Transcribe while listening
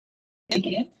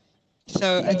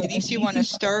So Denise, you want to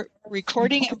start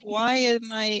recording? Why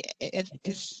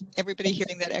is everybody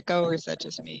hearing that echo, or is that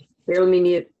just me? Here, let me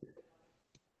mute.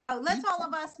 Oh, let's all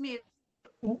of us mute.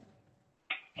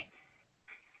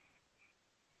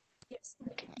 Yes,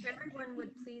 if everyone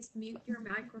would please mute your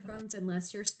microphones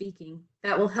unless you're speaking.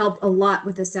 That will help a lot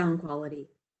with the sound quality.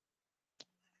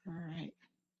 All right.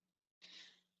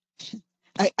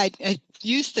 I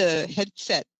use the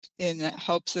headset in the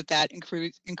hopes that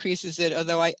increases it,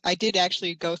 although I did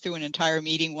actually go through an entire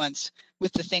meeting once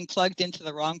with the thing plugged into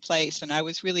the wrong place, and I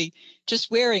was really just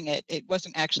wearing it. It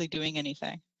wasn't actually doing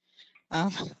anything.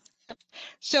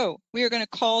 So we are going to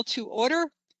call to order.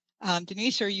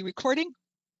 Denise, are you recording?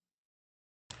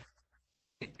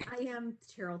 I am,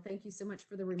 Cheryl. Thank you so much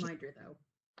for the reminder, though.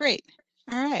 Great.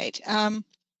 All right.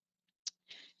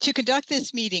 To conduct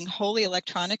this meeting wholly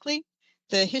electronically,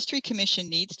 the History Commission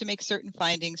needs to make certain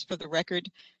findings for the record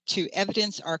to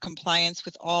evidence our compliance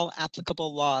with all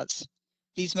applicable laws.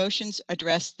 These motions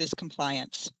address this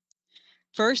compliance.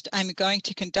 First, I'm going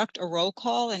to conduct a roll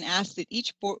call and ask that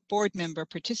each board member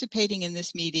participating in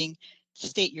this meeting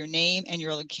state your name and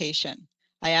your location.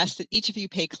 I ask that each of you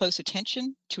pay close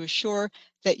attention to assure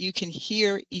that you can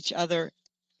hear each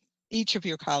of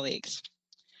your colleagues.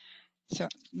 So,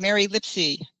 Mary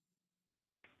Lipsey.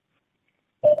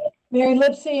 Mary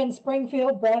Lipsey in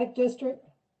Springfield, Braddock District.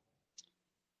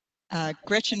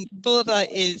 Gretchen Bulova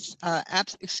is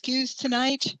excused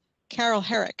tonight. Carol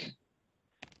Herrick.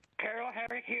 Carol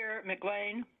Herrick here,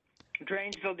 McLean,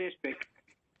 Drainesville District.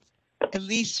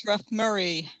 Elise Ruff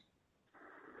Murray.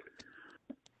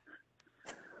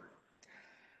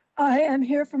 I am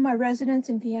here from my residence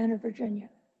in Vienna, Virginia.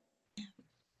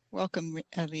 Welcome,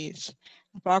 Elise.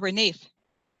 Barbara Nath.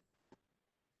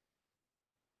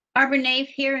 Barbara Nave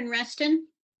here in Reston.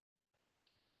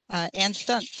 Ann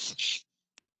Stuntz.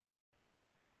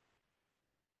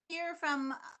 Here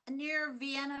from near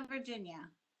Vienna, Virginia.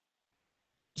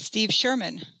 Steve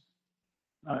Sherman.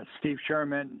 Steve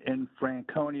Sherman in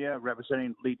Franconia,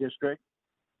 representing Lee District.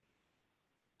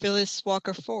 Phyllis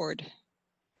Walker Ford.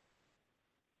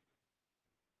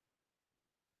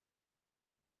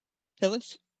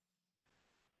 Phyllis?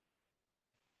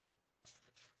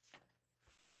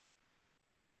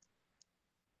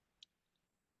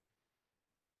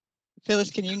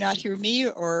 Phyllis, can you not hear me,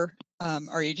 or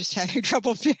are you just having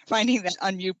trouble finding that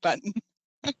unmute button?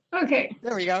 Okay.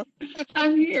 There we go.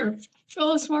 I'm here.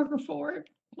 Phyllis Walker Ford,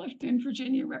 Clifton,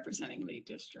 Virginia, representing Lee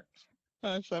District.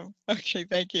 Awesome. Okay,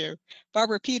 thank you.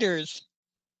 Barbara Peters.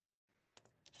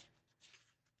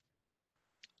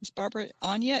 Is Barbara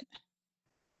on yet?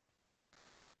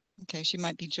 Okay, she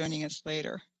might be joining us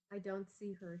later. I don't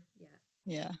see her yet.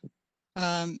 Yeah.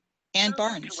 Ann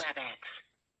Barnes. To WebEx.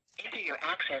 Enter your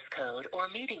access code or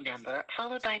meeting number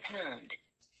followed by pound.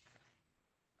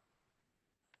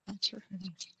 Not sure.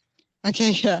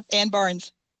 Okay, yeah. Ann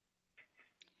Barnes.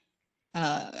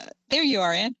 There you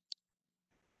are, Ann.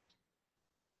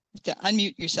 You have to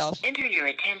unmute yourself. Enter your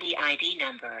attendee ID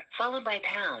number followed by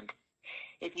pound.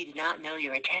 If you do not know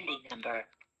your attendee number.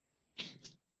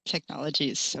 Technology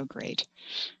is so great.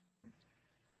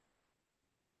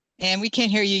 And we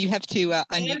can't hear you. You have to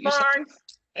unmute yourself.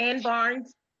 Ann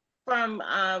Barnes from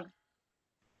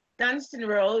Dunstan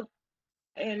Road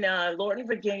in Lorton,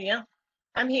 Virginia.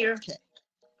 I'm here.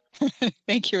 Okay.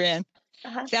 Thank you, Ann.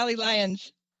 Sally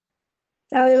Lyons.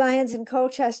 Sally Lyons in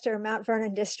Colchester, Mount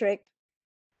Vernon District.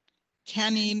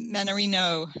 Tammy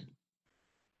Manarino.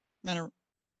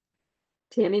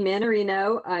 Tammy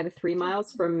Manarino. I'm 3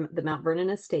 miles from the Mount Vernon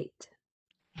estate.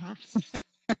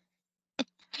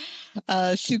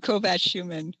 Sue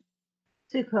Kovacs-Schumann.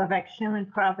 Sue Kovacs-Schumann,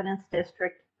 Providence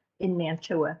District in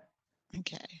Mantua.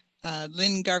 Okay.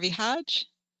 Lynn Garvey-Hodge.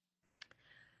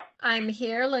 I'm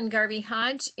here, Lynn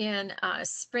Garvey-Hodge in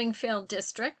Springfield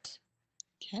District.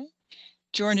 Okay.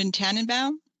 Jordan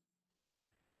Tannenbaum.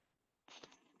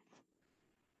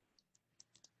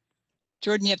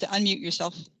 Jordan, you have to unmute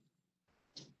yourself.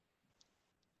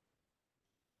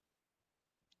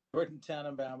 Jordan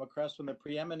Tannenbaum, across from the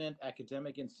preeminent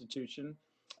academic institution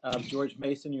of George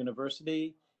Mason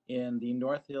University in the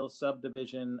North Hills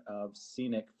subdivision of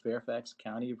scenic Fairfax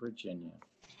County, Virginia.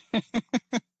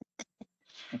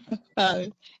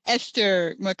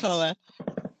 Esther McCullough.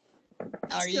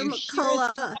 Are Esther you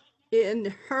McCullough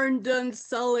in Herndon,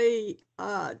 Sully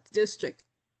District.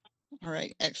 All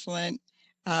right, excellent.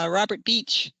 Robert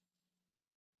Beach.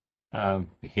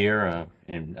 Here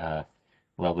in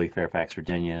lovely Fairfax,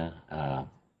 Virginia,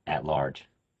 at large.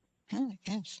 Oh,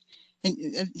 yes. And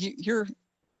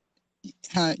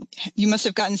you must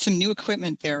have gotten some new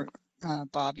equipment there,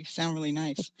 Bob. You sound really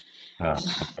nice.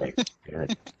 Okay,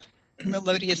 good.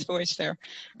 melodious voice there.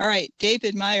 All right,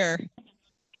 David Meyer.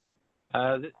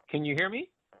 Can you hear me?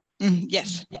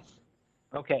 Yes.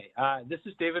 Okay. This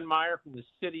is David Meyer from the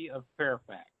city of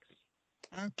Fairfax.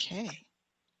 Okay.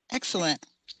 Excellent.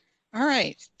 All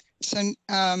right. So,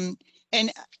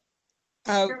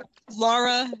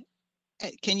 Laura,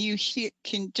 can you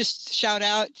just shout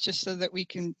out just so that we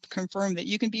can confirm that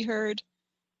you can be heard?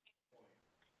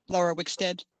 Laura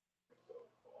Wickstead.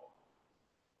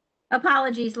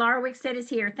 Apologies, Laura Wickstead is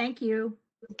here. Thank you.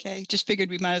 Okay, just figured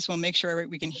we might as well make sure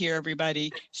we can hear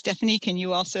everybody. Stephanie, can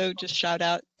you also just shout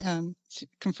out,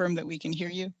 confirm that we can hear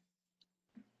you?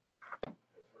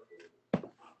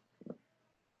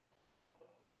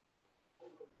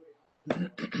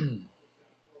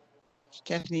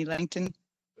 Stephanie Langton.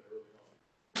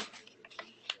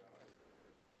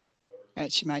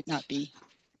 She might not be.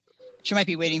 She might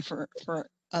be waiting for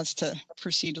us to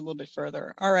proceed a little bit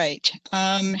further. All right.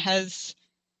 Has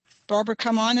Barbara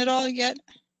come on at all yet?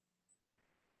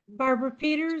 Barbara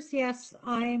Peters, yes,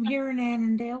 I am here in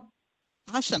Annandale.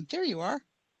 Awesome. There you are.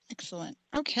 Excellent.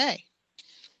 Okay.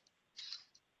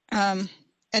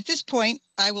 At this point,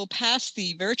 I will pass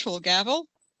the virtual gavel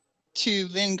to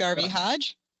Lynn Garvey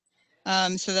Hodge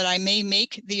so that I may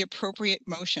make the appropriate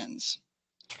motions.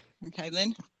 Okay,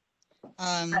 Lynn.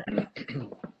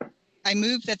 I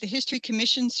move that the History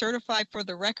Commission certify for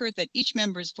the record that each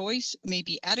member's voice may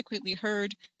be adequately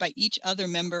heard by each other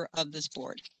member of this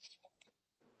board.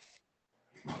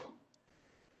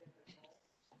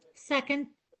 Second.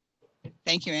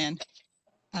 Thank you, Anne.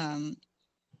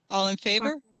 All in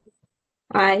favor?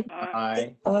 Aye.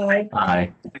 Aye. Aye.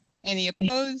 Aye. Any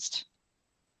opposed?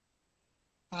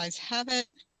 Ayes have it.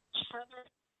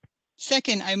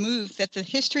 Second, I move that the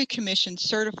History Commission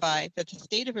certify that the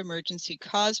state of emergency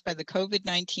caused by the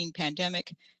COVID-19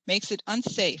 pandemic makes it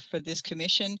unsafe for this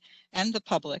commission and the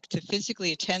public to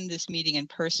physically attend this meeting in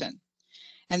person,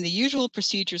 and the usual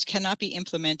procedures cannot be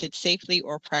implemented safely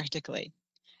or practically.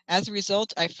 As a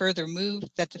result, I further move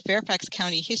that the Fairfax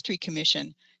County History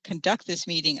Commission conduct this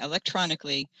meeting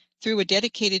electronically through a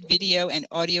dedicated video and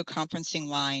audio conferencing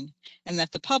line, and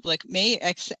that the public may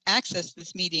access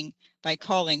this meeting by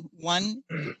calling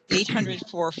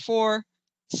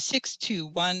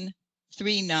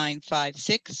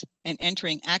 1-800-44-621-3956 and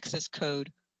entering access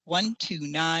code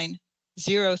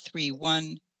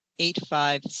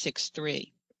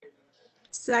 129-031-8563.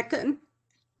 Second.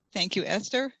 Thank you,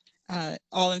 Esther.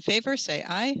 All in favor, say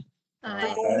aye.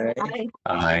 Aye. Aye.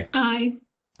 Aye. Aye.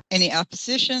 Any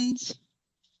oppositions?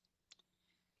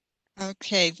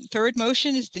 Okay, the third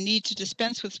motion is the need to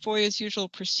dispense with FOIA's usual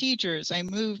procedures. I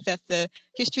move that the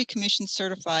History Commission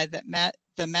certify that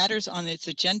the matters on its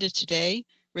agenda today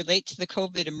relate to the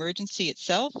COVID emergency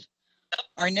itself,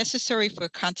 are necessary for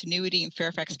continuity in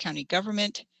Fairfax County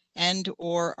government, and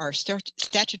or are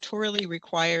statutorily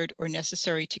required or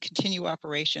necessary to continue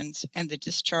operations and the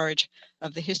discharge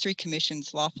of the History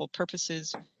Commission's lawful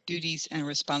purposes, duties, and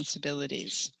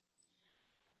responsibilities.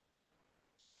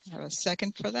 I have a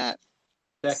second for that.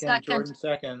 Second. Jordan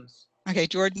seconds. Okay,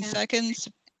 Jordan seconds.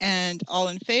 And all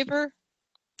in favor?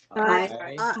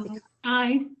 Aye. Aye.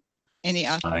 Aye. Any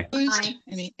Aye. opposed?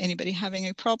 Anybody having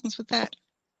any problems with that?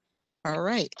 All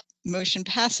right, motion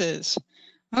passes.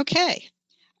 Okay.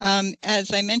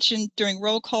 As I mentioned during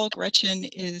roll call, Gretchen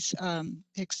is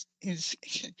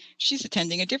she's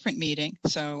attending a different meeting,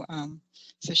 so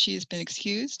so she has been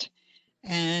excused.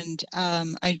 And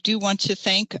I do want to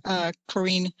thank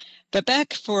Corinne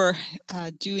Bebeck for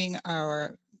doing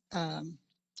our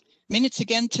minutes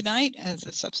again tonight as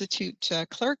a substitute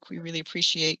clerk. We really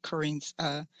appreciate Corinne's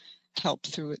help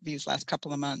through these last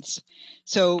couple of months.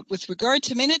 So with regard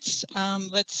to minutes,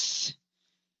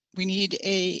 we need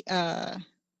a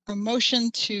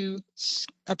motion to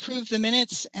approve the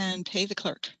minutes and pay the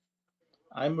clerk.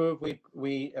 I move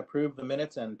we approve the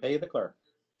minutes and pay the clerk.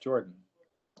 Jordan.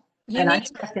 You need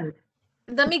to,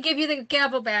 let me give you the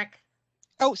gavel back.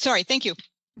 Oh, sorry. Thank you.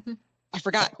 I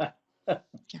forgot. Here, I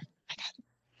got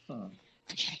it.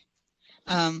 Okay.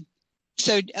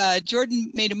 So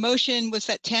Jordan made a motion. Was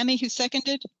that Tammy who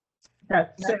seconded?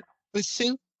 Was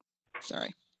Sue?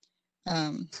 Sorry.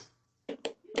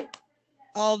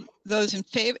 All those in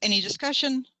favor, any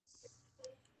discussion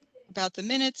about the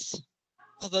minutes?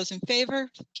 All those in favor?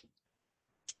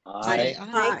 Aye.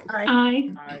 Aye.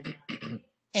 Aye.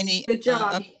 Any, Good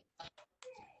job.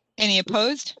 any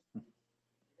opposed?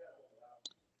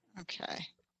 Okay.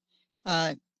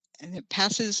 And it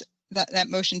passes, that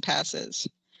motion passes.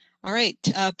 All right,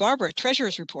 Barbara,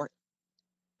 treasurer's report.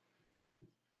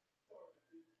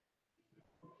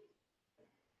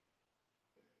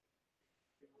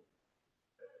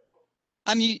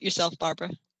 Unmute yourself,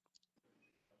 Barbara.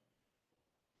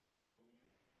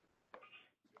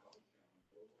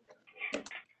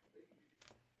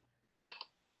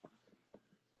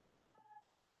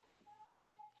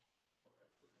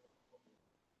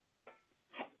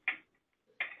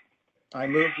 I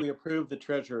move we approve the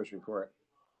treasurer's report.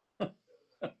 No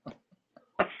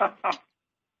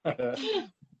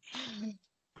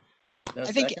I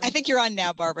second? think you're on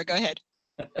now, Barbara. Go ahead.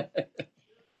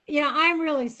 Yeah, I'm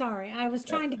really sorry. I was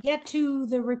trying to get to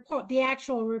the report, the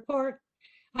actual report.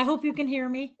 I hope you can hear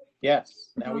me.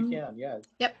 Yes, now we can, yes.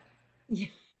 Yep.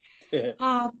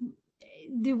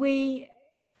 Do we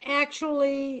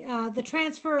actually, the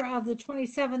transfer of the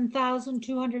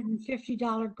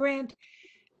 $27,250 grant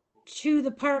to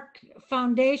the Park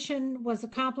Foundation was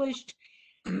accomplished.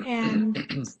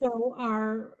 And so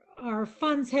our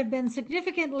funds have been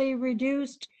significantly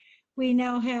reduced. We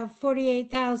now have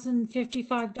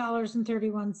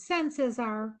 $48,055.31 as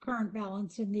our current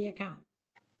balance in the account.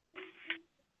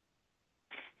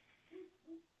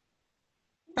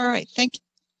 All right, thank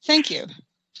you.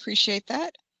 Appreciate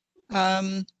that.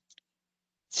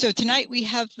 So tonight we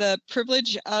have the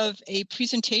privilege of a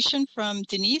presentation from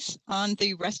Denise on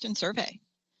the Reston survey.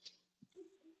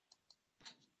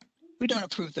 We don't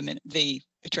approve the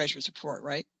treasurer's report,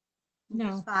 right?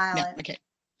 No. No, okay.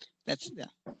 That's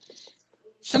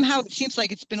somehow it seems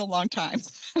like it's been a long time.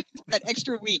 That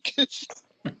extra week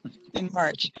in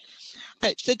March. All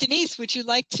right, so Denise, would you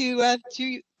like to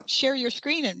share your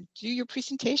screen and do your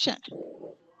presentation?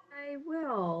 I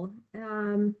will.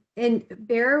 And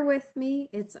bear with me.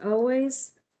 It's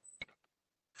always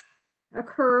a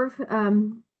curve,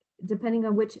 depending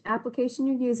on which application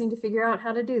you're using to figure out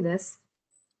how to do this.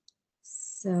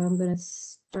 So I'm going to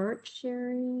start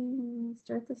sharing,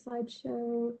 start the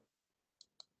slideshow.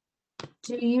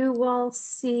 Do you all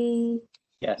see?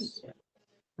 Yes.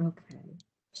 Okay.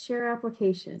 Share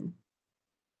application.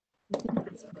 I think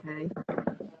that's okay.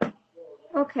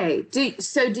 Okay. Do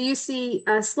you see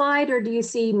a slide or do you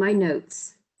see my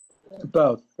notes?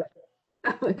 Both.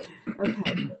 Okay.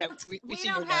 We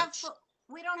don't have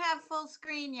full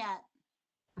screen yet.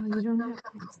 Oh, you don't have.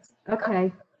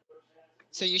 Okay.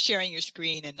 So you're sharing your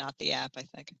screen and not the app, I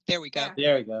think. There we go.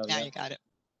 There we go. Now yeah. you got it.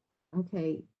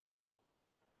 Okay.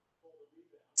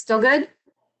 Still good?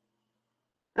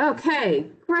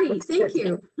 Okay, great. Thank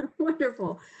you.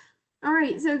 Wonderful. All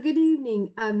right. So good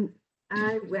evening. I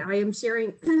am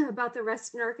sharing about the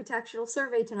Reston Architectural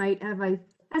Survey tonight.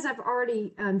 As I've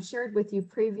already shared with you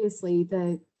previously,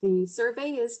 the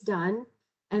survey is done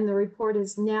and the report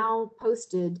is now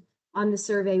posted on the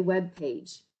survey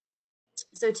webpage.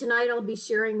 So tonight I'll be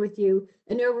sharing with you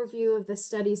an overview of the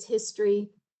study's history,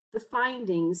 the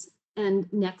findings,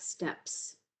 and next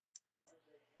steps.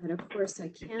 But of course I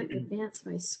can't advance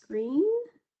my screen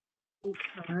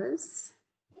because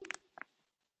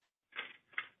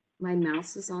my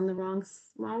mouse is on the wrong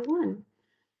one.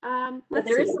 But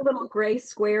there is a little gray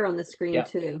square on the screen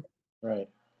too. Right.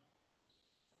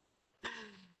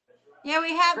 Yeah,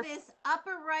 we have this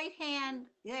upper right hand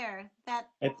there. I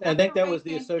think that was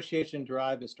the Association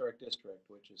Drive Historic District,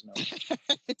 which is no.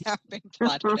 Now being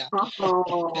blotted out.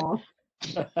 Oh.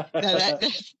 No,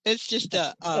 it's just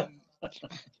a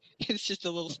it's just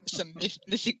a little some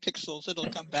missing pixels.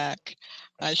 It'll come back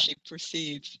as she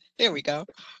proceeds. There we go.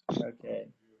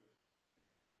 Okay.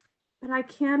 But I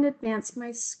can't advance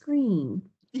my screen.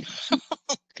 Okay.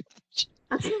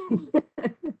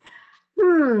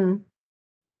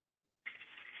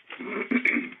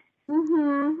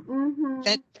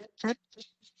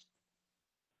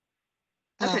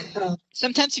 Okay.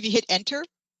 Sometimes if you hit enter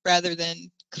rather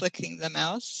than clicking the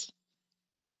mouse,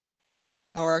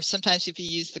 or sometimes if you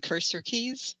use the cursor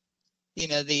keys,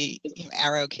 the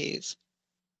arrow keys.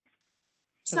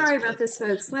 Sorry about this,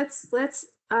 folks. Let's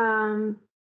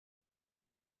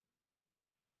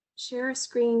share a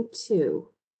screen too.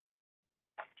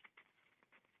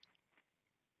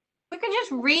 We could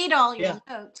just read all your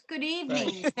notes. Good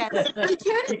evening. Right. I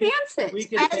can't advance it. We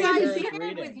could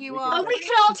shared with you all. Oh, we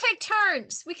could all take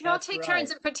turns. We could all take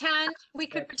turns and pretend. We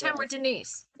could pretend we're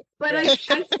Denise. But I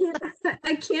can't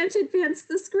advance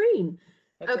the screen.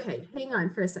 Okay, hang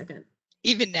on for a second.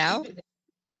 Even now?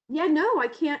 Yeah, no, I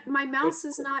can't. My mouse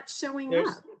is not showing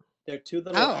up. There are two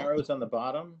little arrows on the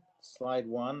bottom. Slide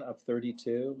 1 of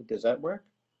 32. Does that work?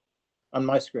 On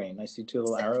my screen, I see two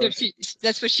little arrows.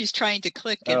 That's what she's trying to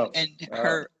click, and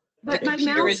her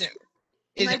computer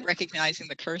isn't recognizing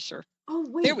the cursor. Oh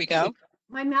wait, there we go.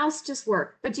 My mouse just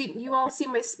worked, but you all see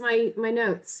my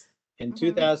notes. In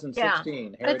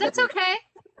 2016. Yeah. But that's okay.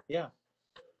 Yeah.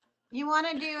 You want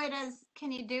to do it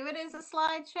can you do it as a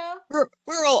slideshow? We're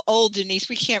all old, Denise.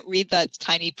 We can't read that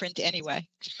tiny print anyway.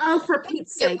 Oh, for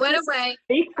Pete's sake. It went away.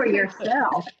 Speak for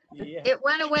yourself. Yeah. It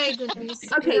went away,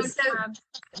 Denise. Okay, so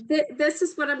this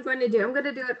is what I'm going to do. I'm going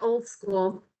to do it old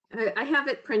school. I have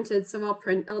it printed, so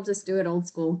I'll just do it old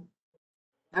school.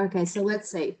 Okay, so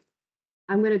let's see.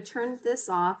 I'm going to turn this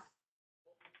off.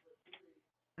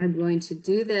 I'm going to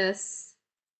do this.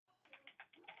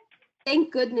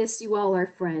 Thank goodness you all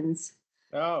are friends.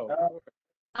 Oh,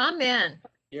 I'm in.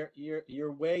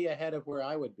 you're way ahead of where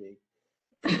I would be.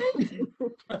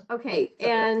 Okay,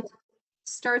 and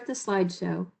start the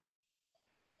slideshow.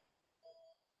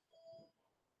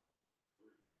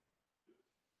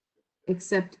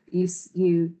 Except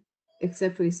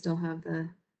except we still have the.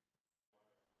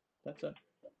 That's it.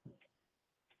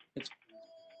 It's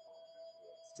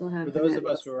still have for the those of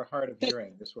minutes. us who are hard of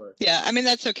hearing. This works. Yeah, I mean,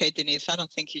 that's okay, Denise. I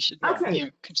don't think you should. Okay.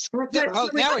 You know,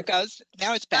 now it goes.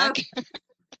 Now it's back.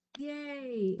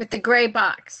 Yay. With the gray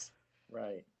box.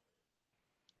 Right.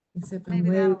 Except Maybe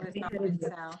I'm that way was not ahead of you.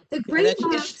 myself. The Yeah, gray that's-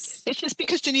 box. it's just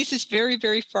because Denise is very,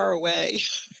 very far away.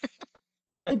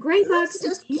 The gray box is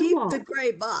Just you keep all. the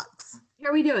gray box.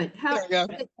 Here we do it. How There we go.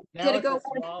 did Now it go it's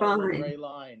a smaller fine? gray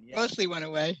line. Yeah. Mostly went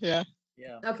away. Yeah.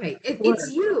 Yeah. Okay,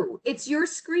 it's you. It's your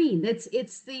screen. It's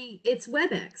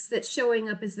WebEx that's showing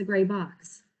up as the gray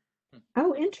box.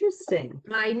 Oh, interesting.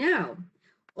 I know.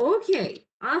 Okay,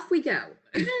 off we go.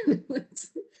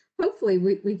 Hopefully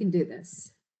we can do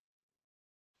this.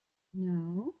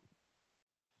 No.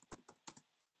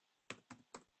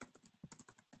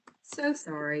 So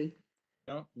sorry.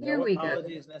 No Here we go.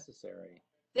 apologies necessary.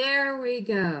 There we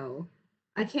go.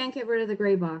 I can't get rid of the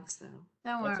gray box though.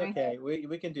 Don't That's worry. okay.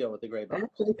 We can deal with the gray box.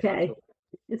 That's okay.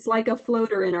 It's like a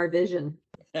floater in our vision.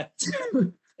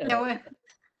 No,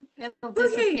 it'll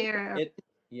disappear.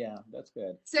 Yeah, that's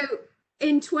good. So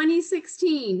in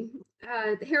 2016,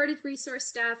 the Heritage Resource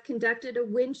staff conducted a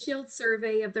windshield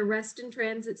survey of the Reston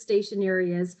Transit Station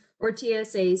areas, or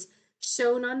TSAs,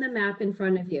 shown on the map in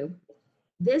front of you.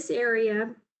 This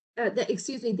area,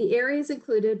 the areas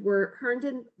included were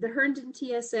the Herndon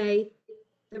TSA,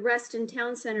 the Reston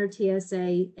Town Center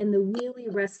TSA, and the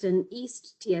Wheelie Reston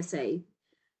East TSA.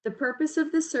 The purpose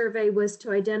of the survey was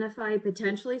to identify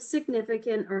potentially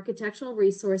significant architectural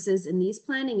resources in these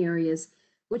planning areas,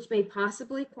 which may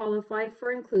possibly qualify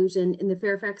for inclusion in the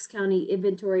Fairfax County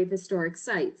Inventory of Historic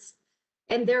Sites,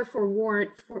 and therefore warrant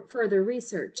further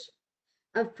research.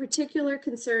 Of particular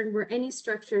concern were any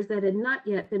structures that had not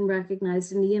yet been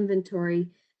recognized in the inventory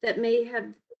that may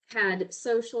have had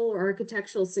social or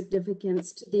architectural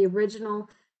significance to the original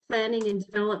planning and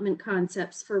development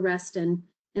concepts for Reston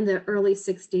in the early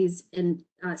 60s and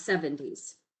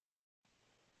 70s.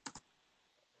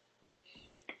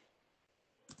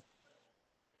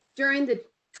 During the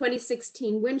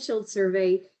 2016 windshield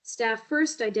survey, staff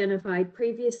first identified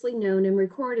previously known and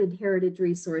recorded heritage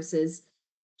resources.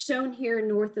 Shown here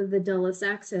north of the Dulles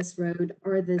Access Road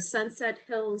are the Sunset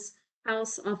Hills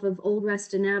House off of Old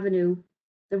Reston Avenue,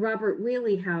 the Robert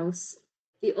Wheelie House,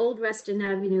 the Old Reston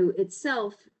Avenue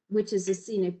itself, which is a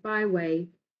scenic byway,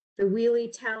 the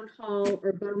Wheelie Town Hall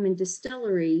or Bowman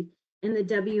Distillery, and the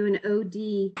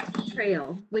W&OD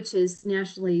Trail, which is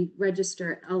nationally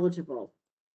register eligible.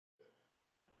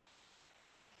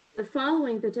 The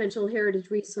following potential heritage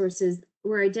resources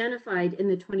were identified in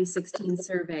the 2016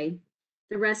 survey: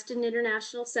 the Reston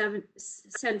International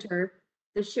Center,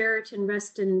 the Sheraton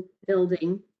Reston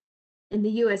Building, and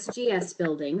the USGS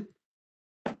Building,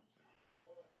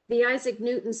 the Isaac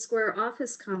Newton Square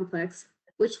Office Complex,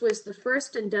 which was the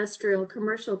first industrial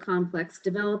commercial complex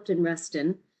developed in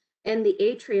Reston, and the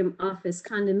Atrium Office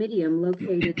Condominium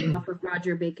located off of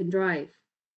Roger Bacon Drive.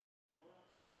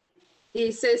 The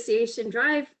Association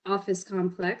Drive Office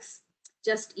Complex,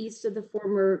 just east of the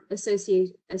former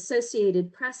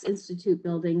Associated Press Institute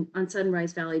building on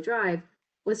Sunrise Valley Drive,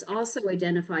 was also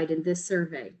identified in this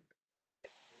survey.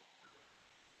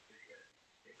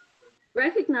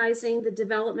 Recognizing the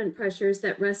development pressures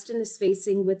that Reston is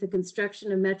facing with the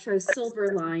construction of Metro's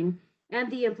Silver Line and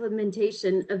the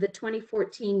implementation of the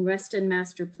 2014 Reston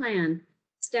Master Plan,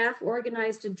 staff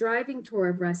organized a driving tour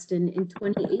of Reston in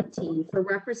 2018 for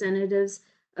representatives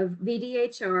of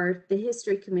VDHR, the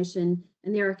History Commission,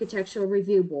 and the Architectural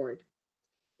Review Board.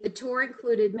 The tour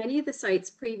included many of the sites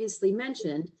previously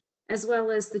mentioned, as well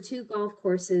as the 2 golf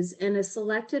courses and a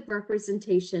selected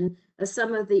representation of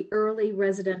some of the early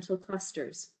residential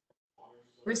clusters.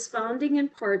 Responding in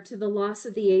part to the loss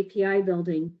of the API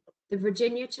building, the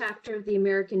Virginia chapter of the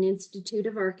American Institute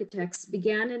of Architects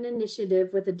began an initiative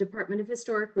with the Department of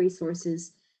Historic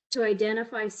Resources to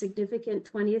identify significant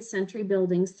 20th century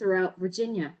buildings throughout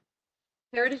Virginia.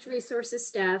 Heritage Resources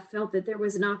staff felt that there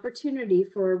was an opportunity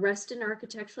for a Reston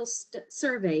architectural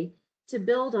survey to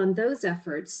build on those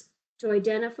efforts to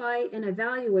identify and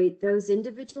evaluate those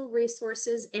individual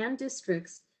resources and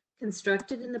districts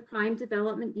constructed in the prime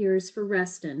development years for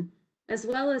Reston, as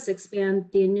well as expand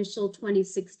the initial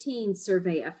 2016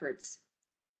 survey efforts.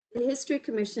 The History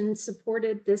Commission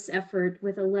supported this effort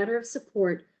with a letter of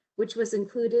support, which was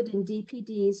included in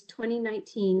DPD's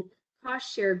 2019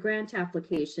 cost share grant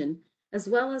application, as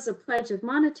well as a pledge of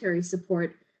monetary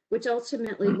support, which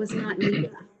ultimately was not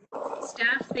needed.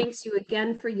 Staff thanks you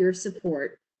again for your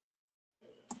support.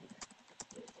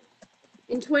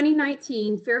 In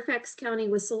 2019, Fairfax County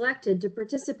was selected to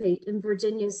participate in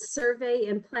Virginia's Survey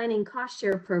and Planning Cost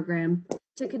Share Program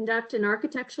to conduct an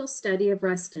architectural study of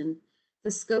Reston.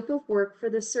 The scope of work for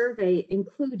the survey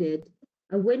included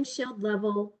a windshield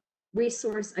level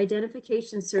resource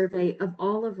identification survey of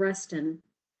all of Reston,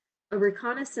 a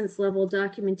reconnaissance level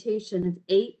documentation of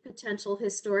 8 potential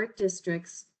historic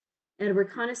districts, and a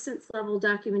reconnaissance level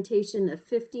documentation of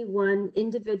 51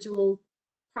 individual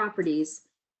properties,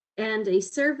 and a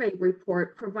survey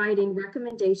report providing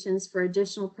recommendations for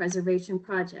additional preservation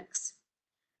projects.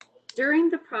 During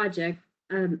the project,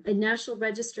 a National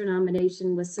Register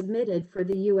nomination was submitted for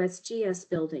the USGS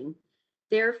building.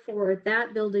 Therefore,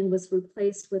 that building was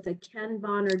replaced with a Ken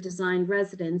Bonner designed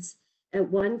residence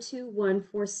at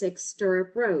 12146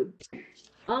 Stirrup Road.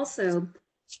 Also,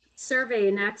 survey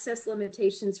and access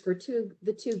limitations for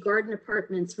the two garden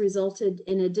apartments resulted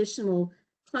in additional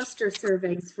cluster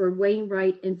surveys for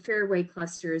Wainwright and Fairway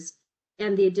clusters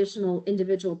and the additional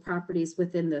individual properties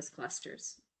within those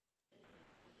clusters.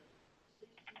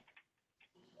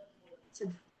 So,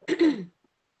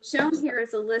 shown here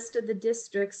is a list of the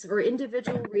districts or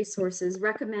individual resources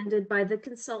recommended by the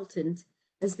consultant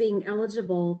as being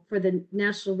eligible for the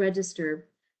National Register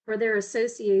for their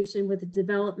association with the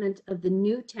development of the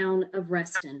new town of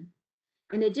Reston.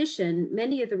 In addition,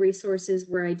 many of the resources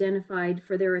were identified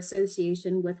for their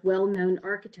association with well-known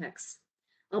architects.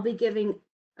 I'll be giving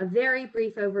a very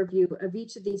brief overview of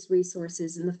each of these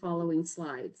resources in the following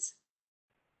slides.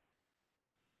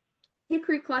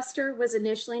 Hickory Cluster was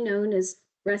initially known as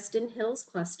Reston Hills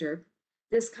Cluster.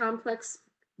 This complex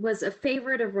was a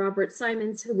favorite of Robert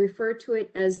Simon's, who referred to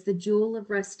it as the Jewel of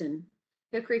Reston.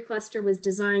 Hickory Cluster was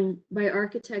designed by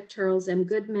architect Charles M.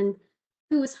 Goodman,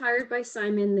 who was hired by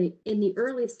Simon in the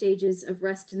early stages of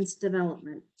Reston's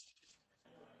development.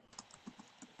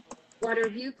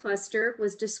 Waterview Cluster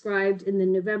was described in the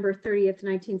November 30th,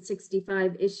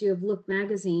 1965 issue of Look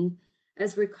magazine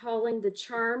as recalling the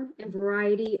charm and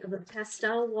variety of a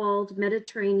pastel-walled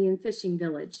Mediterranean fishing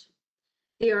village.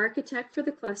 The architect for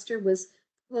the cluster was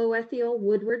Cloethiel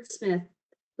Woodward Smith,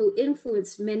 who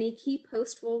influenced many key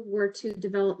post-World War II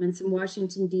developments in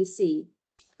Washington, D.C.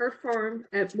 Her firm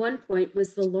at one point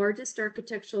was the largest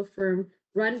architectural firm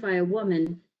run by a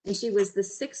woman, and she was the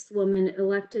 6th woman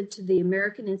elected to the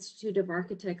American Institute of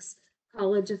Architects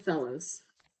College of Fellows.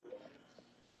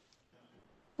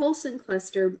 Polson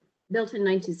Cluster, built in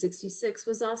 1966,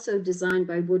 was also designed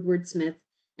by Woodward Smith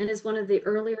and is one of the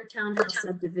earlier townhouse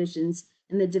subdivisions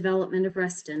in the development of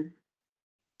Reston.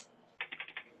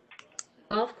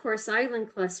 Golf Course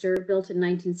Island Cluster, built in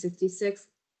 1966,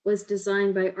 was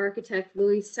designed by architect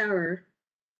Louis Sauer.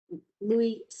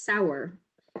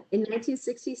 In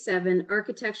 1967,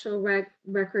 Architectural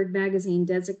Record magazine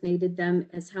designated them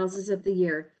as Houses of the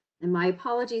Year. And my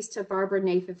apologies to Barbara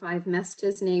Nafe if I've messed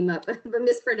his name up, but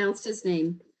mispronounced his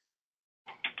name.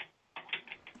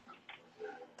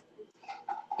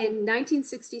 In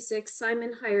 1966,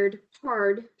 Simon hired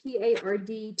PARD,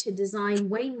 P-A-R-D, to design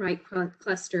Wainwright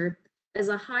Cluster as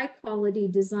a high-quality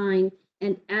design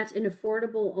and at an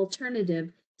affordable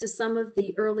alternative to some of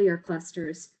the earlier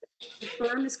clusters. The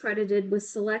firm is credited with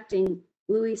selecting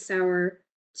Louis Sauer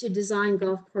to design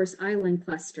Golf Course Island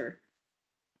Cluster.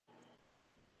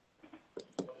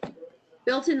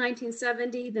 Built in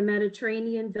 1970, the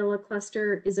Mediterranean Villa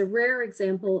Cluster is a rare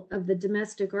example of the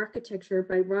domestic architecture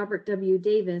by Robert W.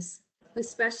 Davis, who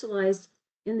specialized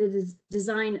in the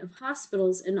design of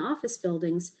hospitals and office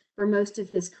buildings for most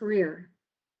of his career.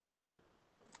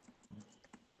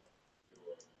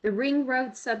 The Ring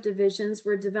Road subdivisions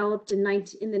were developed in the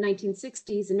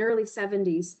 1960s and early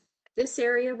 70s. This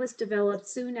area was developed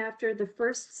soon after the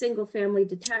first single-family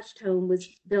detached home was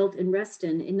built in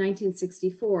Reston in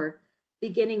 1964,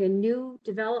 beginning a new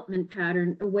development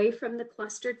pattern away from the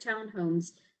clustered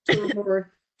townhomes to a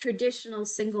more traditional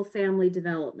single-family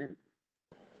development.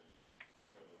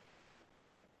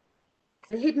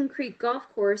 The Hidden Creek Golf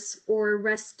Course, or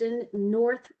Reston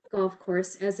North Golf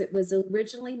Course as it was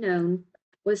originally known,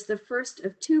 was the first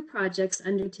of 2 projects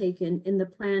undertaken in the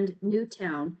planned new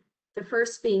town, the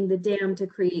first being the dam to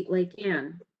create Lake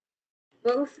Anne.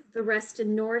 Both the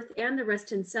Reston North and the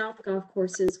Reston South golf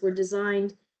courses were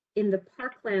designed in the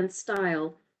parkland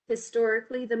style,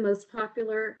 historically the most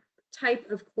popular type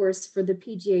of course for the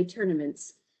PGA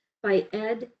tournaments, by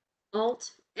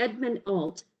Edmund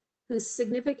Alt, whose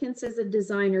significance as a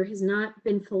designer has not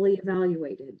been fully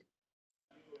evaluated.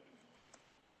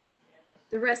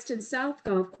 The Reston South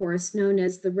Golf Course, known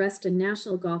as the Reston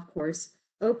National Golf Course,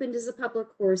 opened as a public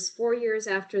course 4 years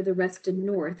after the Reston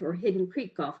North or Hidden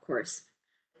Creek Golf Course,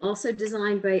 also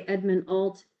designed by Edmund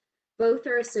Alt. Both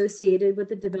are associated with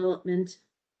the development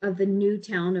of the new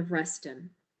town of Reston.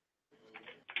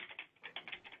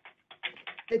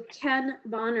 The Ken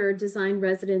Bonner designed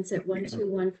residence at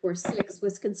 12146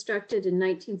 was constructed in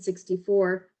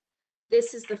 1964.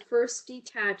 This is the first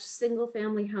detached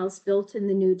single-family house built in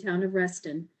the new town of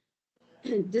Reston.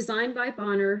 Designed by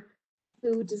Bonner,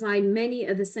 who designed many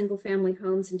of the single-family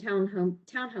homes and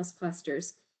townhouse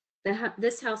clusters.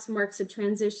 This house marks a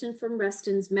transition from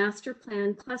Reston's master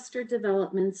plan cluster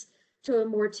developments to a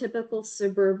more typical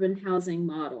suburban housing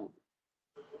model.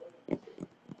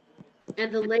 And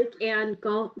the Lake Ann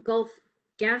Gulf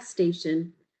gas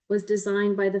station was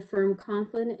designed by the firm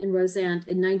Conklin and Rosant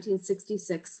in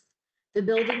 1966. The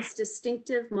building's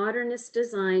distinctive modernist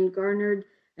design garnered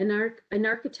an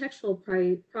architectural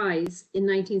prize in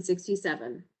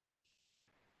 1967.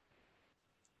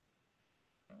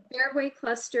 Fairway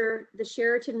Cluster, the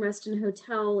Sheraton Reston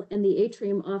Hotel, and the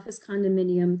Atrium Office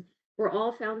Condominium were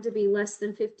all found to be less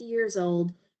than 50 years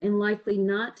old and likely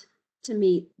not to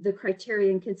meet the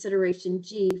criterion consideration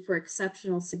G for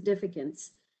exceptional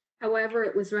significance. However,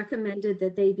 it was recommended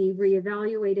that they be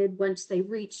reevaluated once they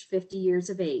reach 50 years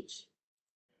of age.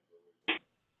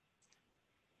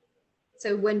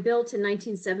 So when built in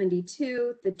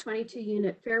 1972, the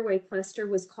 22-unit Fairway Cluster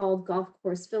was called Golf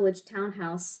Course Village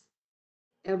Townhouse,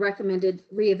 recommended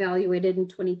reevaluated in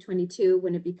 2022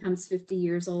 when it becomes 50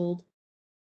 years old.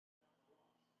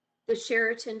 The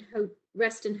Sheraton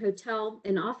Reston Hotel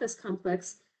and Office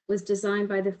Complex was designed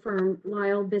by the firm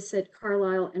Lyle, Bissett,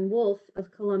 Carlisle, and Wolf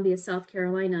of Columbia, South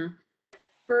Carolina.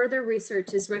 Further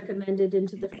research is recommended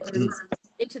into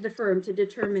the firm to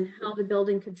determine how the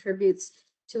building contributes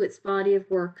to its body of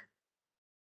work.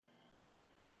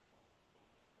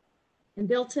 And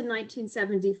built in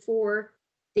 1974,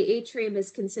 the Atrium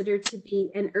is considered to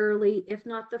be an early, if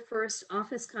not the first,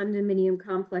 office condominium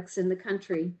complex in the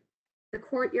country. The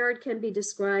courtyard can be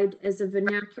described as a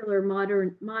vernacular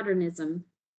modernism.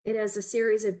 It has a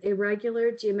series of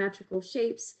irregular geometrical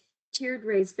shapes, tiered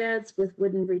raised beds with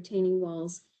wooden retaining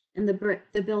walls, and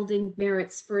the building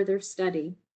merits further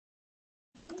study.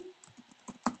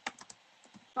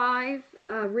 5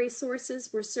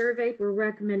 resources were surveyed, were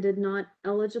recommended not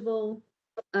eligible,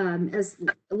 as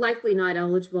likely not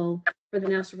eligible for the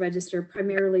National Register,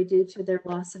 primarily due to their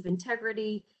loss of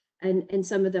integrity, and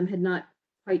some of them had not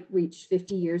quite reached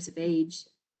 50 years of age,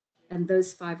 and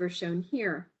those 5 are shown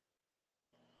here.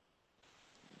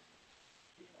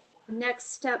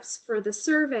 Next steps for the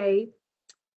survey.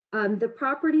 The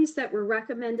properties that were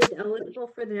recommended eligible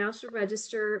for the National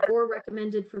Register or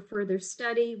recommended for further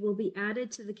study will be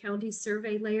added to the county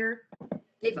survey layer.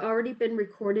 They've already been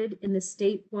recorded in the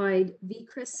statewide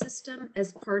VCRIS system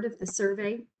as part of the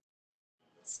survey.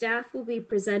 Staff will be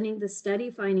presenting the study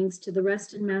findings to the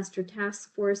Reston Master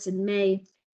Task Force in May.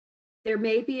 There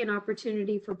may be an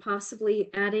opportunity for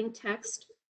possibly adding text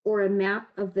or a map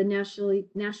of the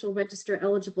National Register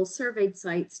eligible surveyed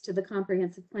sites to the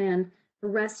comprehensive plan for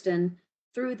Reston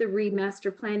through the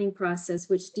remaster planning process,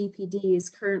 which DPD is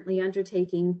currently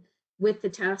undertaking with the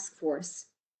task force.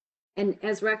 And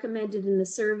as recommended in the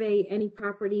survey, any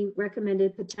property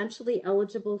recommended potentially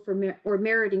eligible for or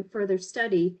meriting further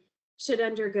study should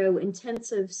undergo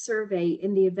intensive survey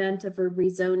in the event of a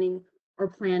rezoning or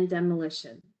planned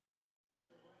demolition.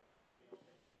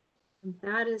 And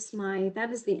that is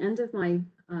the end of my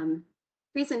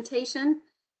presentation,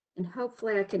 and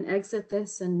hopefully I can exit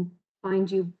this and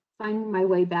find my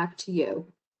way back to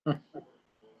you.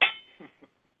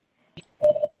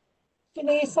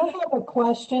 Denise, I have a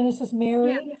question. This is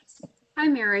Mary. Yes. Hi,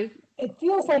 Mary. It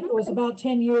feels like it was about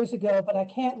 10 years ago, but I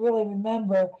can't really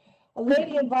remember. A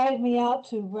lady invited me out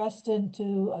to Reston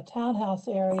to a townhouse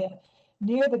area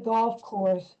near the golf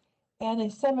course and a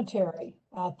cemetery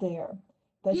out there.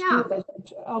 Yeah.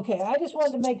 Okay, I just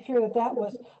wanted to make sure that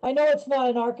was, I know it's not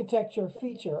an architecture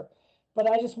feature, but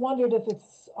I just wondered if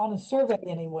it's on a survey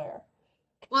anywhere.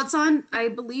 Well, it's on, I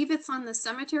believe it's on the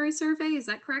cemetery survey. Is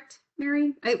that correct,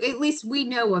 Mary? At least we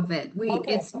know of it.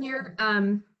 Okay. It's near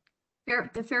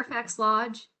the Fairfax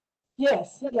Lodge.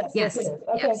 Yes. Yes. Okay,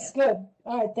 Yes. good.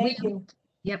 All right, thank you.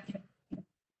 Yep.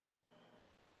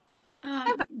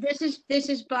 This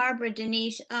is Barbara,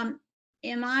 Denise.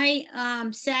 Am I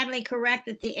sadly correct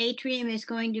that the atrium is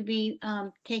going to be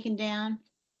taken down?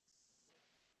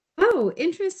 Oh,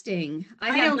 interesting.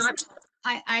 I have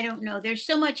I don't know. There's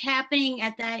so much happening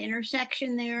at that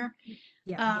intersection there.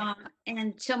 Yeah.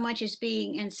 And so much is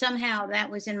being, and somehow that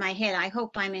was in my head. I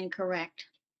hope I'm incorrect.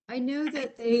 I know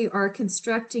that they are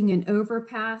constructing an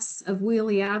overpass of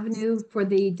Wheelie Avenue for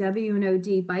the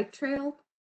W&OD bike trail.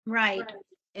 Right.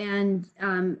 And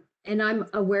I'm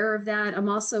aware of that. I'm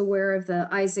also aware of the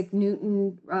Isaac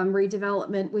Newton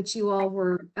redevelopment, which you all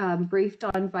were briefed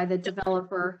on by the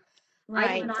developer. I have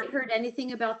Right. not heard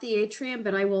anything about the atrium,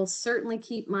 but I will certainly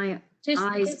keep my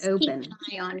eyes Just open. keep an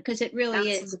eye on, because it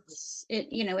really is,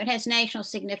 it, you know, it has national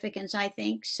significance, I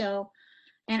think. So,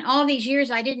 and all these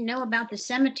years I didn't know about the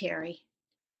cemetery.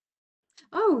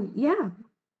 Oh, yeah.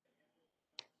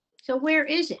 So where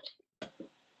is it?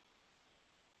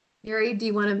 Mary, do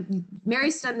you want to?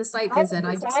 Mary's done the site I- visit.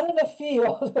 I It's just, out in the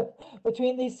field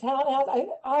between these townhouses.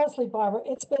 Honestly, Barbara,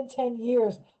 it's been 10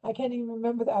 years. I can't even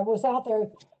remember that. I was out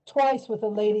there twice with a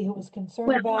lady who was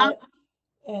concerned about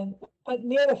it. But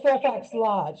near the Fairfax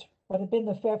Lodge, what had been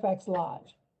the Fairfax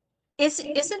Lodge.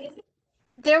 Isn't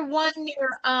there one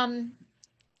near,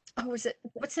 oh, is it,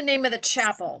 what's the name of the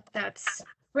chapel? That's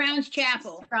Brown's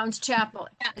Chapel. Brown's Chapel.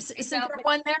 Isn't there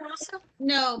one there also?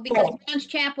 No, because Brown's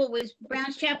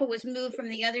Chapel was moved from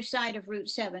the other side of Route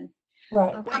 7.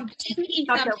 Right. I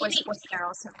thought there was one there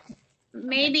also.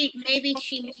 Maybe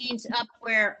she means up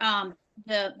where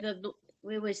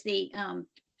it was the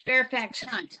Fairfax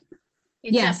Hunt.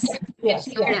 It's yes, up there. Yes,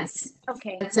 It's north. yes.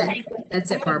 Okay. That's it.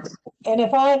 That's it, Barbara. And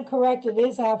if I'm correct, it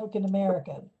is African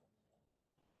American.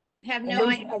 Have no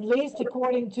idea. At least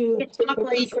according to the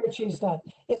research she's done.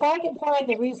 If I can find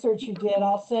the research you did,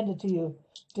 I'll send it to you,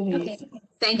 Denise. Okay.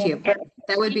 Thank you.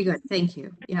 That would be good. Thank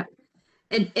you. Yeah.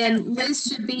 And Liz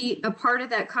should be a part of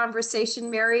that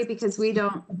conversation, Mary, because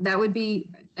that would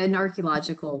be an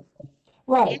archaeological.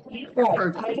 Right.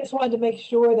 I just wanted to make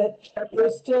sure that you're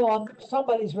still on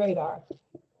somebody's radar.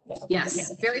 Yeah.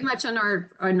 Yes, very much on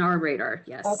our radar.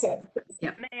 Yes. Okay.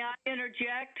 Yeah. May I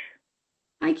interject?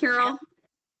 Hi, Carol.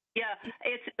 Yeah,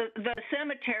 it's the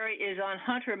cemetery is on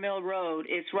Hunter Mill Road.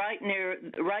 It's right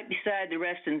beside the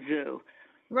Reston Zoo.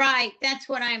 Right. That's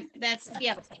where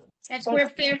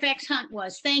Fairfax Hunt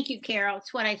was. Thank you, Carol.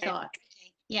 It's what I thought.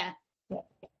 Yeah.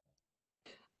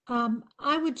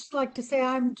 I would just like to say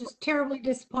I'm just terribly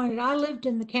disappointed. I lived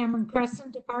in the Cameron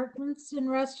Crescent Apartments in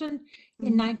Reston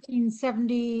in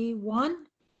 1971,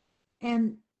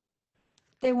 and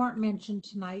they weren't mentioned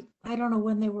tonight. I don't know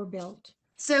when they were built.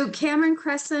 So Cameron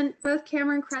Crescent, both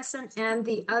Cameron Crescent and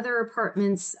the other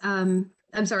apartments, I'm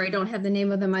sorry, I don't have the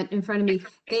name of them in front of me.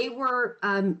 They were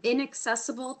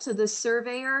inaccessible to the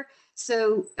surveyor.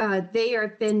 So they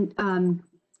have been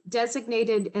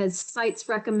designated as sites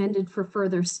recommended for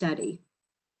further study.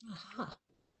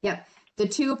 Yep. The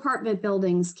two apartment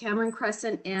buildings, Cameron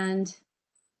Crescent and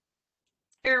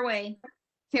Fairway.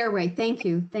 Thank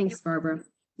you. Thanks, Barbara.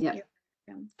 Yeah.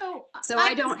 So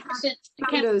I don't have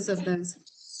photos of those.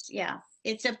 Yeah,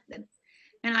 they're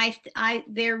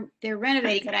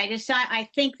renovating, but I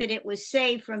think that it was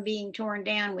saved from being torn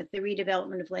down with the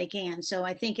redevelopment of Lake Anne. So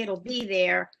I think it'll be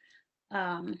there.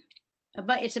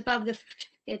 But it's above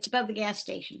the gas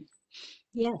station.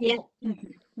 Yeah.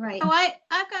 Right. Oh,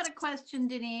 I've got a question,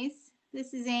 Denise.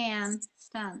 This is Ann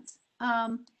Stuntz.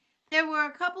 There were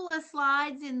a couple of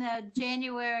slides in the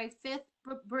January 5th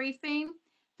briefing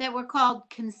that were called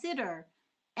Consider.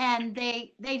 And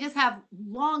they just have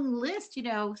long list,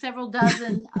 several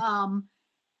dozen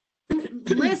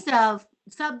lists of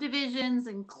subdivisions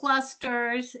and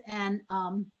clusters and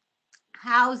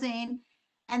housing.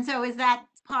 And so is that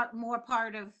more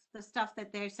part of the stuff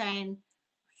that they're saying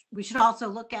we should also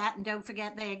look at and don't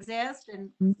forget they exist?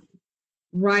 And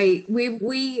right,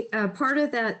 we part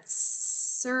of that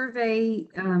survey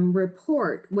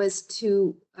report was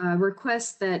to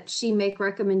request that she make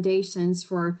recommendations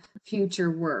for future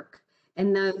work,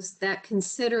 and that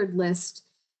considered list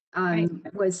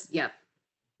was the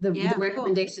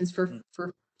recommendations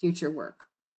for future work.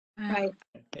 Right.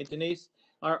 Hey, Denise,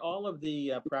 are all of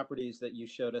the properties that you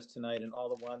showed us tonight and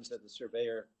all the ones that the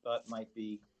surveyor thought might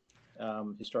be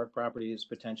historic properties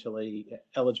potentially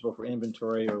eligible for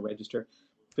inventory or register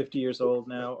 50 years old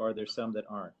now, or are there some that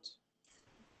aren't?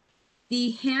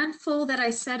 The handful that I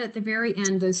said at the very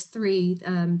end, those three,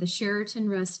 the Sheraton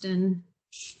Reston,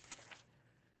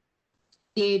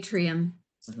 the Atrium,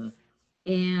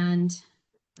 and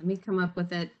let me come up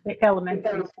with it. The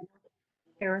elementary.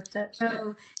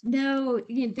 Oh, no.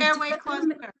 Fairway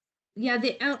Cluster. Yeah,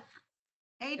 the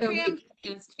Atrium,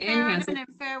 Sheraton, and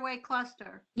Fairway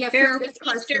Cluster. Yeah, Fairway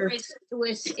Cluster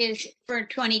is for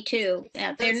 22.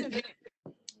 Yeah,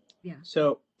 yeah.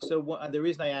 So the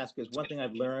reason I ask is one thing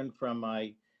I've learned from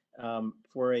my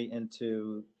foray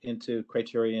into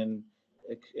criterion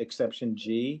exception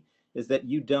G is that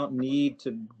you don't need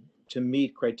to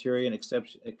meet criterion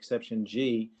exception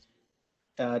G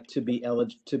to be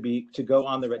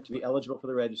eligible for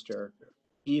the register,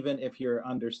 even if you're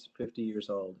under 50 years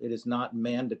old. It is not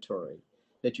mandatory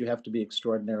that you have to be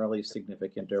extraordinarily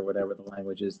significant or whatever the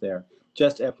language is there.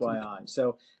 Just FYI.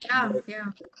 So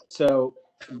so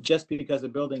just because a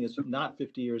building is not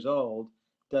 50 years old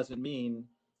doesn't mean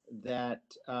that,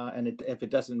 if it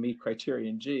doesn't meet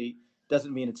criterion G,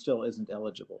 doesn't mean it still isn't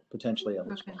eligible, potentially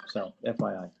eligible. Okay. So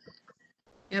FYI.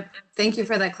 Yep. Thank you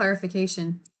for that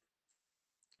clarification.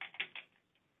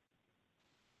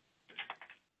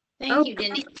 Thank you,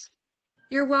 Denise.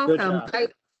 You're Good welcome. job.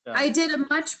 I did a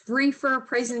much briefer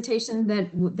presentation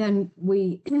than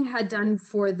we had done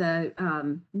for the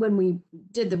when we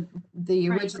did the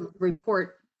original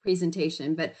report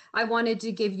presentation, but I wanted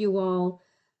to give you all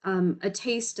a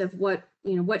taste of what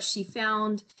she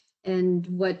found and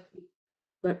what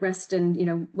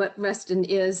Reston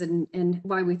is and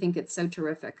why we think it's so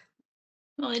terrific.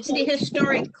 Well, it's the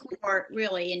historic core,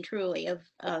 really and truly, of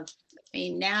I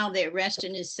mean, now that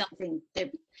Reston is something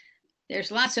that there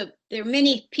are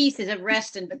many pieces of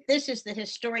Reston, but this is the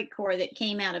historic core that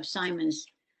came out of Simon's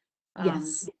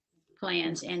Yes.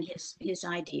 plans and his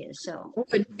ideas. So,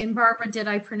 and Barbara, did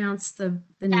I pronounce the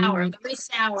name Sauer, right? Louis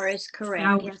Sauer is correct.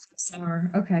 Sauer. Yes.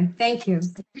 Sauer. Okay, thank you. I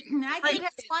did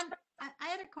have one. I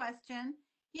had a question.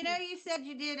 You said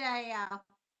you did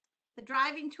the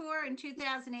driving tour in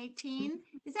 2018.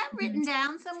 Is that written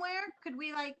down somewhere? Could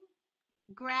we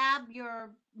grab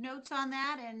your notes on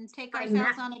that and take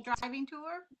ourselves on a driving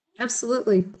tour?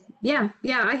 Absolutely. Yeah,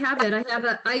 I have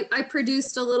it. I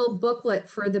produced a little booklet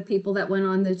for the people that went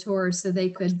on the tour so they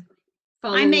could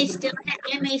follow. I may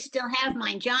still have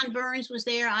mine. John Burns was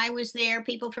there. I was there.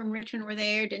 People from Richmond were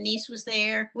there. Denise was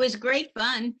there. It was great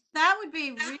fun. That would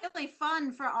be really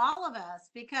fun for all of us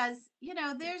because,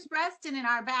 there's Reston in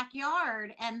our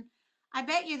backyard. And I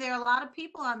bet you there are a lot of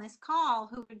people on this call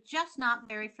who are just not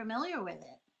very familiar with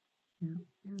it.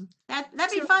 Yeah.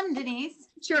 That'd be fun, Denise.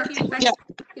 Sure. I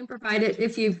can provide it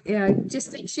if you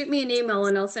just shoot me an email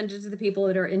and I'll send it to the people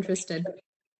that are interested.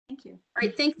 Thank you. All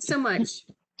right. Thank you so much.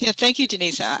 Yeah, thank you,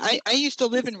 Denise. I used to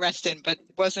live in Reston, but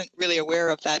wasn't really aware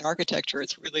of that architecture.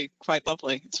 It's really quite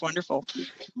lovely. It's wonderful.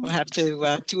 We'll have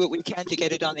to do what we can to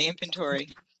get it on the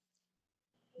inventory.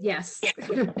 Yes.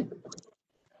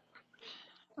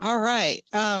 All right.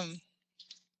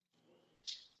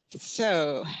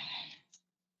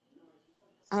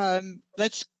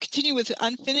 Let's continue with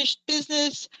unfinished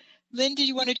business. Lynn, do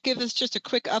you want to give us just a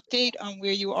quick update on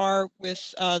where you are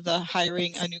with the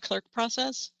hiring a new clerk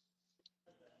process?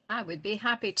 I would be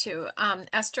happy to.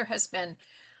 Esther has been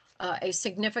a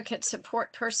significant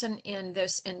support person in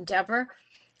this endeavor.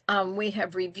 We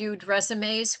have reviewed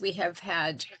resumes, we have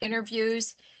had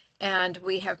interviews, and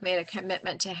we have made a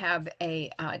commitment to have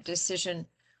a decision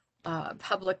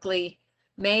publicly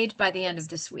made by the end of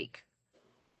this week.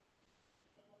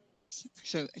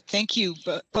 So thank you.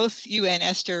 Both you and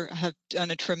Esther have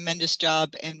done a tremendous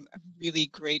job, and I'm really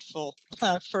grateful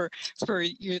for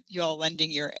you all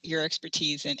lending your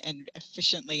expertise and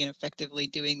efficiently and effectively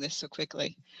doing this so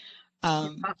quickly.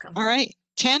 You're welcome. All right,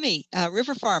 Tammy,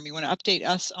 River Farm, you want to update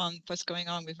us on what's going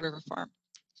on with River Farm?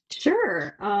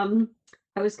 Sure.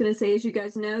 I was going to say, as you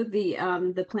guys know,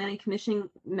 the Planning Commission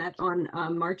met on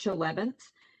March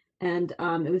 11th, and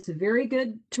it was a very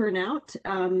good turnout.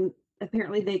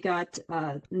 Apparently they got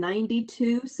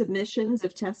 92 submissions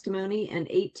of testimony and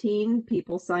 18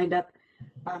 people signed up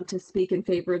to speak in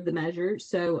favor of the measure.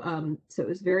 So it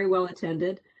was very well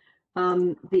attended.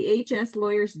 The HS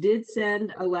lawyers did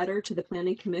send a letter to the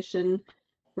Planning Commission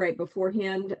right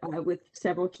beforehand with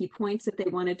several key points that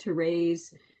they wanted to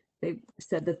raise. They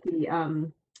said that the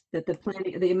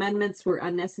amendments were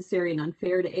unnecessary and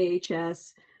unfair to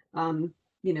AHS.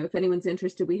 If anyone's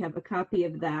interested, we have a copy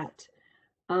of that.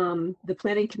 The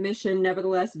Planning Commission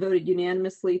nevertheless voted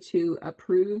unanimously to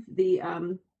approve the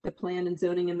plan and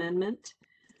zoning amendment.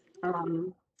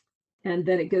 And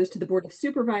then it goes to the Board of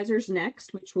Supervisors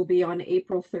next, which will be on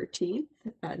April 13th,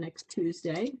 next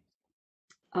Tuesday.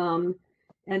 And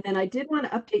then I did want to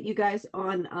update you guys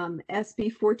on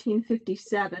SB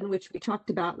 1457, which we talked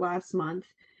about last month,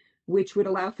 which would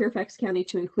allow Fairfax County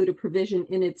to include a provision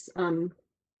in its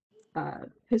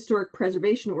historic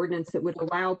preservation ordinance that would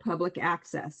allow public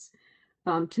access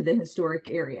to the historic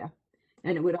area,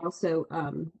 and it would also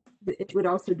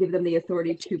give them the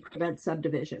authority to prevent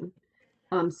subdivision.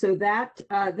 So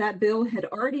that bill had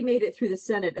already made it through the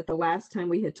Senate at the last time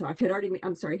we had talked. Had already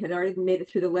made it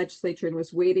through the legislature and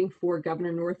was waiting for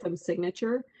Governor Northam's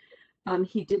signature.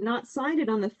 He did not sign it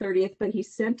on the 30th, but he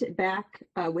sent it back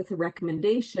with a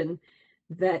recommendation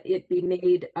that it be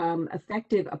made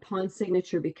effective upon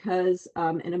signature because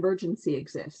an emergency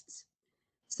exists.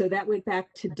 So that went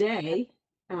back today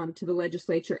to the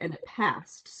legislature and it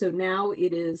passed. So now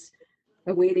it is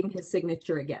awaiting his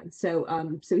signature again.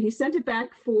 So so he sent it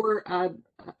back for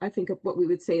I think what we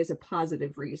would say is a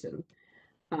positive reason.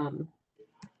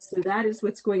 So that is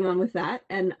what's going on with that.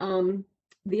 And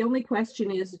the only question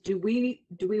is, do we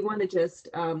want to just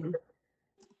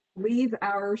leave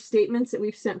our statements that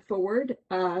we've sent forward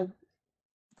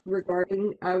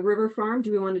regarding River Farm?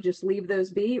 Do we want to just leave those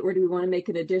be, or do we want to make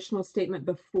an additional statement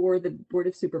before the Board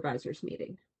of Supervisors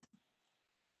meeting?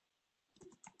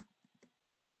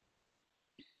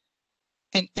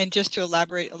 And just to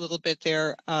elaborate a little bit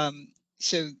there,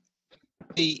 so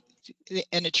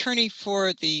an attorney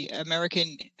for the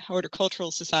American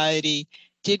Horticultural Society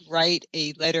did write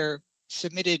a letter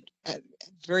submitted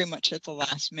very much at the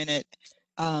last minute,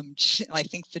 I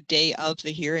think the day of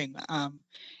the hearing,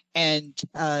 and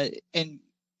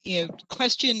you know,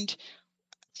 questioned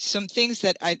some things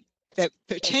that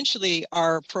potentially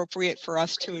are appropriate for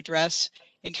us to address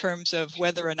in terms of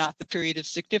whether or not the period of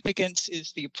significance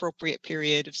is the appropriate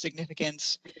period of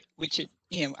significance, which it,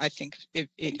 you know, I think it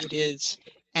is,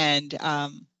 and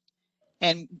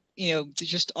you know,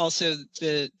 just also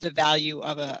the value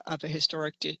of a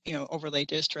historic overlay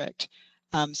district.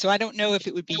 So I don't know if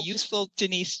it would be useful,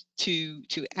 Denise, to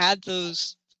add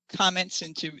those comments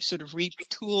and to sort of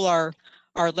retool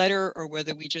our letter, or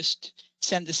whether we just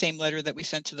send the same letter that we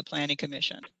sent to the Planning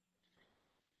Commission.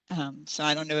 So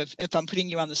I don't know if I'm putting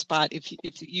you on the spot, if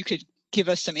you could give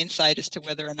us some insight as to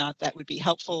whether or not that would be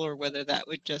helpful, or whether that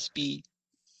would just be,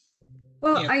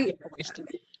 Well, you know,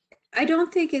 I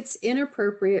don't think it's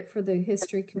inappropriate for the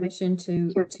History Commission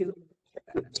to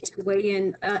weigh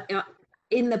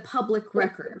in the public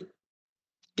record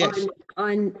yes.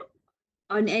 on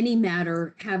any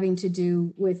matter having to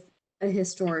do with a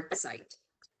historic site.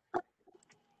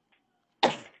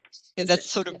 Yeah, that's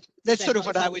sort of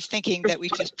what I was thinking, that we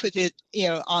just put it, you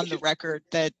know, on the record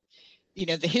that, you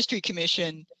know, the History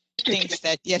Commission thinks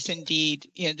that yes,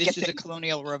 indeed, you know, this is a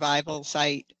colonial revival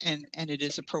site, and it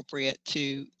is appropriate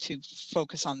to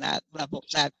focus on that level,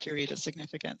 that period of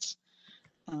significance,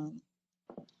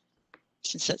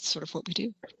 since that's sort of what we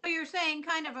do. So you're saying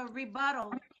kind of a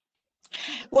rebuttal to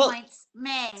the Well, points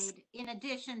made in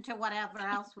addition to whatever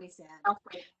else we said.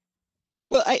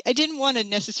 Well, I didn't want to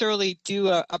necessarily do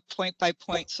a point by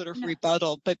point sort of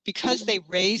rebuttal, but because they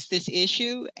raised this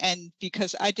issue, and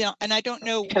because I don't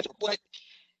know what,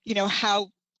 you know, how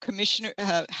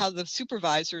how the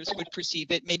supervisors would perceive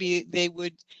it. Maybe they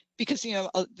would, because, you know,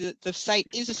 the site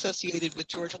is associated with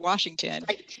George Washington,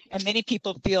 and many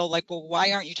people feel like, well,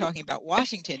 why aren't you talking about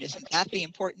Washington? Isn't that the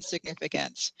important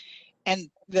significance?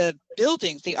 And the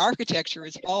buildings, the architecture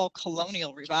is all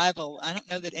colonial revival. I don't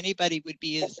know that anybody would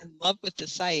be as in love with the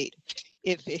site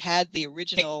if it had the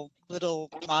original little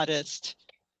modest,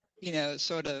 you know,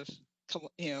 sort of,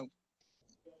 you know,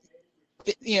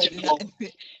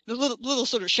 the little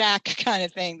sort of shack kind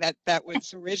of thing that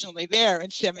was originally there in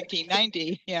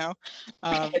 1790. You know,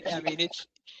 I mean, it's,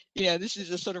 you know, this is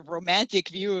a sort of romantic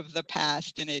view of the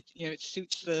past, and it, you know, it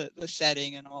suits the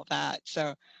setting and all that.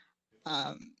 So.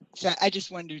 So I just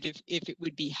wondered if it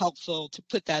would be helpful to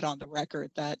put that on the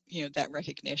record, that, you know, that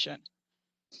recognition.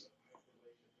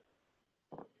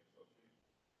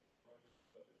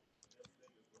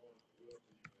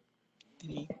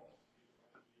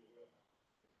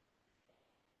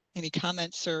 Any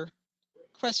comments or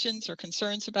questions or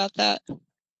concerns about that?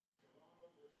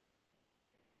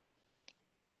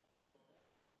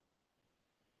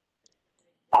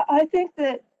 I think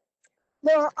that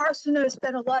Laura Arsenault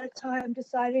spent a lot of time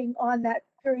deciding on that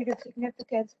period of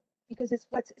significance because it's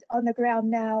what's on the ground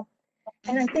now.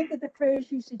 And I think that the phrase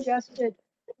you suggested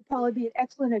would probably be an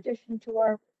excellent addition to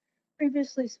our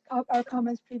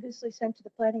comments previously sent to the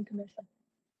Planning Commission.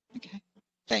 Okay,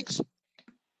 thanks.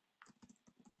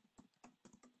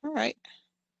 All right.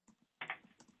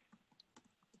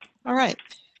 All right.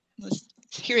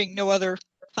 Hearing no other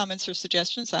comments or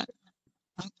suggestions, I'm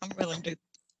willing to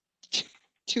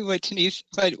what Denise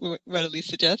readily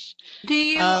suggests. Do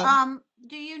you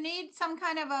need some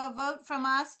kind of a vote from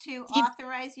us to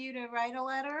authorize you to write a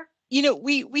letter? You know,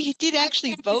 we did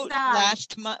actually vote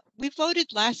last month. We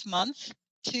voted last month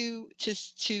to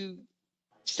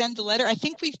send the letter. I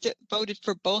think we voted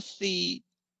for both the,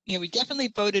 you know, we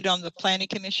definitely voted on the Planning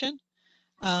Commission,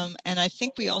 and I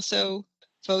think we also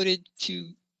voted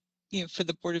to, you know, for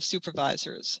the Board of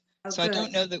Supervisors. Okay. So I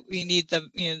don't know that we need the,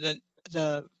 you know,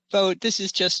 the vote. This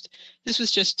was just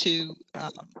to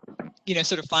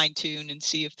sort of fine tune and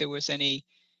see if there was any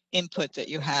input that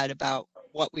you had about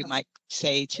what we might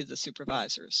say to the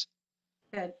supervisors.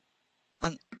 Good.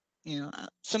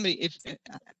 Somebody, if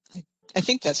I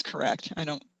think that's correct. I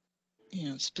don't,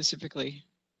 specifically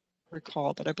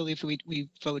recall, but I believe we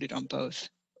voted on both.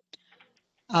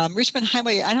 Richmond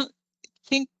Highway, I don't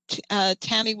think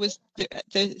Tammy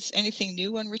there's anything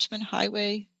new on Richmond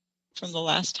Highway from the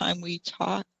last time we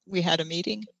had a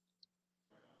meeting.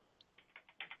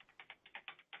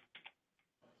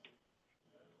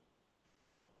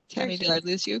 Tammy, did I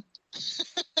lose you?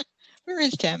 Where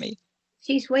is Tammy?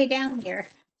 She's way down here.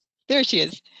 There she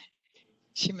is.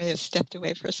 She may have stepped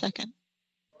away for a second.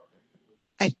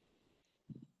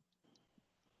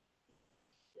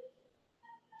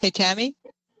 Hey, Tammy?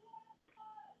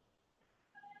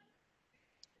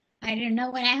 I don't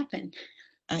know what happened.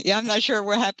 Yeah, I'm not sure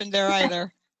what happened there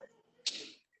either.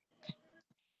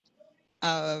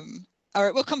 All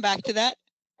right, we'll come back to that.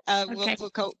 Okay.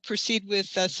 We'll proceed with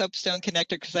Soapstone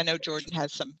Connector because I know Jordan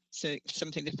has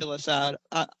something to fill us out,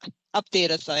 update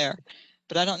us there,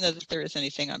 but I don't know that there is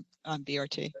anything on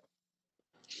BRT.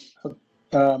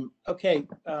 Okay,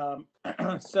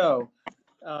 so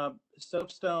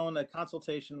Soapstone, a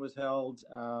consultation was held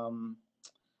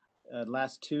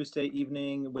last Tuesday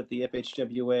evening with the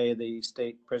FHWA, the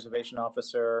State Preservation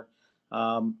Officer,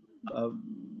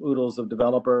 oodles of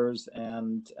developers,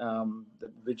 and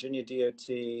the Virginia DOT,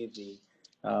 the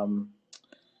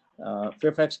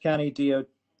Fairfax County DOT,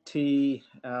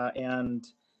 and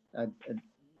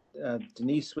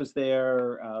Denise was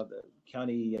there, the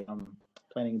county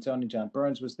planning and zoning, John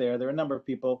Burns was there. There were a number of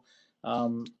people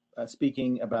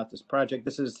speaking about this project.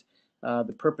 This is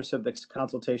the purpose of this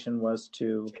consultation was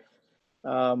to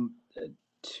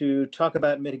talk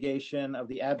about mitigation of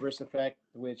the adverse effect,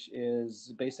 which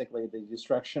is basically the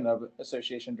destruction of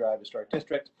Association Drive Historic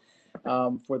District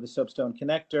for the Soapstone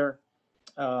Connector.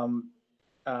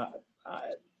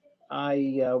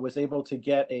 I was able to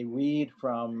get a read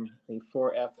from a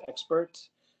 4F expert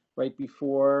right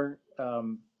before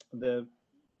the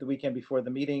weekend before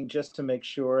the meeting, just to make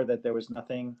sure that there was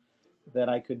nothing that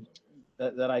I could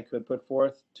put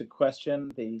forth to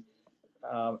question the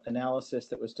analysis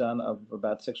that was done of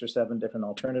about 6 or 7 different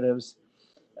alternatives.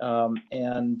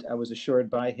 And I was assured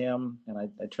by him, and I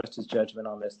trust his judgment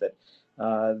on this, that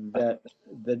that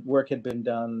the work had been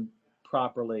done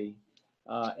properly,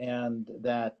 and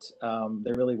that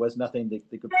there really was nothing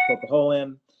they could poke a hole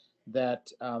in.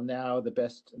 That now the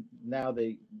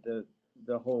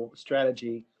whole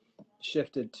strategy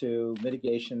shifted to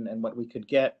mitigation and what we could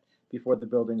get before the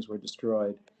buildings were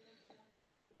destroyed.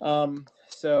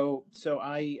 So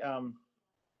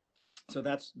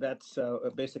that's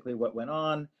basically what went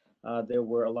on. There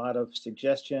were a lot of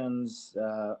suggestions.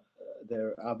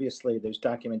 There's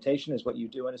documentation is what you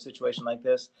do in a situation like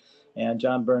this. And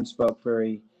John Burns spoke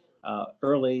very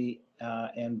early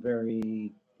and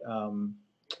very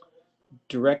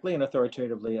directly and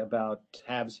authoritatively about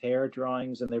Habs hair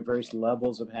drawings and their various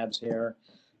levels of Habs hair.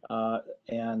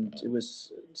 And it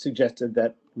was suggested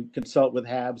that we consult with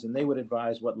Habs and they would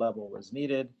advise what level was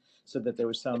needed so that there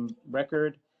was some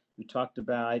record. We talked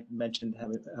about, I mentioned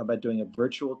how about doing a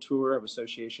virtual tour of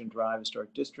Association Drive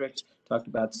Historic District, talked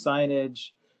about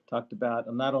signage, talked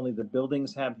about not only the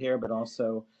buildings have hair, but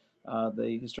also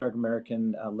the Historic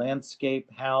American Landscape,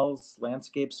 HALS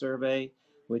Landscape Survey,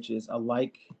 which is a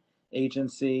like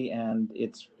agency, and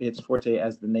its forte,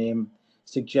 as the name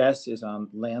suggests, is on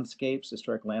landscapes,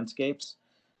 historic landscapes.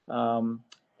 And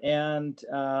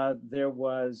there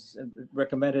was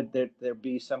recommended that there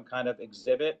be some kind of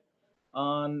exhibit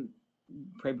on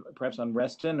perhaps on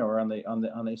Reston or on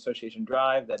the Association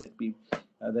Drive, that it be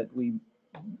that we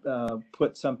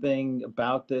put something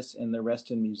about this in the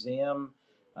Reston Museum,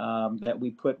 that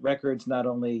we put records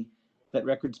that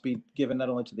records be given not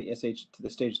only to the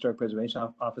State Historic Preservation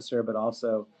Officer, but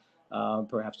also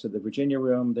perhaps to the Virginia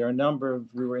Room. There are a number of,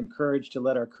 we were encouraged to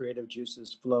let our creative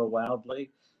juices flow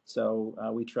wildly, so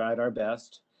we tried our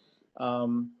best.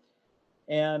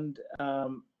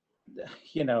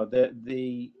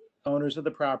 The owners of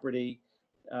the property,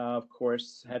 of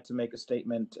course, had to make a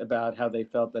statement about how they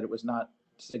felt that it was not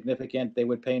significant. They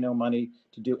would pay no money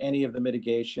to do any of the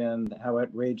mitigation, how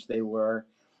outraged they were.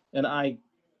 And I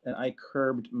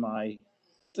curbed my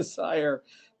desire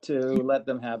to let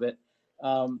them have it.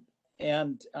 So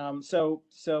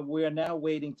we are now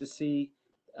waiting to see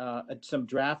some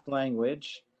draft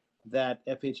language that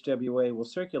FHWA will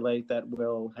circulate that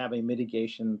will have a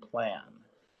mitigation plan.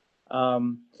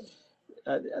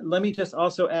 Let me just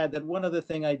also add that one other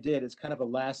thing I did is kind of a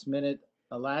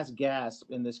last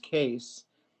gasp in this case,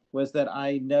 was that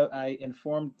I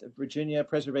informed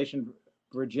Preservation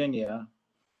Virginia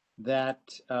that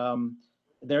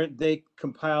they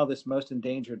compile this most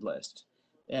endangered list.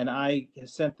 And I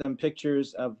sent them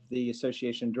pictures of the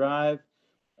Association Drive,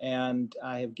 and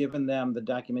I have given them the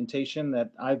documentation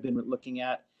that I've been looking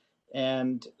at.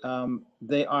 And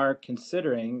they are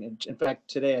considering, in fact,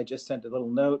 today I just sent a little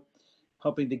note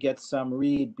hoping to get some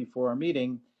read before our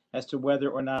meeting as to whether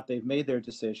or not they've made their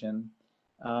decision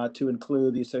to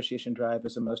include the Association Drive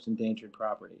as a most endangered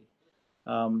property.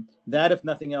 That, if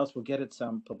nothing else, will get it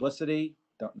some publicity.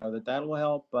 Don't know that that will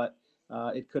help, but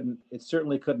it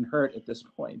certainly couldn't hurt at this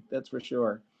point. That's for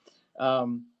sure.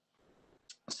 Denise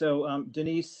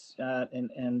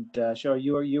and Cheryl,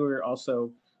 you were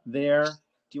also there.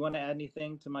 Do you want to add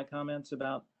anything to my comments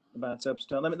about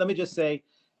Soapstone? Let me just say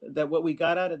that what we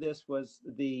got out of this was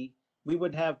we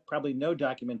would have probably no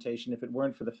documentation if it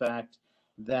weren't for the fact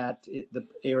that the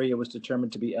area was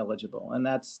determined to be eligible, and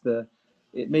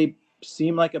it may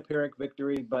seem like a Pyrrhic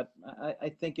victory, but I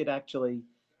think it actually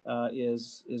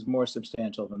is more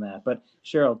substantial than that. But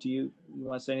Cheryl, do you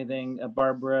want to say anything?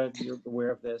 Barbara, you're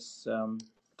aware of this.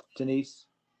 Denise?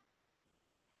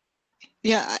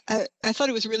 Yeah, I thought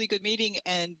it was a really good meeting,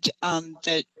 and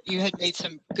that you had made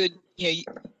some good,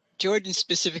 Jordan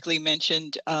specifically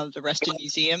mentioned the Reston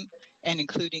Museum and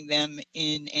including them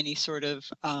in any sort of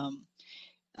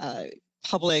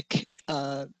public,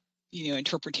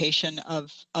 interpretation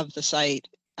of the site.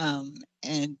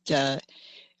 And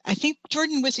I think,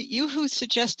 Jordan, was it you who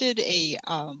suggested a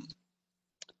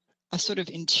sort of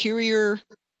interior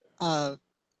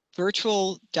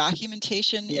virtual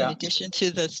documentation in addition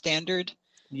to the standard?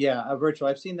 Yeah, a virtual.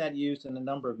 I've seen that used in a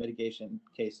number of mitigation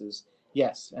cases.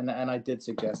 Yes, and I did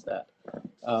suggest that.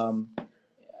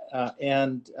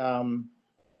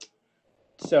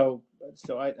 So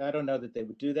I don't know that they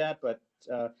would do that, but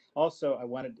also I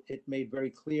wanted it made very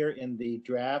clear in the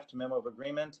draft memo of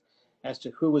agreement as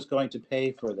to who was going to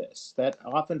pay for this. That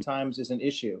oftentimes is an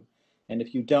issue. And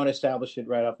if you don't establish it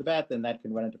right off the bat, then that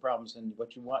can run into problems. And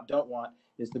what you don't want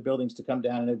is the buildings to come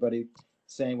down and everybody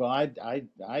saying, well, I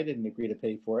didn't agree to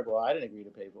pay for it. Well, I didn't agree to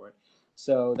pay for it.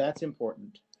 So that's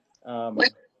important.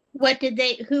 What did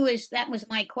that was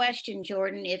my question,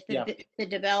 Jordan. If the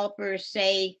developers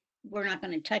say we're not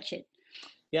going to touch it.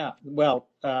 Yeah, well,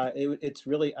 it's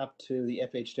really up to the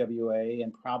FHWA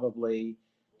and probably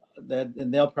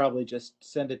and they'll probably just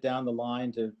send it down the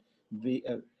line to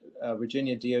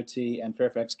Virginia DOT and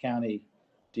Fairfax County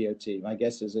DOT. My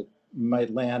guess is it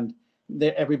might land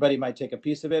there. Everybody might take a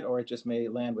piece of it, or it just may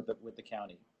land with the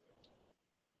county.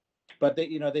 But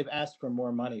they've asked for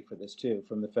more money for this too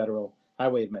from the Federal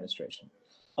Highway Administration.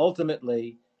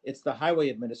 Ultimately, it's the Highway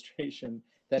Administration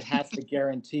that has to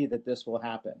guarantee that this will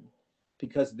happen,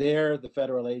 because they're the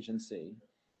federal agency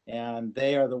and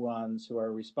they are the ones who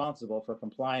are responsible for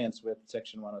compliance with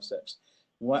Section 106.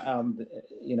 The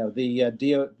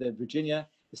Virginia,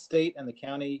 the state and the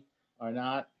county are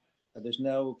not, there's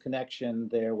no connection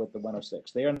there with the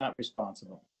 106. They are not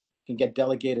responsible. You can get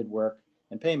delegated work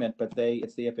and payment, but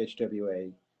it's the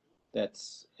FHWA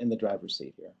that's in the driver's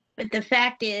seat here. But the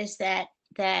fact is that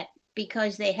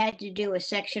because they had to do a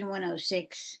Section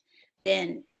 106,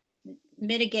 then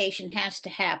mitigation has to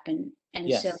happen. And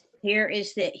yes. So here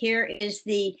is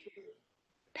the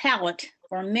palette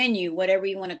or menu, whatever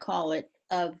you want to call it,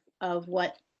 of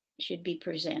what should be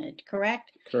presented.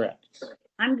 Correct? Correct.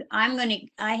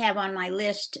 I have on my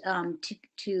list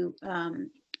to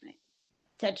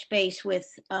touch base with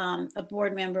a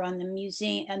board member on the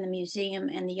museum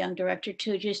and the young director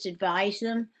to just advise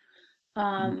them.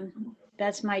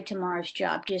 That's my tomorrow's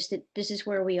job. Just that this is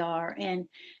where we are. And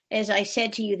as I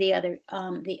said to you the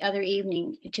other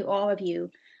evening, to all of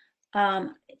you,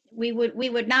 we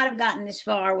would not have gotten this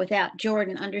far without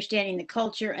Jordan understanding the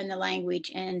culture and the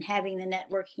language and having the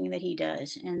networking that he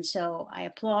does. And so I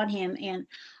applaud him. And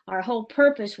our whole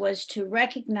purpose was to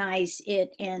recognize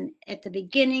it. And at the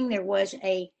beginning, there was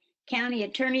a county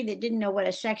attorney that didn't know what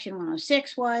a Section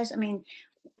 106 was. I mean,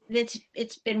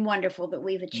 it's been wonderful that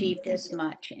we've achieved this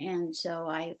much. And so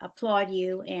I applaud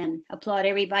you and applaud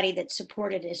everybody that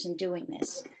supported us in doing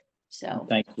this. So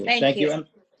thank you. Thank you.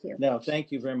 No,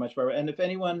 thank you very much, Barbara. And if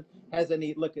anyone has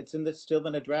any, look, it's still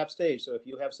in a draft stage. So if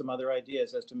you have some other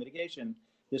ideas as to mitigation,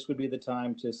 this would be the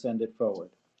time to send it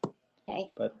forward.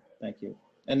 Okay. But thank you.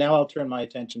 And now I'll turn my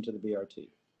attention to the BRT.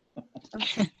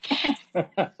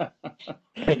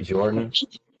 Hey, Jordan.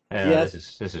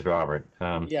 Yes. This is Robert.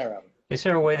 Yeah, Robert. Is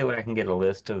there a way that I can get a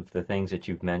list of the things that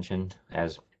you've mentioned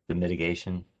as the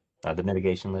mitigation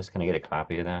list? Can I get a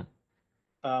copy of that?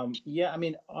 Yeah, I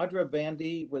mean, Audra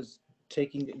Bandy was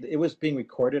it was being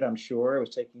recorded, I'm sure. I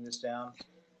was taking this down.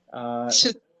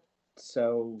 So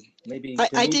So maybe I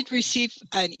Denise- did receive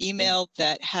an email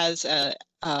that has a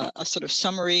sort of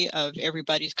summary of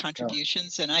everybody's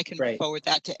contributions, and I can Great. forward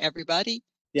that to everybody.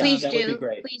 Yeah, Please that would be do.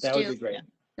 great. Please That do. would be great.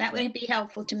 That would be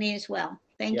helpful to me as well.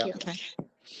 Thank Yeah. you. Okay.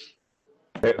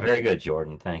 Very good,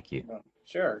 Jordan. Thank you.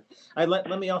 Sure.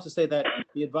 Let me also say that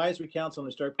the Advisory Council on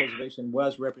Historic Preservation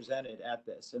was represented at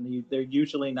this, and they're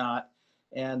usually not.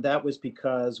 And that was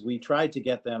because we tried to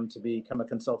get them to become a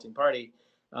consulting party,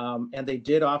 and they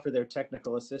did offer their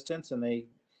technical assistance,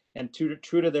 and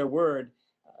true to their word,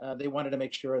 they wanted to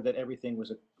make sure that everything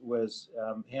was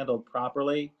handled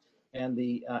properly. And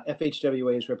the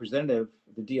FHWA's representative,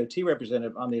 the DOT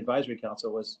representative on the Advisory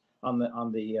Council, was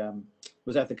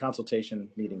was at the consultation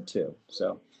meeting too.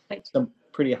 So some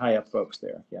pretty high up folks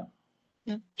there.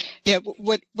 Yeah. Yeah.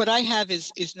 What I have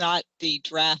is not the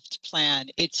draft plan.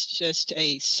 It's just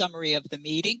a summary of the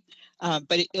meeting,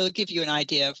 but it'll give you an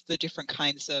idea of the different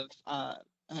kinds of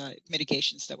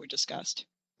mitigations that were discussed.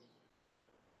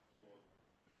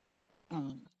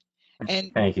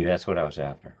 And Thank you. That's what I was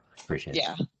after. Appreciate it.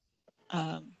 Yeah.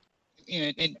 You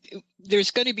know, and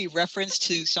there's going to be reference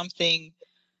to something,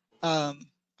 or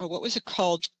what was it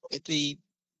called? The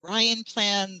Ryan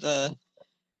plan,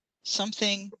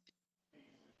 something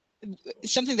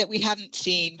that we haven't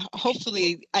seen.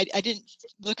 Hopefully, I didn't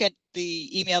look at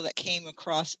the email that came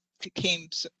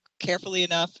carefully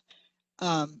enough.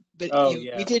 But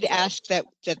we did ask that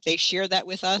they share that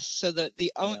with us, so that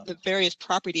the various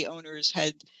property owners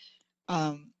had.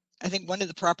 I think one of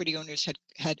the property owners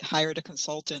had hired a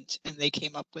consultant, and they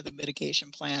came up with a mitigation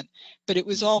plan. But it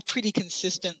was all pretty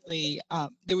consistently.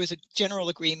 There was a general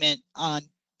agreement on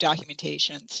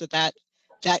documentation, so that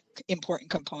important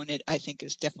component, I think,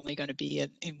 is definitely going to be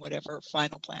in whatever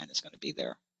final plan is going to be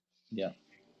there. Yeah.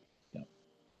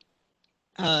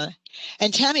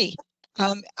 And Tammy,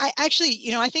 I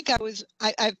actually, I think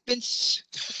I've been,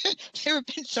 there have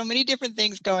been so many different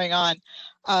things going on.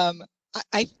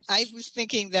 I was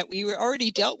thinking that we were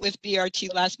already dealt with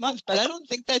BRT last month, but I don't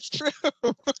think that's true.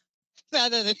 Now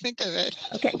that I think of it.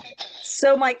 Okay,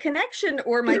 so my connection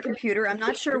or my computer, I'm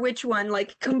not sure which one,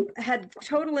 had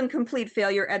total and complete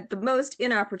failure at the most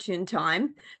inopportune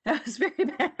time. That was very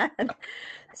bad.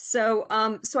 So,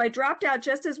 so I dropped out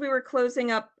just as we were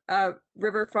closing up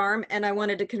River Farm, and I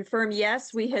wanted to confirm,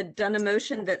 yes, we had done a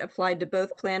motion that applied to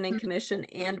both Planning Commission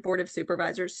and Board of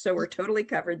Supervisors, so we're totally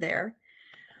covered there.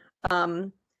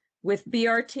 With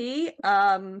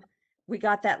BRT, we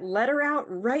got that letter out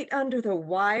right under the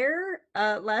wire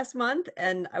last month,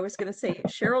 and I was going to say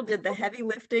Cheryl did the heavy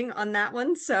lifting on that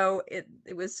one, so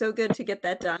it was so good to get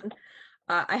that done.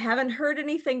 I haven't heard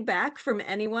anything back from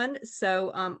anyone,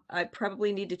 so I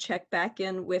probably need to check back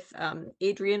in with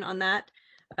Adrian on that,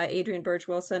 Adrian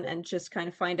Birch-Wilson, and just kind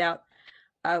of find out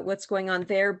what's going on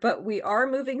there. But we are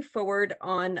moving forward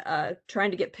on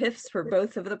trying to get PIFs for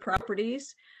both of the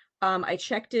properties. I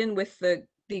checked in with the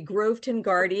Groveton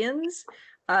Guardians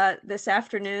this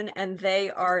afternoon, and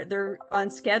they're on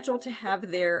schedule to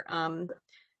have their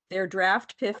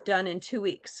draft PIF done in 2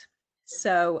 weeks.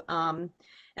 So,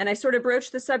 and I sort of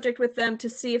broached the subject with them to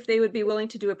see if they would be willing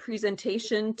to do a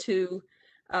presentation to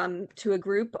a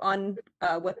group on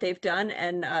what they've done,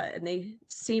 and they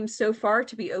seem so far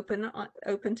to be open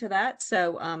to that.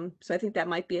 So, so I think that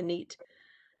might be a neat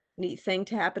thing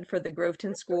to happen for the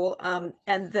Groveton School.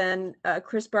 And then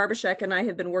Chris Barbashek and I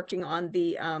have been working on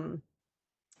the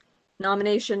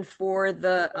nomination for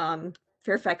the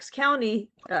Fairfax County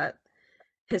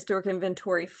Historic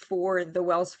Inventory for the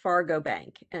Wells Fargo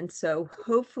Bank. And so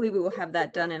hopefully we will have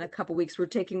that done in a couple weeks. We're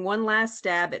taking one last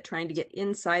stab at trying to get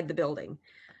inside the building.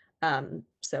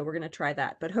 So we're going to try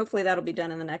that, but hopefully that'll be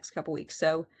done in the next couple weeks.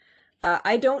 So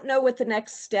I don't know what the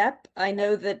next step. I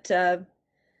know that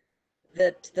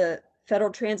that the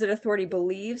Federal Transit Authority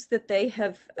believes that they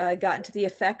have gotten to the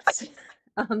effects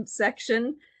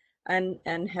section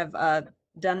and have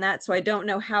done that. So I don't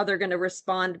know how they're going to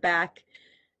respond back,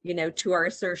 to our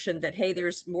assertion that, hey,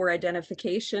 there's more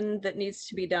identification that needs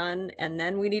to be done, and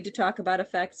then we need to talk about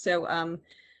effects. So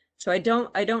so I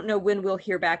don't know when we'll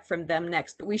hear back from them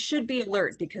next, but we should be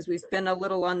alert because we've been a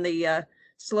little on the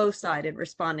slow side in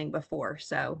responding before.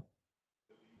 So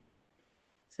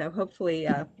hopefully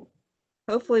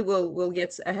hopefully we'll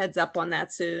get a heads up on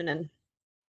that soon and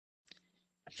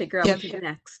figure out what to do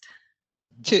next.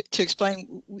 To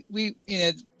explain, we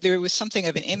there was something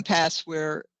of an impasse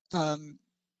where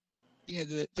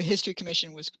the History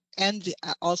Commission was, and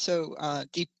also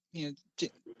the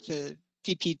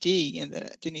DPD and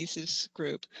the Denise's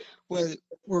group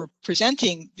were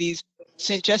presenting these,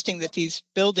 suggesting that these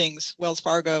buildings, Wells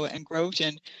Fargo and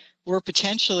Groveton, were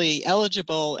potentially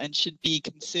eligible and should be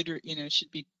considered,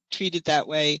 should be treated that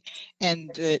way,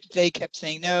 and they kept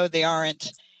saying no, they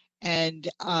aren't, and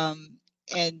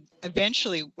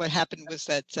eventually what happened was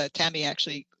that Tammy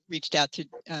actually reached out to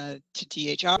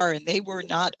DHR, and they were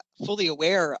not fully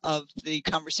aware of the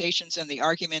conversations and the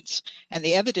arguments and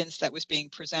the evidence that was being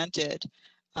presented,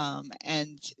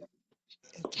 and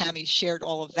Tammy shared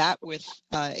all of that with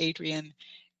Adrian,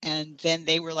 and then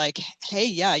they were like, hey,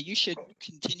 yeah, you should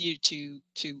continue to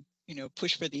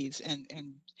push for these,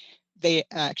 and they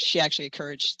she actually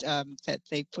encouraged that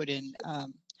they put in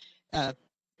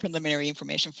preliminary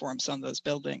information forms on those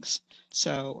buildings.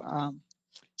 So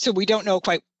so we don't know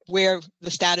quite where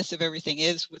the status of everything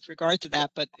is with regard to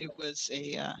that, but it was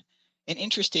an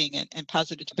interesting and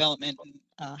positive development,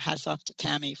 and hats off to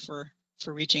Tammy for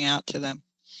reaching out to them.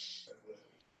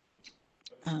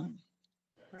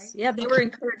 Yeah, they were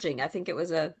encouraging. I think it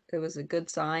was a good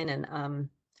sign,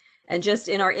 and just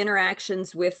in our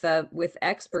interactions with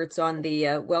experts on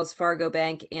the Wells Fargo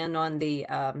Bank and on the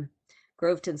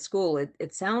Groveton School,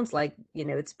 it sounds like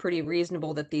it's pretty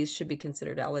reasonable that these should be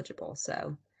considered eligible.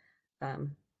 So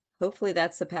hopefully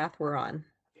that's the path we're on.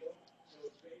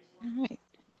 All right.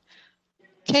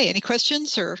 Okay, any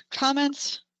questions or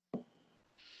comments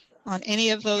on any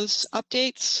of those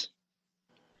updates?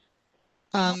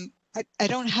 I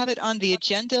don't have it on the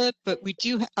agenda, but we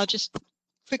do. I'll just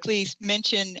quickly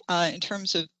mention in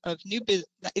terms of new business.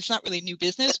 It's not really new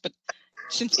business, but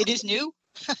since it is new,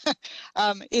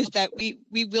 is that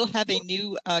we will have a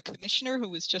new commissioner who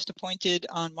was just appointed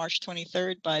on March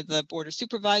 23rd by the Board of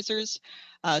Supervisors.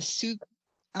 Sue,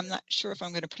 I'm not sure if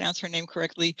I'm going to pronounce her name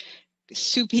correctly.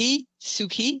 Subhi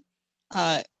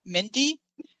Mehdi,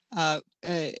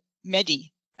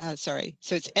 Mehdi. Sorry.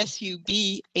 So it's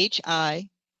Subhi,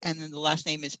 and then the last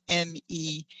name is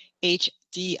Mehdi,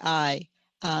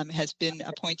 has been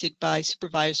appointed by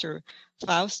Supervisor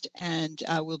Faust, and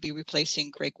will be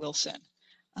replacing Greg Wilson.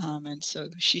 And so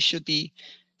she should be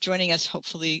joining us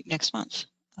hopefully next month.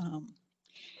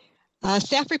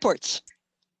 Staff reports.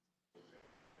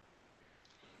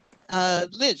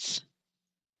 Liz.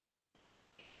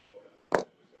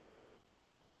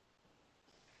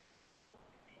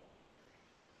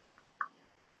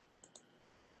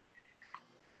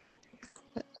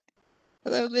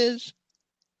 Hello, Liz.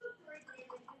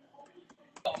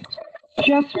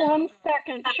 Just 1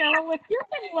 second, Cheryl.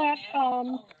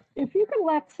 If you can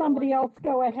let somebody else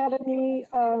go ahead of me,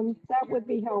 that would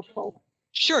be helpful.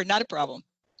 Sure, not a problem.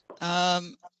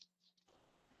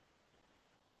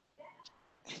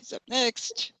 Who's up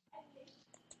next?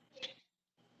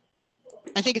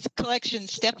 I think it's collection.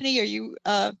 Stephanie, are you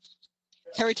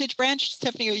Heritage Branch?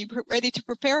 Stephanie, are you ready to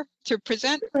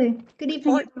present? Good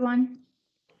evening, everyone.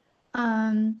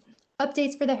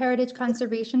 Updates for the Heritage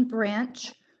Conservation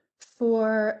Branch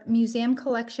for museum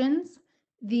collections.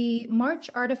 The March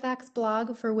Artifacts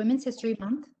blog for Women's History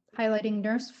Month, highlighting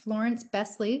Nurse Florence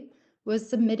Besley, was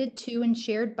submitted to and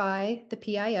shared by the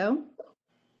PIO.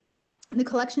 The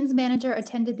collections manager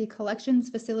attended the collections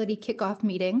facility kickoff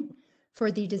meeting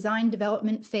for the design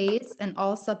development phase and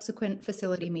all subsequent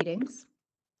facility meetings.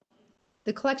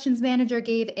 The collections manager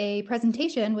gave a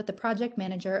presentation with the project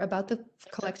manager about the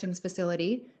collections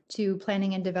facility to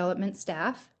planning and development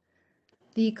staff.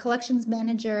 The collections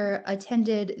manager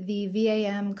attended the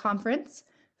VAM conference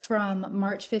from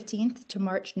March 15th to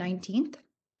March 19th.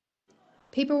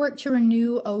 Paperwork to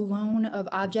renew a loan of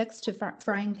objects to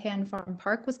Frying Pan Farm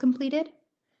Park was completed.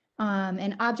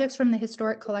 And objects from the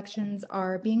historic collections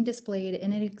are being displayed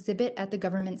in an exhibit at the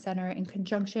Government Center in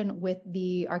conjunction with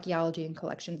the Archaeology and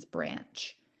Collections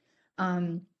branch.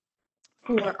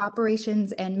 For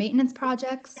operations and maintenance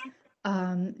projects,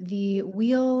 the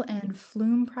wheel and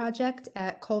flume project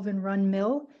at Colvin Run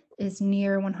Mill is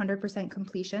near 100%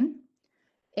 completion.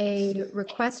 A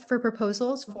request for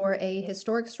proposals for a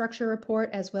historic structure report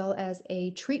as well as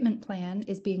a treatment plan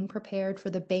is being prepared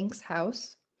for the Banks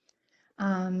House.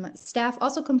 Staff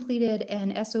also completed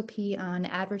an SOP on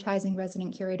advertising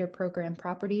resident curator program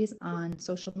properties on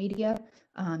social media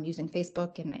using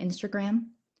Facebook and Instagram.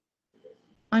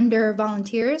 Under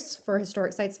volunteers for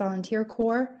Historic Sites Volunteer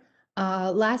Corps,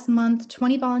 last month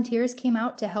 20 volunteers came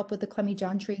out to help with the Clemmy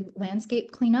John Tree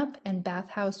landscape cleanup and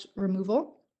bathhouse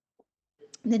removal.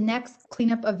 The next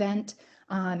cleanup event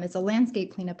is a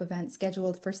landscape cleanup event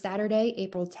scheduled for Saturday,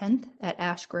 April 10th at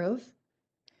Ash Grove.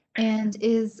 And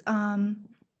is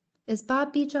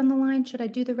Bob Beach on the line? Should I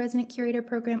do the resident curator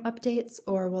program updates,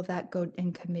 or will that go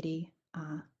in committee?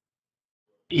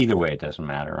 Either way, it doesn't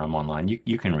matter. I'm online.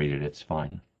 You can read it. It's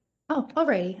fine. Oh,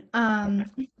 alrighty.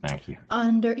 Thank you.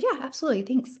 Yeah, absolutely.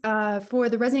 Thanks. For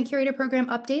the resident curator program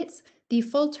updates, the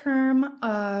full term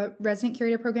resident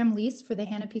curator program lease for the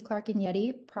Hannah P. Clark and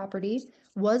Yeti property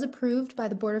was approved by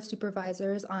the Board of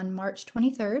Supervisors on March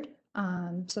 23rd.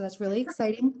 So that's really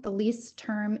exciting. The lease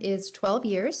term is 12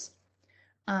 years.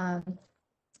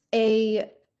 A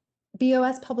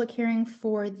BOS public hearing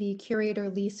for the curator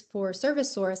lease for Service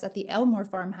Source at the Elmore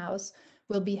Farmhouse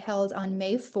will be held on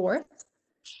May 4th.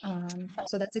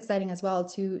 So that's exciting as well,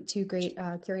 two great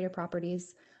curator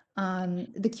properties.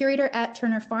 The curator at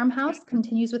Turner Farmhouse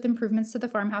continues with improvements to the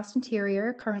farmhouse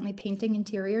interior, currently painting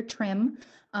interior trim.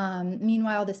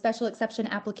 Meanwhile, the special exception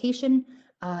application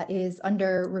is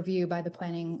under review by the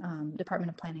Department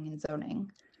of Planning and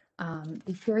Zoning.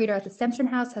 The curator at the Sempson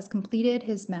House has completed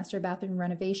his master bathroom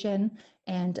renovation,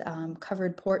 and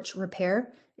covered porch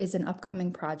repair is an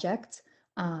upcoming project.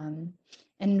 And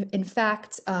in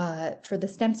fact, for the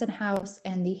Stemson House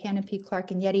and the Hannah P.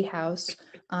 Clark and Yeti House,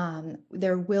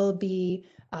 there will be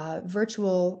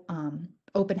virtual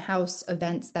open house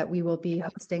events that we will be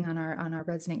hosting on our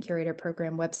resident curator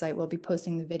program website. We'll be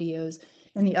posting the videos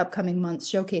in the upcoming months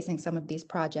showcasing some of these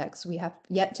projects. We have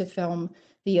yet to film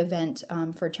the event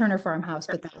for Turner Farmhouse,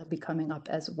 but that will be coming up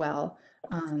as well.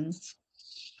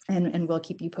 And we'll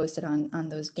keep you posted on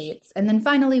those dates. And then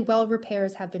finally, well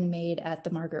repairs have been made at the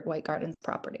Margaret White Gardens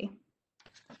property.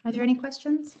 Are there any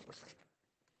questions?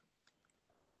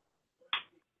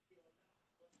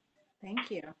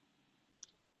 Thank you.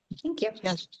 Thank you.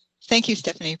 Yes, thank you,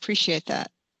 Stephanie. Appreciate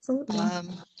that. Absolutely.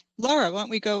 Laura, why don't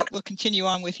we go? We'll continue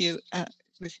on with you.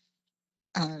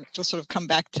 We'll sort of come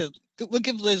back to. We'll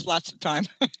give Liz lots of time.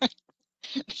 It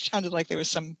sounded like there was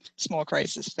some small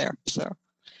crisis there. So,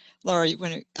 Laura, you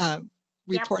want to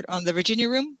report on the Virginia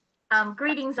room?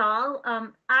 Greetings all.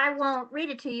 I won't read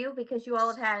it to you because you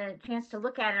all have had a chance to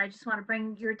look at it. I just want to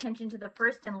bring your attention to the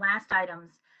first and last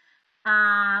items.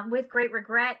 With great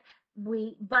regret,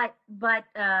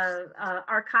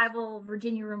 archival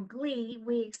Virginia Room Glee,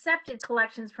 we accepted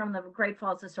collections from the Great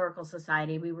Falls Historical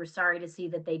Society. We were sorry to see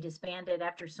that they disbanded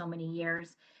after so many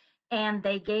years, and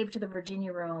they gave to the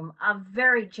Virginia Room a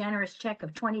very generous check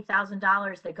of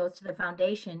 $20,000 that goes to the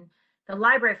foundation, the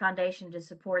Library Foundation, to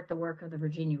support the work of the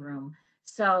Virginia Room.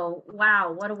 So,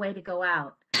 wow, what a way to go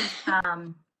out.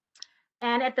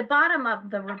 And at the bottom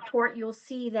of the report, you'll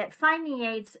see that finding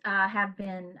aids have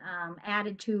been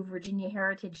added to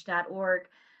virginiaheritage.org.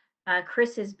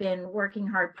 Chris has been working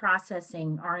hard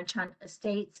processing Orange Hunt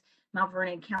Estates, Mount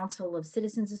Vernon Council of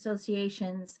Citizens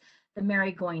Associations, the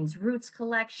Mary Goins Roots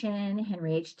Collection,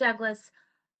 Henry H. Douglas,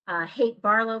 Haight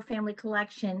Barlow Family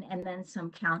Collection, and then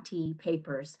some county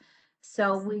papers.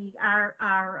 So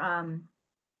our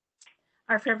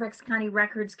Fairfax County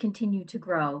records continue to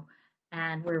grow,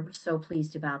 and we're so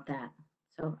pleased about that.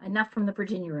 So enough from the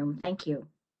Virginia Room. Thank you.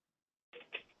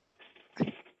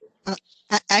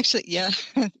 Actually, yeah,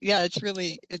 yeah, it's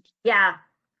really, yeah.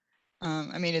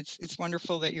 I mean, it's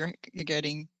wonderful that you're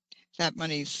getting that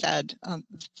money set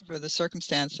for the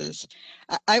circumstances.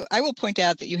 I will point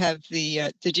out that you have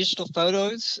the digital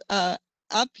photos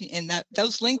up, and that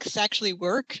those links actually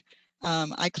work.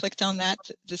 I clicked on that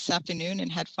this afternoon and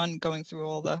had fun going through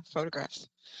all the photographs.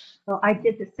 Well, I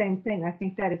did the same thing. I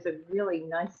think that is a really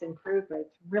nice improvement.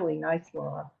 It's really nice,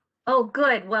 Laura. Oh,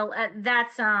 good. Well,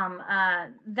 that's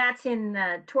in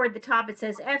toward the top. It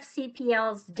says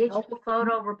FCPL's digital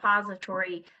photo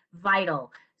repository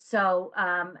vital. So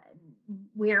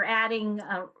we're adding.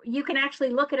 You can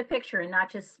actually look at a picture and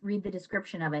not just read the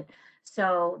description of it.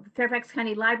 So the Fairfax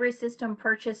County Library System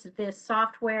purchased this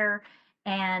software,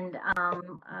 and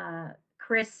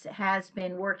Chris has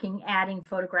been working, adding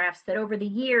photographs that over the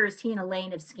years he and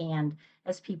Elaine have scanned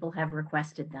as people have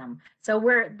requested them. So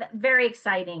we're very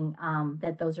exciting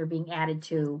that those are being added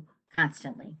to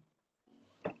constantly.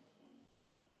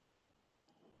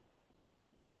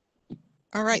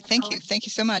 All right, thank you. Thank you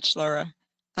so much, Laura.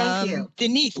 Thank you.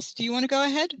 Denise, do you want to go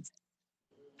ahead?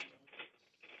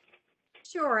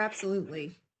 Sure,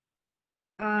 absolutely.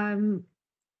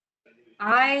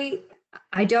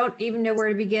 I don't even know where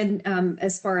to begin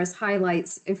as far as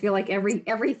highlights. I feel like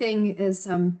everything is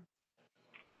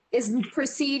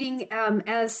proceeding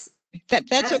as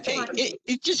that's okay.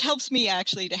 It just helps me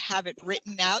actually to have it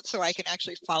written out so I can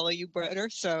actually follow you better.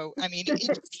 So I mean,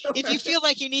 if you feel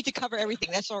like you need to cover everything,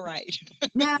 that's all right.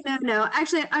 No.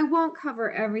 Actually, I won't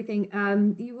cover everything.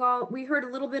 We heard a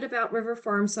little bit about River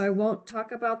Farm, so I won't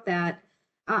talk about that.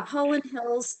 Holland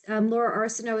Hills, Laura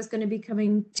Arsenault is going to be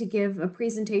coming to give a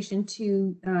presentation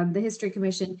to the History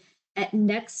Commission at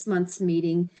next month's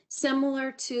meeting,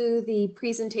 similar to the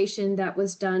presentation that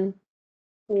was done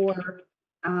for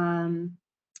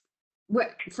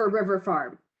for River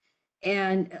Farm.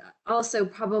 And also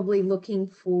probably looking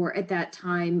for, at that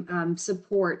time,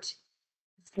 support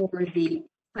for the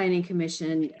Planning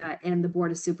Commission and the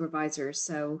Board of Supervisors.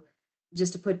 So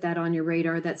just to put that on your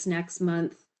radar, that's next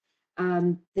month.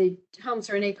 The Homes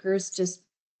for Acres just,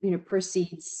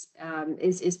 proceeds,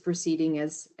 is proceeding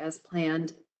as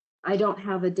planned. I don't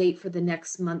have a date for the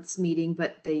next month's meeting,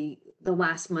 but the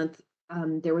last month,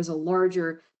 there was a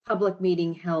larger public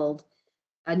meeting held,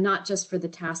 not just for the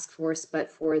task force,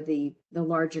 but for the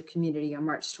larger community on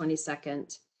March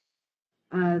 22nd.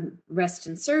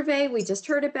 Reston survey we just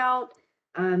heard about.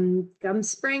 Gum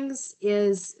Springs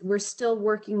we're still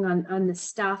working on the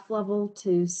staff level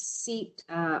to seat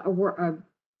a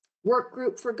work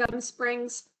group for Gum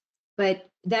Springs, but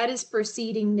that is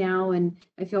proceeding now, and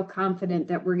I feel confident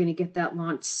that we're going to get that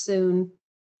launched soon.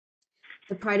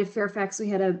 The Pride of Fairfax, we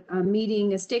had a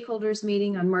meeting, a stakeholders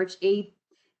meeting on March 8th,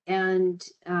 and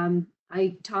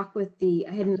I talked with I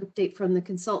had an update from the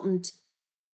consultant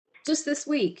just this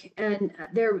week, and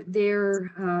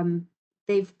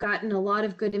they've gotten a lot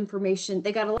of good information.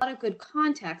 They got a lot of good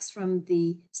context from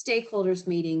the stakeholders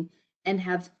meeting and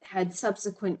have had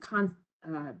subsequent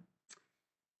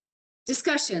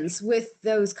discussions with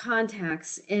those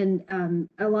contacts, and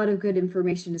a lot of good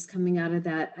information is coming out of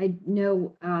that. I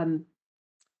know,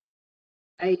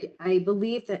 I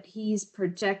believe that he's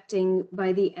projecting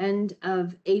by the end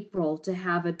of April to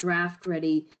have a draft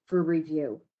ready for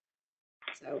review.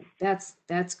 So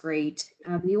that's great.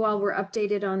 You all were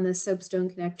updated on the Soapstone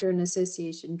Connector and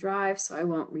Association Drive, so I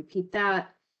won't repeat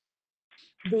that.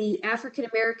 The African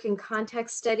American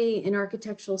Context Study and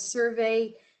Architectural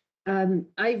Survey,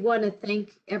 I want to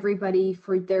thank everybody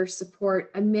for their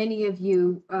support. Many of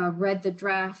you read the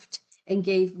draft and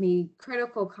gave me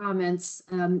critical comments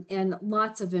and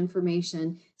lots of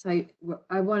information. So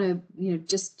I want to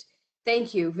just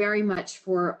thank you very much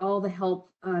for all the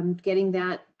help getting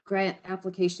that grant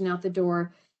application out the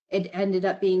door. It ended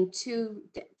up being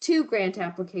two grant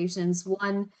applications,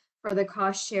 one for the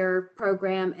cost share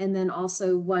program and then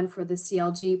also one for the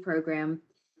CLG program.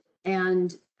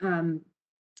 And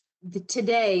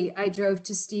today I drove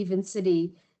to Stephen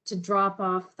City to drop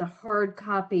off the hard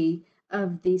copy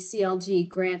of the CLG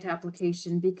grant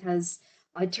application because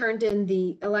I turned in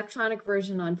the electronic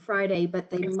version on Friday, but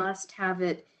they must have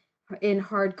it in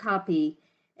hard copy.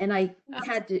 And I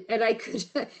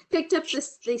picked up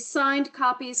the signed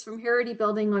copies from Heritage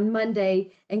Building on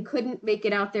Monday and couldn't make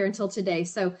it out there until today.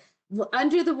 So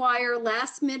under the wire,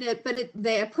 last minute, but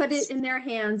they put it in their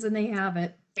hands and they have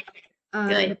it.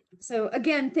 Good. So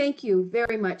again, thank you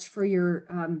very much for your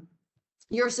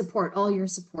support, all your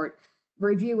support,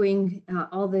 reviewing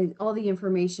all the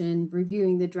information,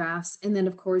 reviewing the drafts, and then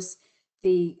of course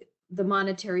the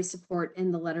monetary support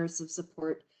and the letters of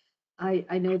support.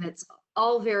 I know that's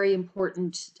all very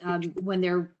important when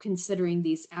they're considering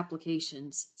these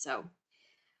applications. So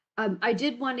I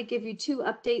did want to give you two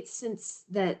updates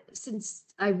since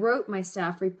I wrote my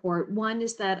staff report. One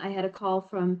is that I had a call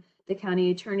from the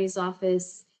county attorney's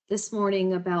office this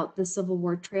morning about the Civil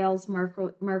War trails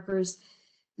markers.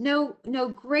 No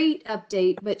great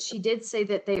update, but she did say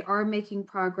that they are making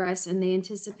progress and they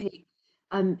anticipate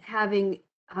having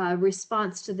a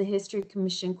response to the History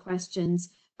Commission questions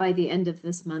by the end of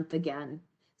this month again.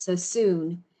 So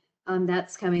soon,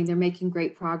 that's coming. They're making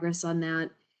great progress on that.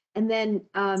 And then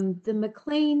the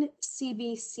McLean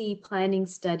CBC planning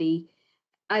study,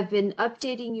 I've been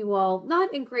updating you all,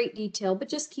 not in great detail, but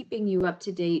just keeping you up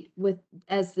to date with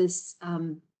as this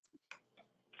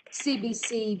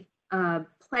CBC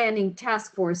planning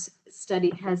task force study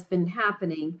has been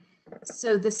happening.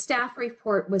 So the staff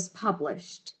report was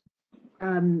published.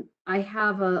 I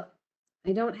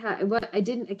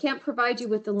can't provide you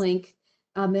with the link.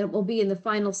 It will be in the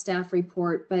final staff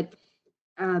report, but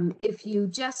if you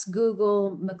just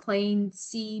Google McLean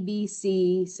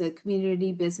CBC, so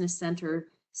Community Business Center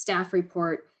staff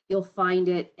report, you'll find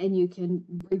it and you can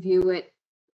review it.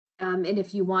 And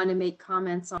if you want to make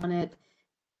comments on it,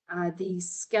 the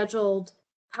scheduled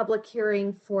public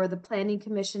hearing for the Planning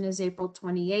Commission is April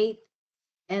 28th,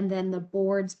 and then the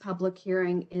board's public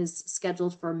hearing is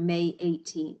scheduled for May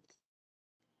 18th.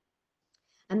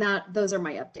 And those are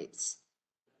my updates.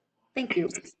 Thank you.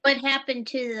 What happened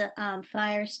to the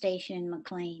fire station in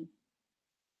McLean?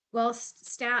 Well,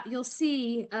 staff, you'll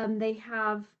see they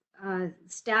have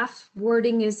staff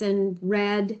wording is in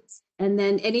red, and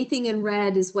then anything in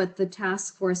red is what the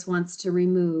task force wants to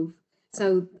remove.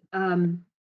 So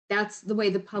that's the way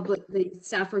the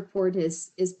staff report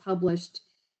is published.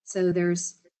 So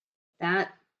there's that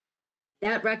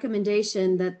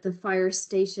recommendation that the fire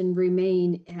station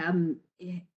remain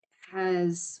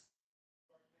has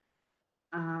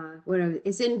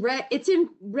it's in red. It's in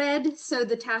red. So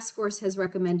the task force has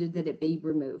recommended that it be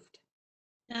removed.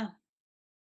 Oh.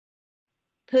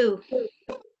 Pooh.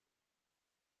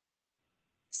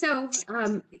 So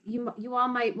you all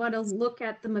might want to look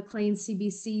at the McLean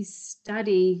CBC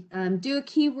study. Do a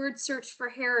keyword search for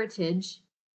heritage,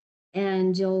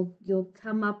 and you'll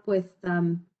come up with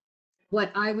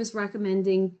what I was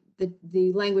recommending,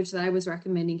 the language that I was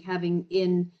recommending having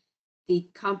in the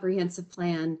comprehensive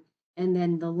plan, and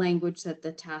then the language that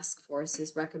the task force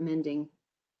is recommending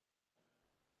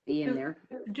be in there.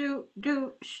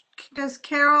 Does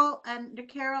Carol and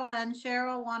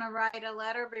Cheryl want to write a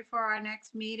letter before our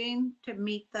next meeting to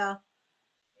meet the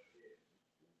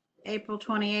April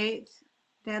 28th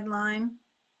deadline?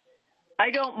 I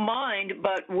don't mind,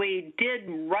 but we did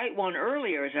write one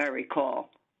earlier, as I recall.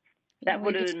 That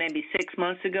would have been maybe 6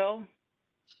 months ago.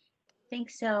 I think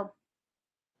so.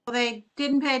 Well, they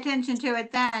didn't pay attention to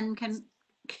it then. Can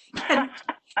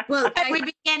we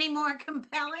be any more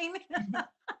compelling?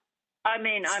 I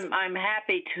mean, I'm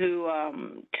happy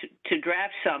to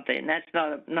draft something. That's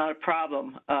not a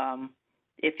problem.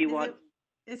 If you want.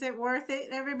 Is it worth it,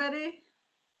 everybody?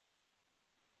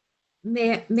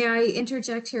 May I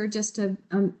interject here just to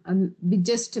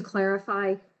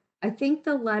clarify? I think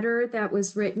the letter that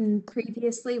was written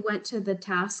previously went to the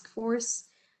task force.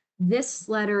 This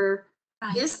letter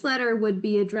would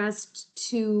be addressed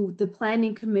to the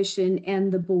Planning Commission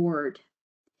and the board.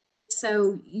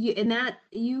 So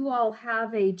you all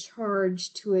have a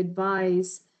charge to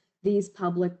advise these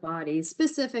public bodies,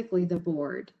 specifically the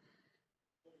board.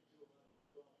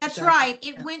 That's right.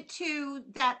 It went to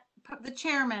the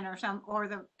chairman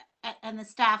and the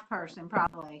staff person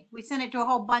probably. We sent it to a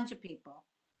whole bunch of people.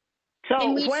 So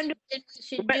And we when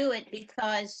should do it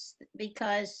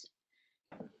because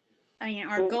I mean,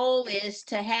 our goal is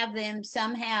to have them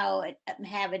somehow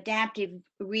have adaptive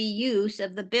reuse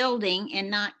of the building and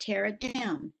not tear it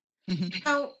down.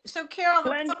 So Carol,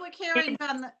 the public hearing's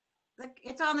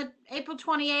it's on the April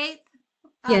 28th.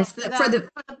 Yes, for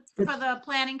the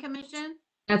Planning Commission.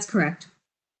 That's correct.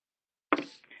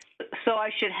 So I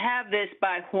should have this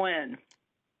by when?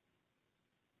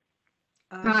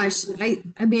 Gosh,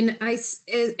 I mean, as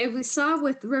we saw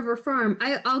with River Farm,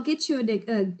 I'll get you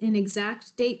an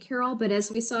exact date, Carol. But as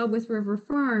we saw with River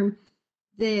Farm,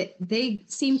 that they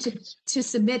seem to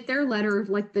submit their letter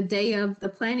like the day of the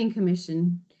Planning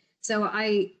Commission. So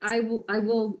I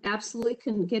will absolutely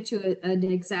can get you an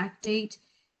exact date.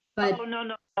 But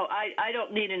no, I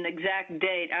don't need an exact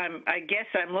date. I guess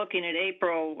I'm looking at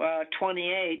April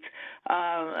 28th,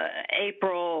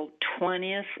 April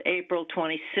 20th, April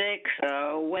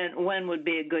 26th. When would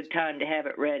be a good time to have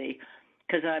it ready?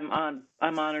 Because I'm on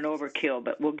an overkill,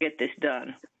 but we'll get this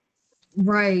done.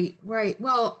 Right.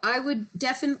 Well, I would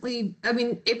definitely. I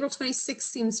mean, April 26th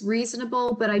seems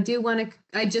reasonable, but I just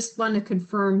want to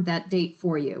confirm that date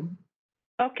for you.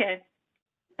 Okay.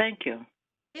 Thank you.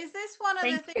 Is this one of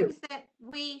the things that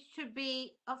we should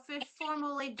be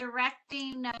formally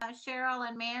directing Cheryl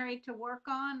and Mary to work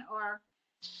on, or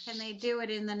can they do it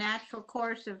in the natural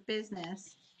course of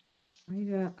business?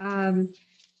 You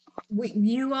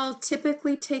all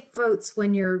typically take votes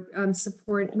when you're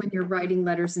when you're writing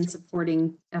letters and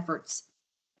supporting efforts.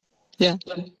 Yeah.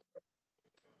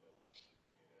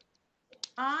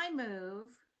 I move.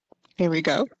 Here we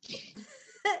go.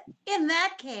 In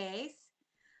that case,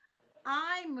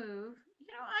 I move.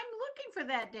 I'm looking for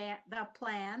the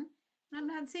plan. I'm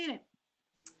not seeing it.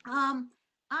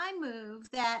 I move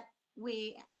that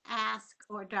we ask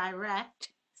or direct.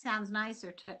 Sounds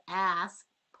nicer to ask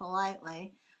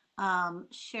politely.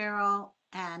 Cheryl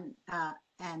and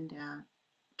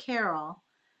Carol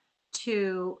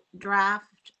to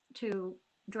draft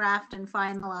and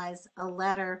finalize a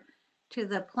letter to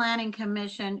the Planning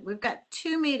Commission. We've got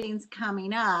 2 meetings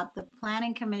coming up, the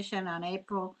Planning Commission on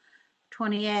April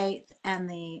 28th and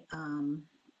the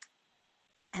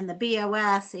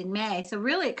BOS in May. So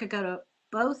really it could go to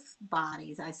both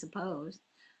bodies, I suppose.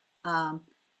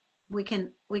 We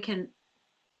can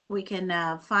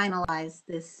finalize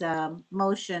this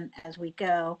motion as we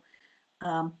go.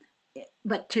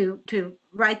 But to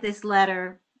write this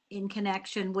letter in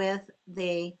connection with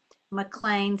the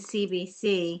McLean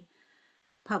CBC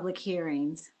public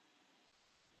hearings.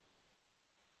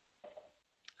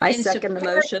 I second the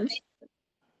motion.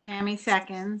 Tammy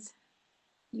seconds.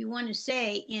 You want to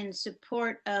say in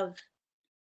support of.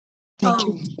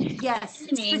 Yes,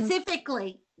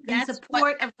 specifically in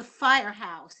support of the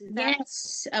firehouse.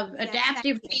 Yes, of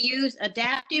adaptive reuse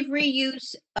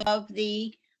of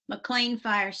the McLean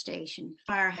firehouse.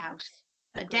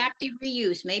 Adaptive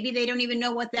reuse. Maybe they don't even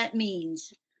know what that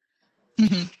means.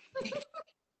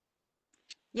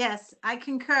 Yes, I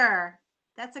concur.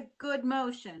 That's a good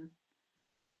motion.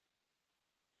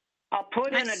 I'll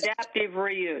put in adaptive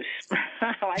reuse.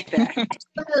 I like that.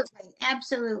 Absolutely,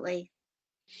 absolutely.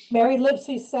 Mary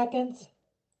Lipsey seconds.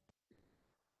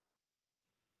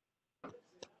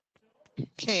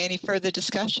 Okay, any further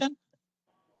discussion?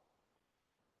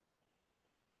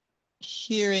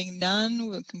 Hearing none,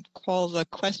 we can call the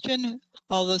question.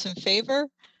 All those in favor?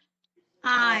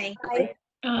 Aye.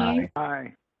 Aye.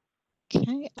 Aye.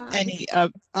 Okay,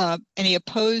 any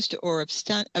opposed or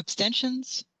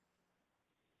abstentions?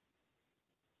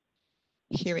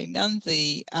 Hearing none,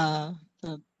 the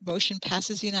motion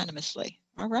passes unanimously.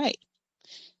 All right.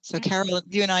 So Carol,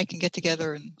 you and I can get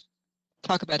together and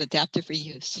talk about adaptive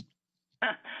reuse.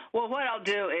 Well, what I'll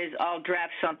do is I'll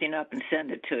draft something up and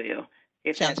send it to you.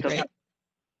 If Sounds that's okay. great.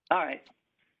 All right.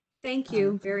 Thank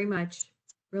you very much.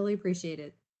 Really appreciate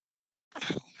it.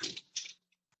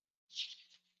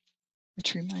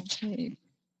 Which reminds me.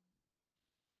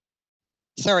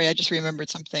 Sorry, I just remembered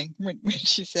something when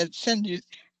she said send you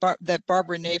that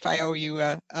Barbara Nape. I owe you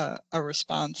a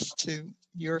response to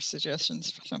your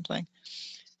suggestions for something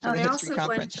for the history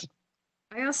conference.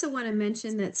 I also want to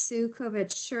mention that Sue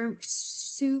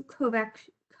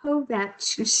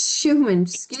Kovac-Schumann,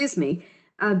 excuse me,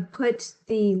 put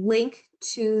the link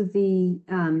to the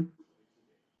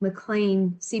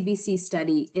McLean CBC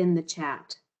study in the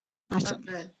chat. Awesome.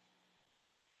 Good.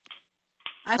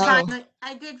 Oh.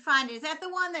 I did find it. Is that the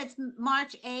one that's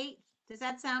March 8th? Does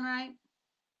that sound right?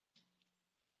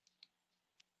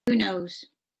 Who knows?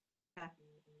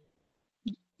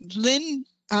 Lynn,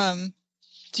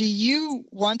 do you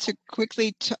want to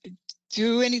quickly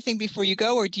do anything before you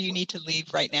go, or do you need to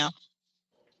leave right now?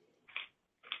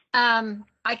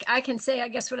 I can say, I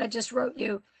guess, what I just wrote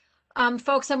you.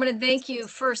 Folks, I'm going to thank you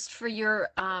first for your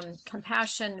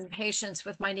compassion and patience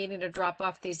with my needing to drop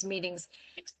off these meetings.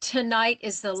 Tonight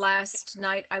is the last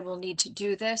night I will need to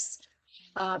do this.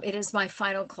 It is my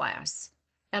final class,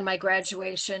 and my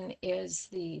graduation is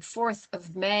the 4th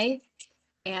of May.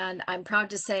 And I'm proud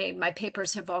to say my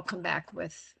papers have all come back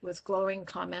with glowing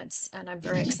comments, and I'm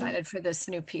very excited for this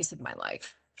new piece of my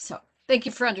life. So thank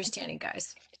you for understanding,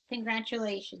 guys.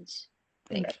 Congratulations.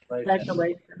 Thank you.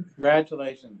 Congratulations.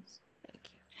 Congratulations.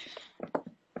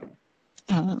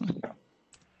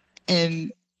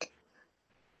 And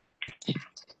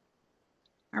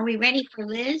Are we ready for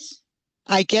Liz?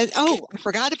 I guess, oh, I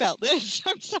forgot about Liz.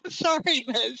 I'm so sorry,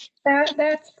 Liz.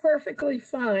 That's perfectly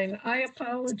fine. I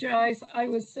apologize. I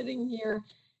was sitting here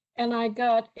and I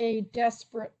got a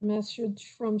desperate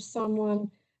message from someone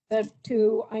that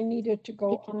I needed to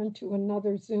go on to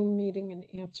another Zoom meeting and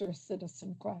answer a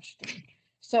citizen question.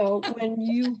 So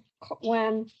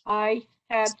when I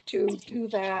had to do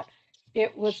that,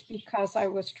 it was because I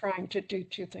was trying to do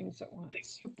two things at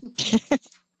once.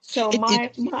 So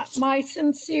my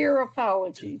sincere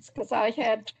apologies, because I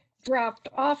had dropped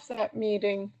off that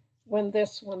meeting when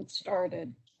this one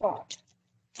started, but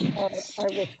I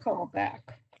was called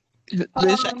back.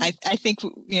 Liz, I think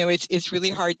it's really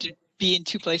hard to be in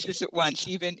two places at once,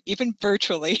 even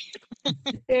virtually.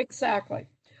 Exactly.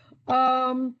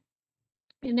 In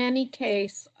any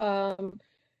case,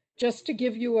 just to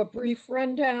give you a brief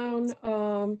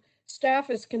rundown,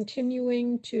 staff is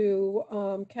continuing to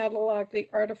catalog the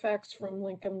artifacts from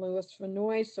Lincoln Lewis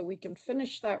Vinoy so we can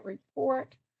finish that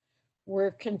report.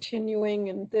 We're continuing,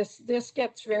 and this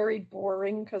gets very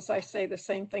boring because I say the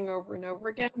same thing over and over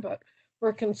again, but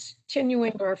we're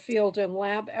continuing our field and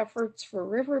lab efforts for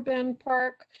Riverbend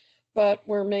Park, but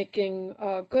we're making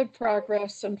good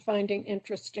progress and finding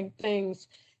interesting things.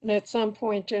 And at some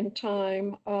point in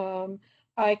time,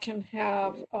 I can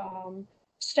have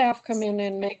staff come in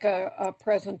and make a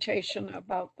presentation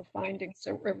about the findings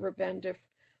at Riverbend if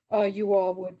you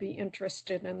all would be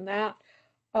interested in that.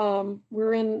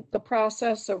 We're in the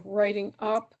process of writing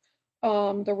up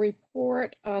the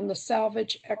report on the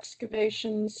salvage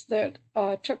excavations that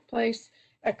took place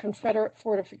at Confederate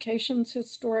Fortifications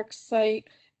Historic Site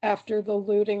after the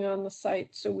looting on the site.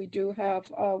 So we do have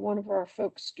one of our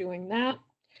folks doing that.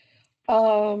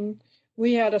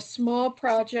 We had a small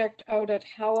project out at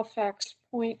Halifax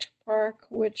Point Park,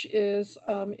 which is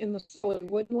in the Solid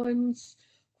Woodlands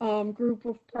group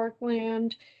of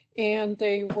parkland, and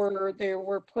they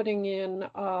were putting in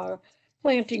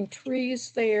planting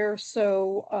trees there.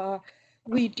 So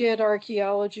we did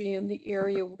archaeology in the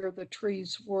area where the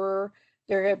trees were.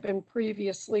 There had been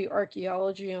previously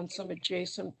archaeology on some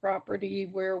adjacent property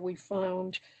where we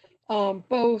found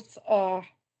both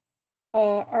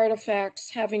artifacts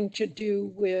having to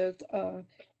do with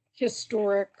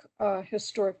historic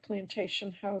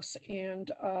plantation house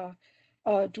and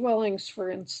dwellings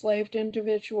for enslaved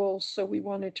individuals. So we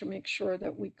wanted to make sure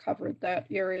that we covered that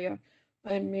area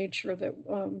and made sure that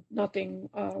nothing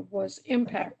was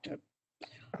impacted.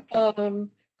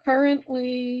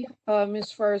 Currently,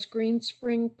 as far as Green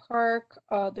Spring Park,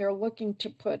 they're looking to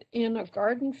put in a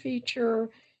garden feature,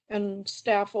 and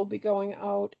staff will be going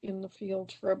out in the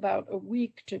field for about a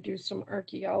week to do some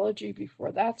archaeology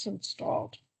before that's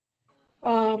installed.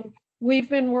 We've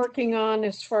been working on,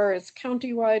 as far as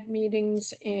countywide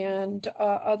meetings and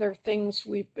other things,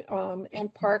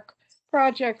 and park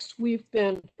projects, we've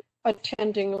been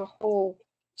attending a whole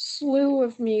slew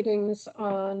of meetings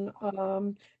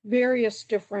on various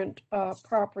different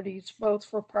properties, both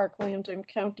for parkland and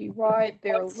countywide.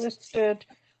 They're listed.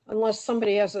 Unless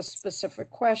somebody has a specific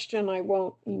question, I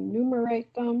won't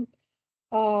enumerate them.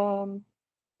 On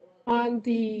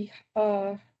the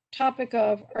topic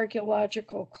of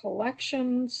archaeological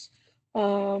collections,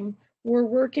 we're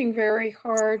working very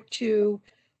hard to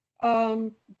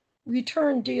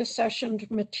return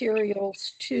deaccessioned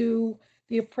materials to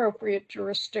the appropriate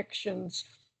jurisdictions.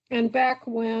 And back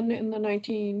when, in the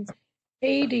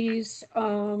 1980s,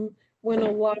 when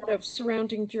a lot of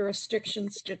surrounding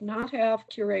jurisdictions did not have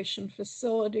curation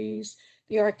facilities,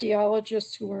 the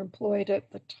archaeologists who were employed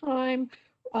at the time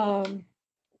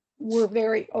were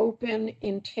very open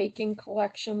in taking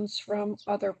collections from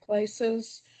other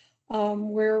places.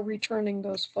 We're returning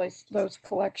those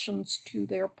collections to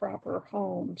their proper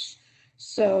homes.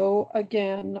 So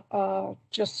again,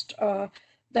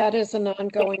 that is an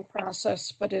ongoing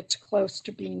process, but it's close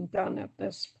to being done at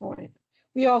this point.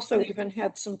 We also even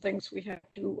had some things we had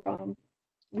to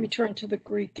return to the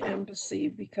Greek embassy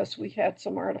because we had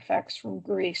some artifacts from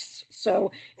Greece.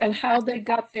 So, and how they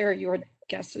got there, your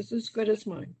guess is as good as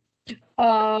mine.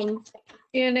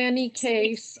 In any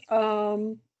case,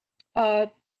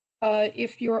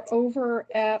 if you're over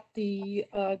at the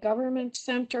government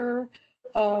center,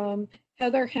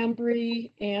 Heather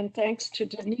Hembry, and thanks to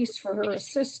Denise for her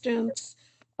assistance,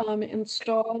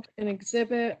 installed an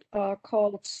exhibit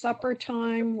called Supper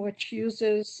Time, which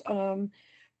uses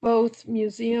both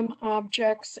museum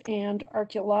objects and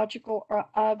archaeological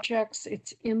objects.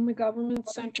 It's in the government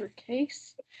center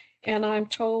case. And I'm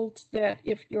told that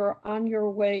if you're on your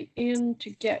way in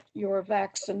to get your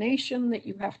vaccination, that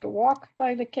you have to walk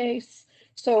by the case.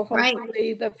 So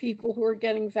hopefully the people who are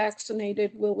getting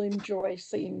vaccinated will enjoy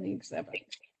seeing the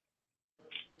exhibit.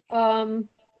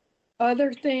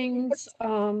 Other things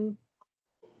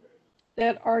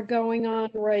that are going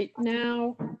on right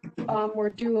now,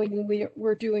 we're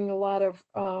doing a lot of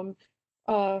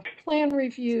plan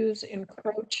reviews,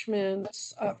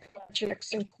 encroachments,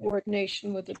 projects in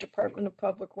coordination with the Department of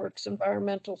Public Works,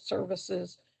 Environmental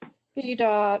Services,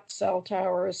 PDOT, cell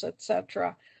towers,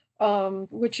 etc.,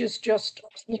 which is just,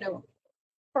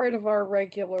 part of our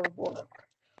regular work.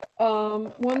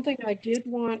 One thing I did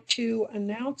want to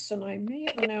announce, and I may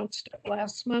have announced it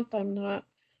last month,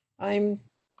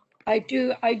 I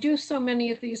do so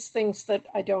many of these things that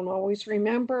I don't always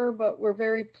remember, but we're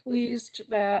very pleased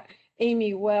that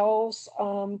Amy Wells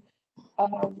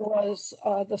was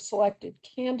the selected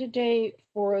candidate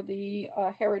for the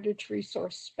Heritage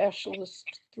Resource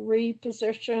Specialist 3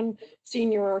 position,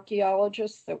 senior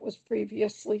archaeologist, that was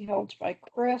previously held by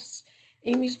Chris.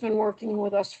 Amy's been working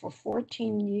with us for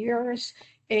 14 years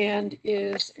and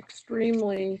is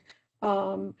extremely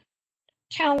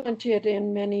talented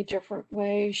in many different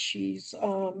ways. She's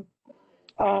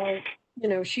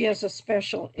she has a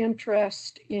special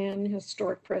interest in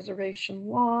historic preservation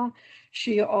law.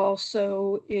 She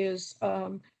also is,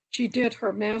 she did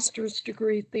her master's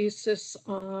degree thesis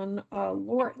on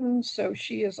Lorton, so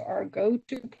she is our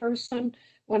go-to person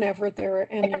whenever there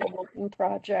are any Lorton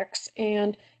projects,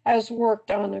 and has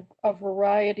worked on a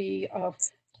variety of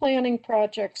planning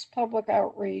projects, public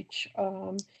outreach,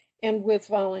 and with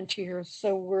volunteers.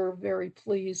 So we're very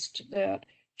pleased that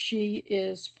she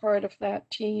is part of that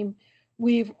team.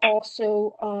 We've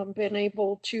also been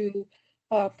able to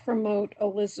promote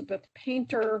Elizabeth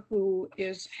Painter, who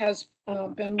has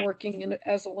been working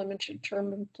as a limited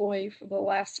term employee for the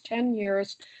last 10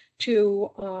 years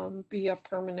to be a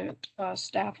permanent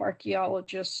staff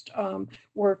archaeologist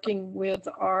working with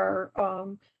our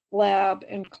lab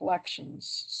and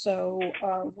collections. So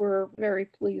we're very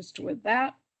pleased with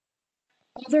that.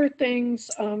 Other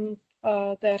things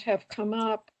that have come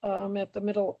up at the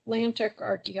Middle Atlantic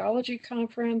Archaeology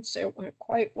Conference, it went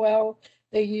quite well.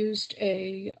 They used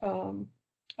a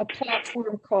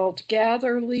platform called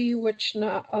Gatherly, which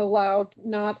allowed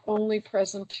not only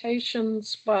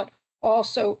presentations, but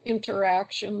also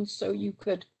interactions. So you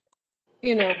could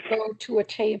go to a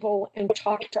table and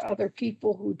talk to other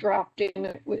people who dropped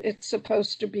in. It's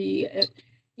supposed to be,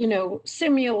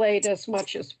 simulate as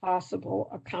much as possible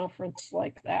a conference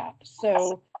like that.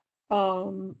 So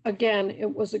again,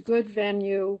 it was a good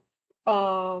venue.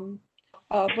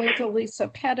 Both Elisa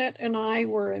Pettit and I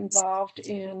were involved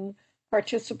in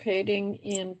participating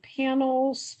in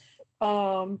panels.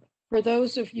 For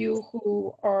those of you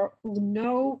who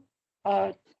know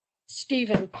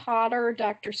Stephen Potter,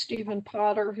 Dr. Stephen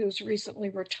Potter, who's recently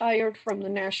retired from the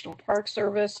National Park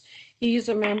Service, he is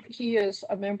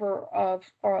a member of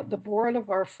the board of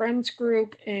our Friends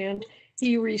group, and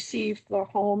he received the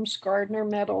Holmes Gardner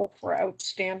Medal for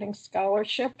Outstanding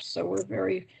Scholarship. So we're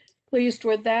very pleased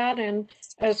with that. And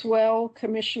as well,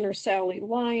 Commissioner Sally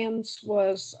Lyons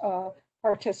was a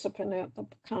participant at the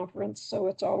conference. So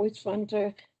it's always fun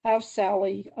to have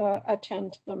Sally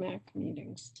attend the MAC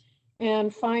meetings.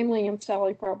 And finally, and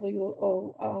Sally probably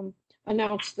will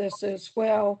announce this as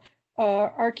well,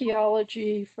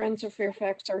 Archaeology, Friends of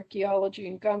Fairfax Archaeology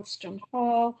in Gunston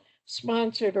Hall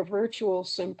sponsored a virtual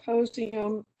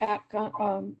symposium at,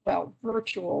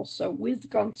 virtual, so with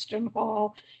Gunston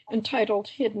Hall, entitled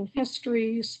Hidden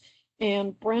Histories,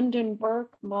 and Brendan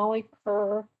Burke, Molly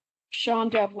Kerr, Sean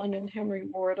Devlin, and Henry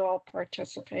Ward all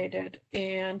participated.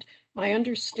 And my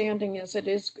understanding is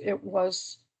it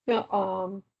was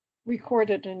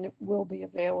recorded and it will be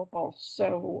available.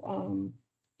 So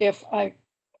if I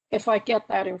get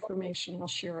that information, I'll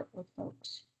share it with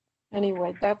folks.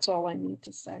 Anyway, that's all I need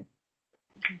to say.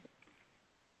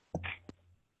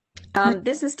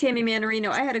 This is Tammy Manarino.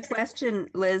 I had a question,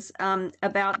 Liz,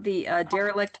 about the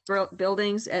derelict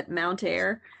buildings at Mount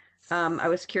Air. I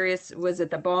was curious, was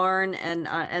it the barn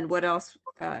and what else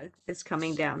is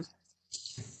coming down?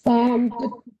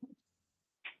 The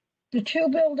two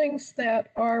buildings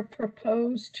that are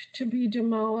proposed to be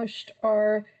demolished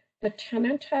are the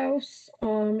tenant house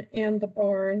and the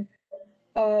barn.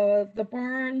 The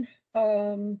barn,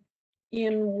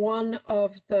 in one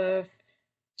of the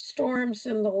storms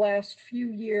in the last few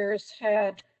years,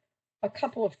 had a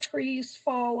couple of trees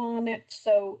fall on it.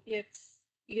 So it's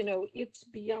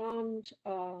beyond,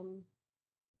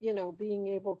 being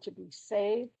able to be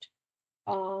saved.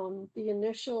 The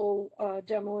initial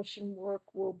demolition work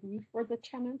will be for the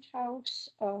tenant house,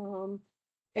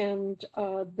 and then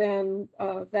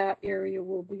that area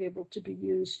will be able to be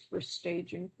used for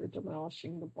staging for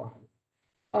demolishing the barn.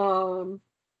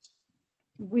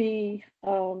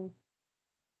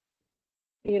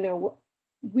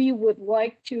 We would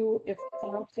like to, if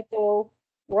possible,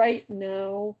 right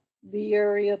now, the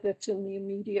area that's in the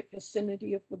immediate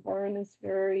vicinity of the barn is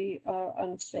very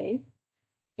unsafe.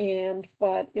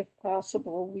 But if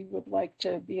possible, we would like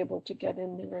to be able to get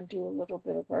in there and do a little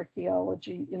bit of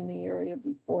archaeology in the area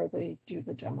before they do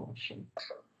the demolition.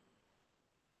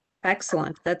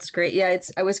 Excellent. That's great. Yeah,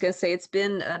 I was going to say it's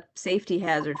been a safety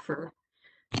hazard for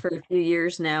a few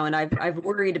years now, and I've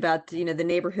worried about the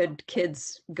neighborhood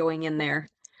kids going in there.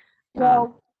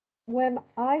 Well, when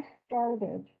I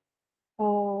started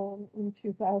in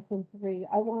 2003,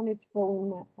 I wanted to go in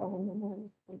that barn and I was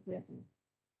forbidden.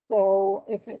 So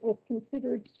if it was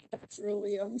considered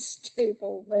structurally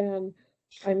unstable, then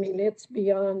I mean it's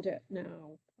beyond it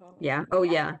now. Yeah. Oh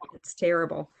yeah, it's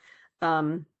terrible.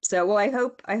 So well, I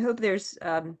hope there's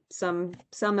some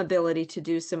ability to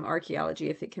do some archaeology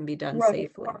if it can be done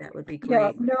safely. That would be great.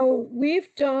 Yeah, no,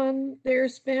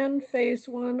 there's been phase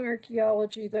 1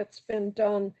 archaeology that's been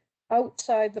done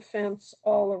outside the fence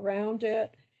all around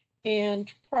it.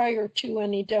 And prior to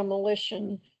any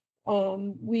demolition,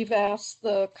 we've asked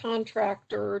the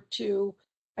contractor to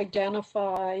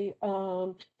identify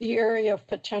the area of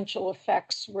potential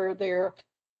effects where their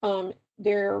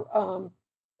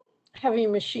heavy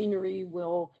machinery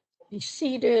will be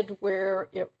seated, where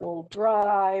it will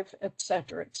drive, et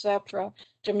cetera,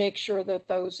 to make sure that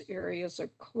those areas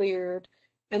are cleared.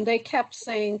 And they kept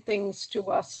saying things to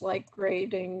us like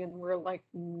grading, and we're like,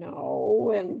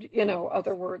 no, and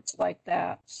other words like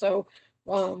that. So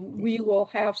we will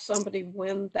have somebody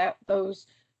when the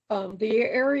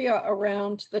area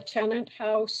around the tenant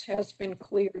house has been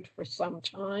cleared for some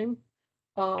time.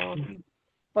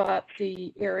 But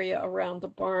the area around the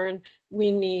barn,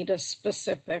 we need a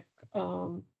specific,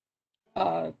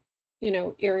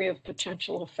 area of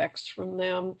potential effects from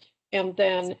them. And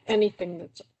then anything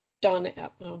that's done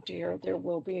at Mount Air, there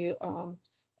will be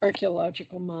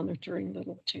archaeological monitoring that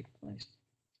will take place.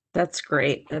 That's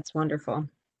great. That's wonderful.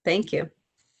 Thank you.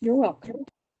 You're welcome.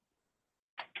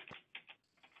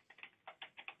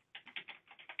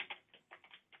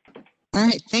 All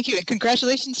right, thank you, and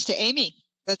congratulations to Amy.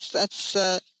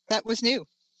 That was new.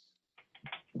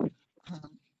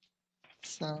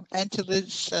 So, and to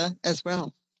Liz as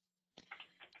well.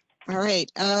 All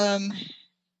right. I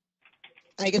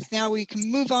guess now we can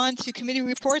move on to committee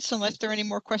reports unless there are any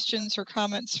more questions or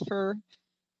comments for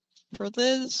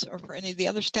Liz or for any of the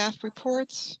other staff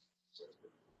reports.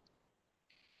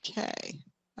 Okay.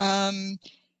 I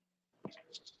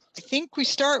think we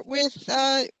start with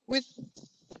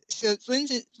so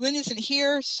Lynn isn't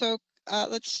here, so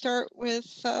let's start with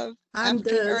I'm African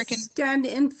the American.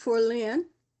 stand-in for Lynn.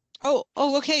 Oh,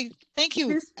 okay. Thank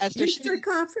you, Esther. History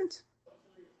conference.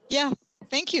 Yeah,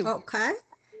 thank you. Okay.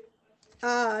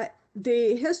 The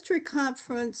History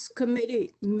Conference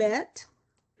Committee met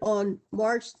on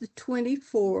March the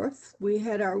 24th. We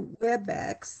had our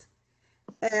WebEx,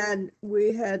 and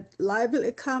we had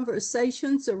lively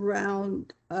conversations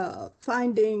around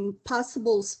finding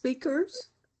possible speakers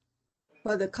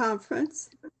for the conference.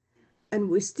 And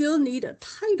we still need a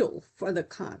title for the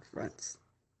conference.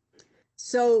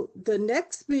 So the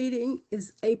next meeting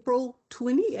is April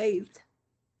 28th,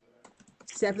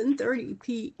 7:30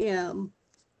 p.m.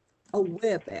 a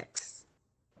WebEx.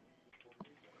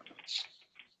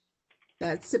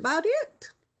 That's about it.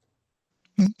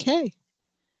 Okay.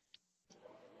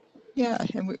 Yeah,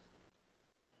 and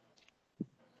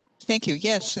thank you.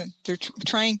 Yes, they're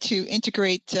trying to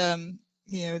integrate, the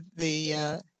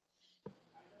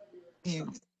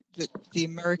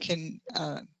American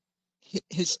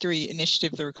History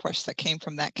Initiative, the request that came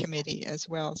from that committee as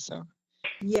well. So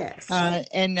yes,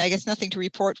 and I guess nothing to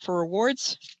report for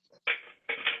awards.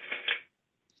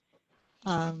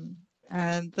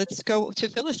 And let's go to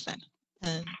Phyllis then,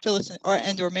 and Phyllis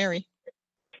or Mary.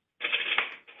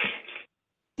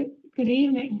 Good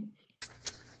evening.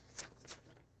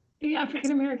 The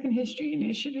African American History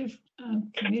Initiative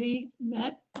Committee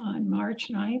met on March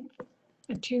 9th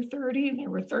at 2:30, and there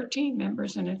were 13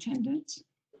 members in attendance.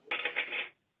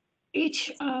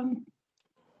 Each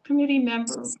committee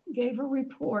member gave a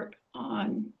report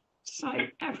on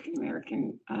site African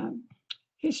American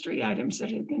history items that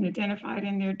had been identified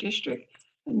in their district,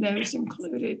 and those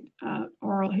included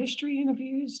oral history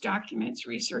interviews, documents,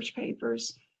 research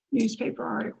papers, newspaper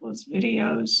articles,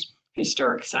 videos,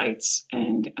 historic sites,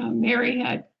 and Mary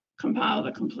had compiled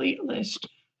a complete list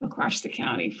across the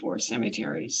county for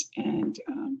cemeteries and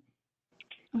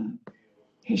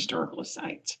historical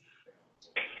sites.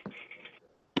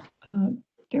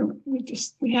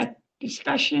 We had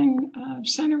discussion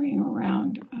centering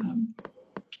around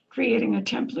creating a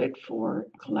template for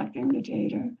collecting the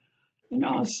data, and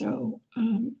also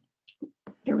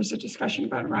there was a discussion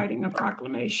about writing a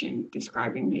proclamation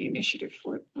describing the initiative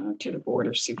to the Board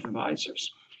of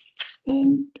Supervisors.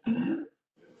 And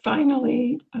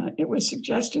finally, it was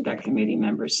suggested that committee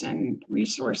members send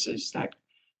resources that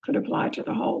could apply to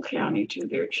the whole county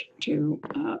to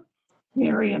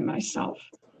Mary and myself.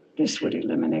 This would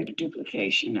eliminate a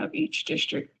duplication of each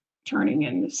district turning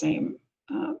in the same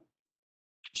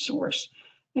source.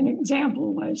 An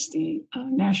example was the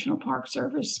National Park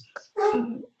Service,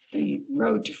 the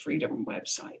Road to Freedom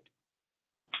website.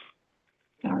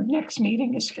 Our next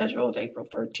meeting is scheduled April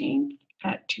 13th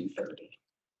at 2:30.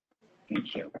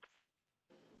 Thank you.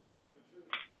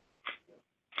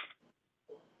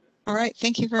 All right,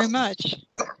 thank you very much.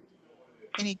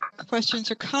 Any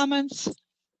questions or comments?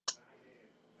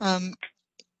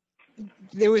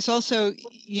 There was also,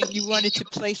 you wanted to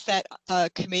place that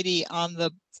committee on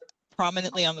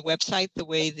prominently on the website, the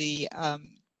way the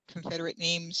Confederate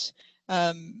names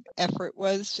effort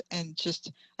was, and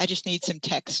I just need some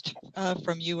text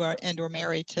from you or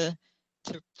Mary to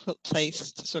put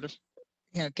place to sort of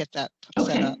get that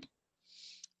set up.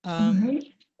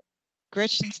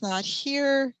 Gretchen's not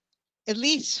here.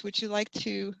 Elise, would you like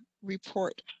to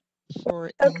report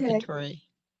for inventory?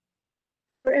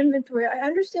 For inventory, I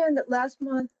understand that last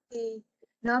month the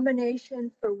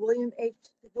nomination for the William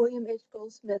H.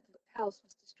 Goldsmith House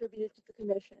was distributed to the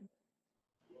commission.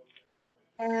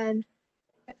 And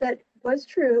if that was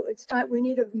true, it's time we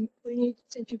need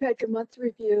since you've had your month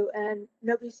review and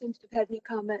nobody seems to have had any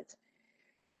comments,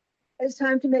 it's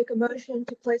time to make a motion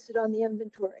to place it on the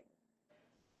inventory.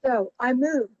 So I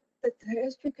move that the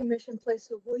History Commission place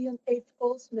the William H.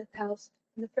 Goldsmith House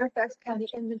in the Fairfax County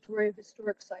Inventory of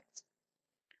Historic Sites.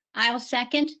 I'll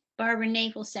second. Barbara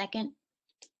Nave will second.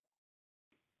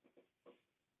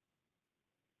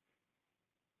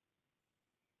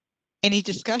 Any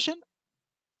discussion?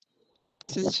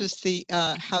 So this was the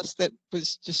house that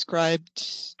was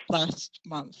described last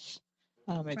month.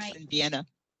 It's in Vienna.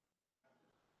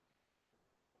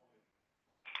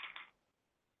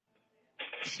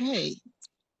 Okay,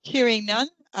 hearing none,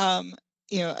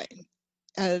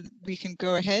 we can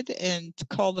go ahead and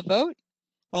call the vote.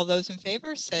 All those in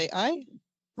favor say aye.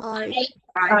 Aye.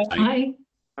 Aye.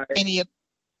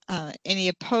 Any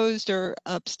opposed or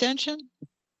abstention?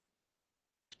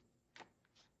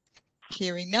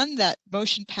 Hearing none, that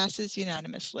motion passes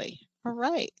unanimously. All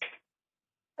right.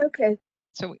 Okay,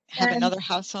 So we have and another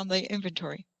house on the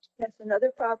inventory. that's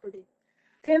another property.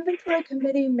 The inventory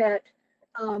committee met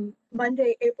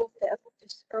Monday, April 5th,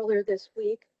 just earlier this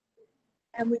week,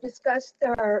 and we discussed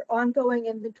our ongoing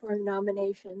inventory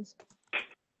nominations.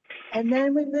 And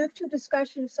then we moved to a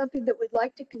discussion of something that we'd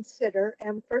like to consider.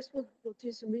 And first, we'll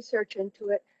do some research into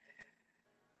it.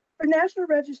 For National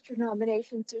Register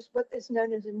nominations, there's what is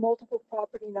known as a multiple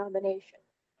property nomination.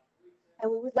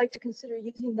 And we would like to consider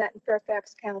using that in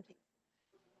Fairfax County.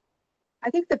 I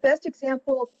think the best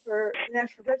example for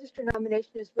National Register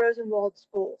nomination is Rosenwald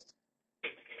Schools.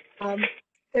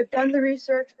 They've done the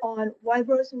research on why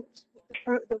the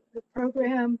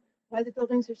program, why the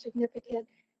buildings are significant,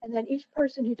 and then each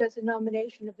person who does a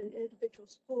nomination of an individual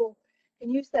school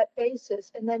can use that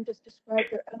basis and then just describe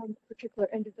their own particular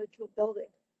individual building.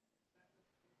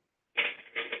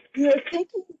 We are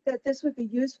thinking that this would be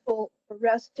useful for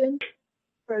Reston,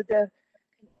 for the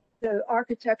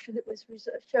architecture that was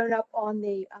shown up on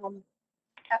the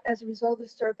as a result of the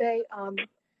survey.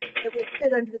 It would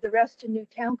fit under the Reston New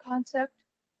Town concept.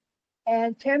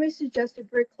 And Tammy suggested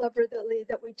very cleverly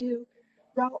that we do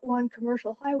Route 1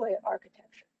 commercial highway architecture.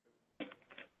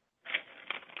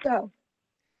 So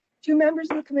 2 members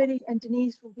of the committee and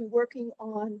Denise will be working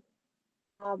on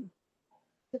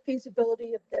the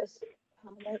feasibility of this.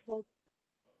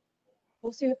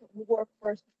 We'll see if it will work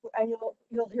for us, and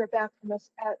you'll hear back from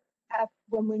us at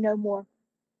when we know more.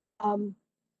 And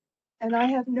I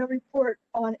have no report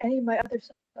on any of my other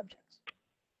subjects.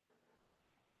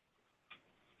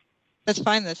 That's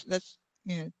fine. That's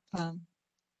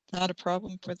not a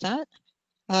problem for that.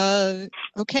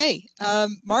 Okay.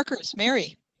 Markers,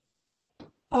 Mary.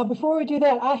 Before we do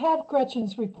that, I have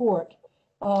Gretchen's report.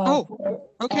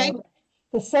 Okay.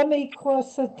 The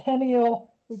semi-quacentennial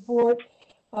report.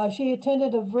 She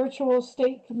attended a virtual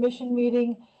state commission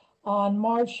meeting on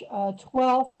March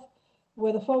 12th,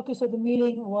 where the focus of the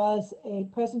meeting was a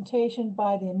presentation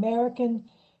by the American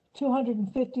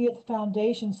 250th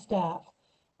Foundation staff,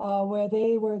 where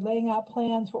they were laying out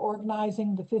plans for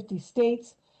organizing the 50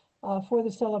 states for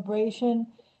the celebration.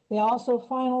 They also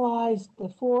finalized the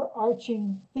 4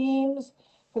 arching themes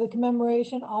for the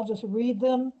commemoration. I'll just read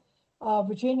them.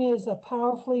 Virginia is a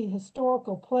powerfully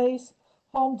historical place,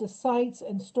 home to sites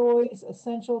and stories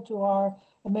essential to our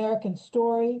American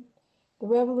story. The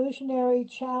Revolutionary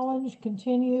Challenge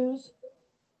continues.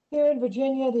 Here in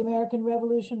Virginia, the American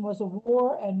Revolution was a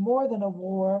war and more than a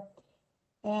war,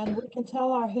 and we can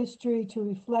tell our history to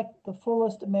reflect the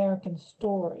fullest American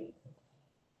story.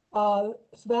 So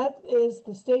that is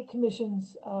the State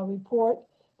Commission's report.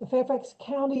 The Fairfax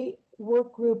County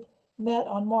Work Group met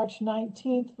on March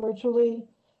 19th virtually,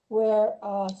 where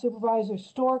Supervisor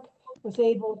Stork was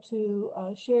able to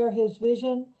share his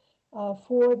vision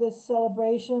for this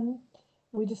celebration.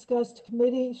 We discussed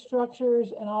committee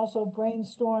structures and also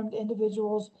brainstormed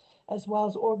individuals as well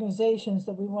as organizations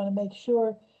that we want to make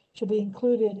sure should be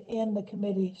included in the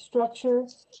committee structure.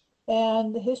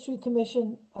 And the History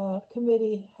Commission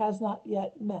committee has not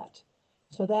yet met.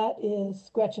 So that is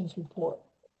Gretchen's report.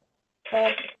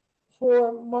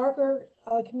 For marker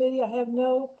committee, I have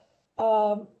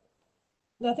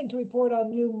nothing to report on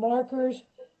new markers.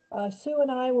 Sue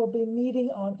and I will be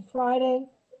meeting on Friday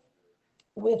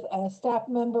with a staff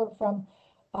member from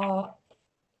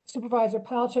Supervisor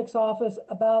Palachuk's office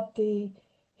about the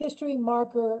history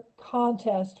marker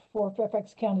contest for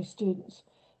Fairfax County students.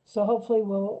 So hopefully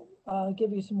we'll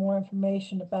give you some more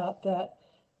information about that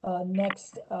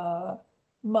next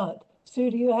month. Sue,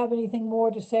 do you have anything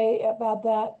more to say about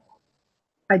that?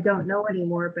 I don't know any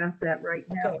more about that right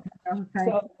now. Okay.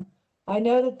 So I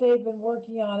know that they've been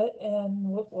working on it, and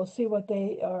we'll see what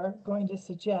they are going to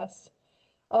suggest.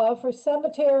 For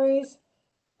cemeteries,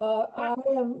 I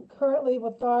am currently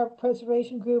with our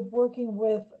preservation group working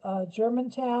with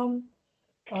Germantown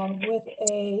with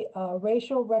a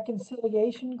racial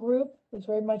reconciliation group who's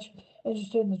very much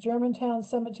interested in the Germantown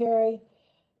Cemetery,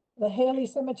 the Haley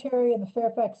Cemetery in the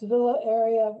Fairfax Villa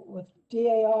area with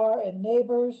DAR and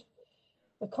neighbors,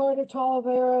 the Carter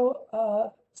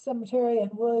Talavero Cemetery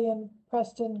and William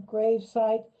Preston grave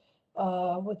site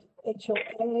with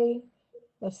HOA,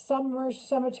 the Summers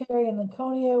Cemetery in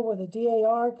Laconia with a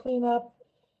DAR cleanup,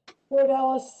 Fort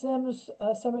Ellis Sims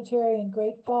Cemetery in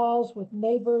Great Falls with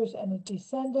neighbors and a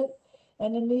descendant,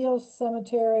 and the Neal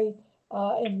Cemetery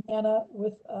in Vienna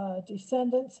with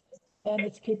descendants, and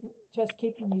it's just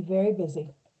keeping me very busy.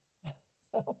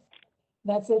 So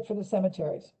That's it for the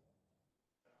cemeteries.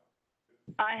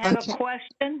 I have a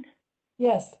question.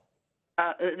 Yes,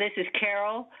 This is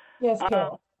Carol. yes,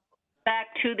 Carol. Back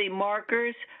to the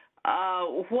markers.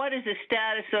 What is the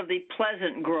status of the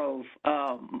Pleasant Grove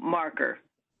marker?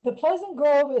 The Pleasant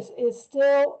Grove is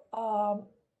still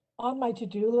on my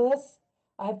to-do list.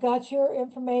 I've got your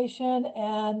information,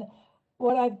 and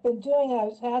what I've been doing, I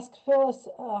was asked Phyllis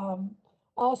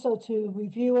also to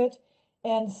review it.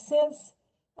 And since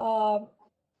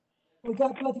we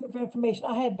got both of your information,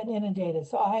 I had been inundated,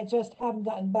 so I just haven't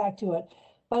gotten back to it.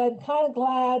 But I'm kind of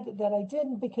glad that I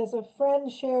didn't, because a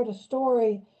friend shared a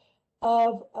story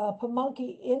of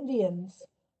Pamunkey Indians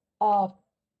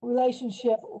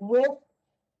relationship with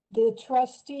the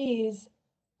trustees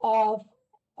of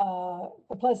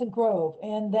the Pleasant Grove,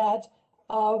 and that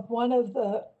one of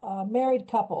the married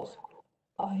couples,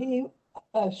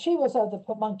 she was of the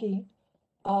Pamunkey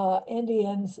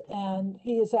Indians, and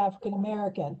he is African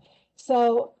American.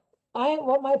 So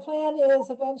what my plan is,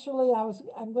 eventually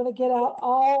I'm going to get out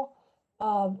all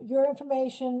your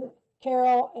information,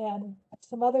 Carol, and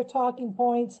some other talking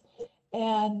points,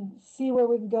 and see where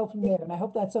we can go from there. And I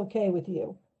hope that's okay with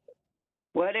you.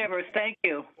 Whatever. Thank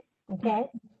you. Okay.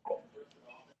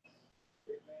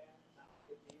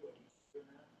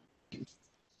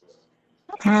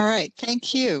 All right,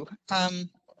 thank you.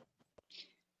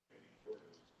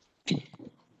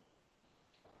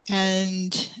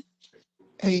 And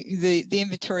the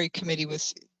inventory committee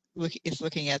is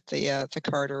looking at the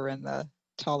Carter and the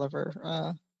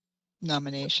Tolliver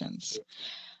nominations.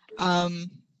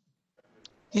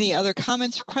 Any other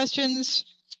comments or questions?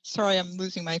 Sorry, I'm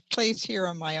losing my place here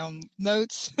on my own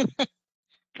notes.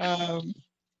 All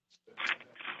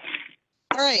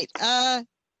right,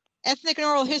 ethnic and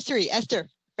oral history. Esther,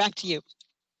 back to you.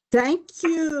 Thank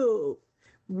you.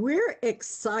 We're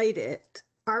excited.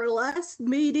 Our last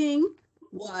meeting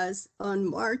was on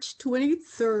March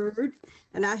 23rd,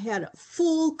 and I had a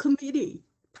full committee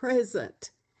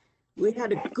present. We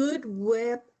had a good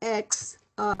WebEx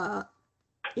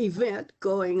event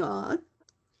going on.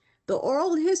 The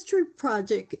Oral History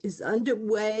Project is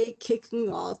underway,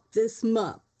 kicking off this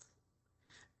month.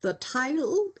 The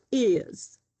title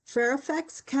is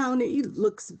Fairfax County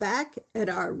Looks Back at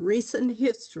Our Recent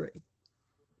History,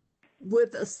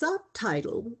 with a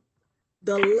subtitle,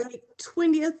 The Late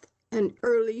 20th and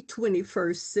Early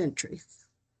 21st Centuries.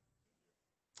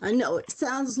 I know it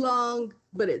sounds long,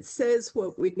 but it says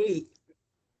what we need.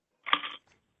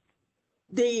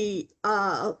 The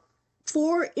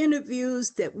 4 interviews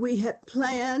that we had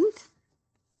planned,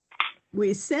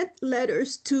 we sent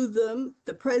letters to them.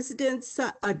 The president,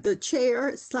 the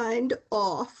chair signed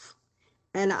off,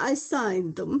 and I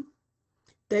signed them.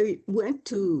 They went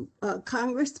to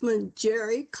Congressman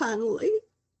Jerry Connolly,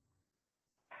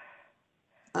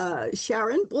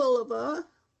 Sharon Bulova,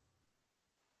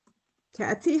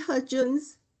 Kathy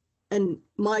Hudgens, and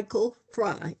Michael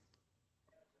Fry.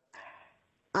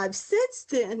 I've since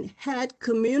then had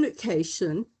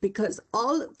communication, because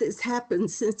all of this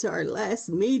happened since our last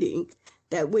meeting,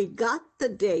 that we got the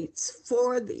dates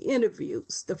for the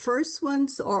interviews. The first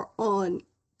ones are on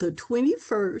the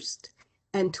 21st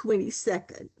and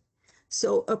 22nd.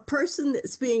 So a person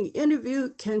that's being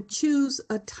interviewed can choose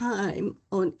a time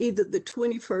on either the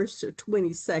 21st or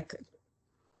 22nd.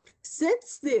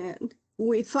 Since then,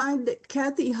 we find that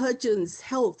Kathy Hudgens'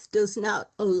 health does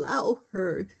not allow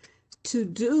her to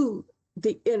do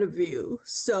the interview.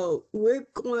 So we're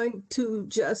going to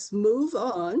just move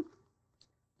on.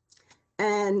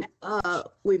 And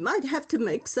we might have to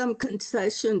make some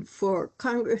concession for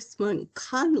Congressman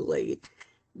Connolly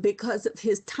because of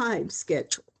his time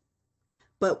schedule.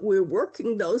 But we're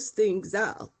working those things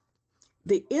out.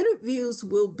 The interviews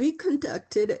will be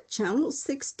conducted at Channel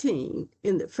 16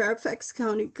 in the Fairfax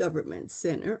County Government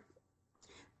Center.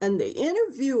 And the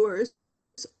interviewers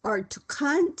are to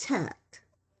contact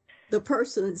the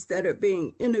persons that are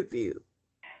being interviewed.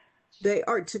 They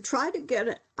are to try to get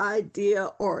an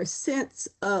idea or a sense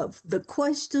of the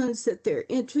questions that they're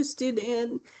interested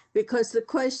in, because the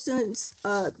questions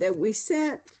that we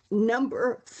sent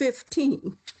number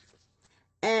 15.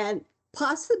 And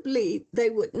possibly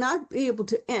they would not be able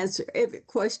to answer every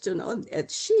question on that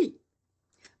sheet,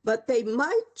 but they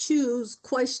might choose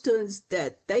questions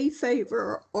that they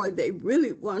favor or they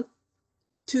really want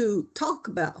to talk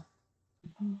about.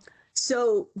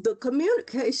 So the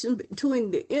communication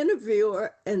between the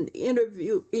interviewer and the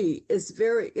interviewee is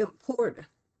very important.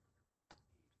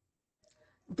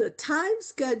 The time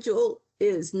schedule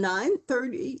is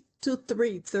 9:30 to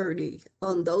 3:30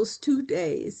 on those 2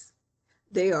 days.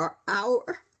 They are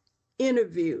hour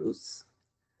interviews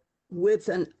with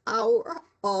an hour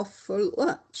off for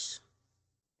lunch.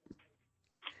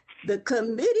 The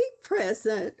committee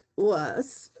present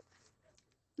was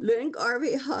Lynn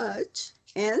Garvey Hodge,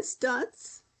 Ann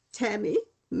Stuntz, Tammy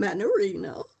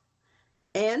Manorino,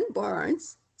 Ann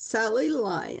Barnes, Sally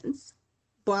Lyons,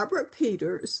 Barbara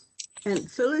Peters, and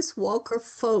Phyllis Walker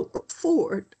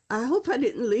Ford. I hope I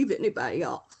didn't leave anybody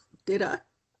off, did I?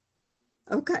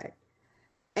 Okay.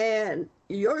 And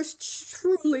yours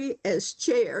truly, as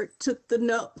chair, took the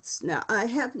notes. Now, I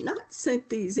have not sent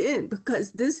these in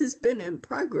because this has been in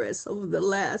progress over the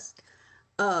last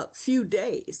few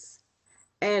days.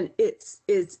 And it's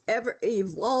ever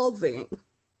evolving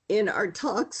in our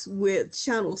talks with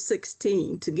Channel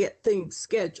 16 to get things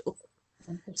scheduled.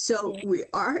 So we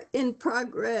are in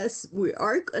progress. We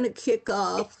are going to kick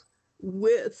off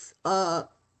with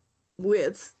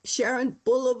Sharon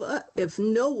Boulevard. If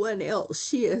no one else,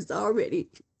 she has already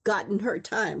gotten her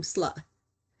time slot.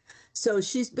 So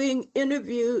she's being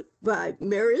interviewed by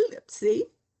Mary Lipsey.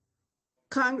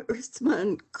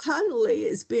 Congressman Connolly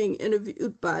is being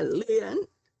interviewed by Lynn,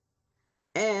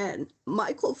 and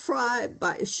Michael Fry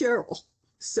by Cheryl.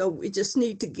 So we just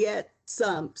need to get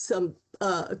some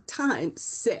time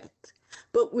set.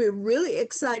 But we're really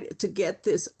excited to get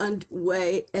this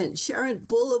underway. And Sharon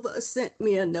Boulevard sent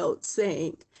me a note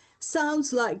saying,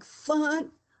 sounds like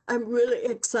fun. I'm really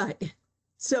excited.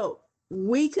 So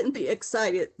we can be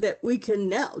excited that we can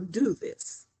now do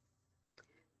this.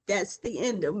 That's the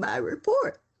end of my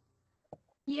report.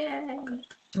 Yay.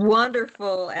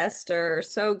 Wonderful, Esther.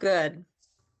 So good.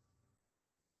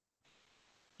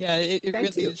 Yeah, it Thank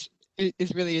really you. is.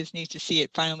 It really is neat to see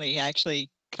it finally actually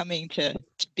coming to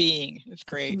being. It's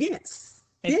great. Yes.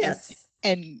 And, Yes.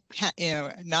 And you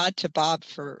know, nod to Bob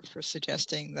for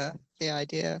suggesting the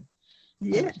idea.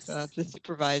 Yes. Of the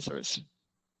supervisors.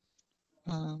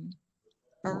 All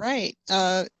right.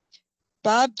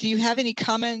 Bob, do you have any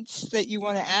comments that you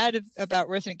want to add about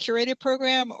resident curated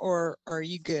program, or are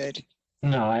you good?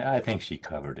 No, I think she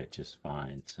covered it just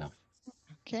fine. So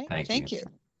Okay, thank you.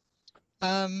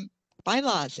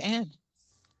 Bylaws, Anne.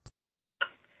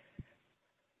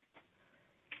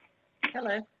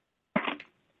 Hello.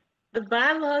 The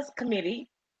Bylaws Committee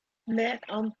met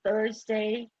on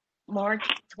Thursday, March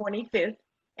 25th,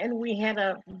 and we had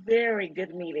a very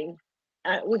good meeting.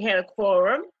 We had a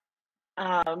quorum.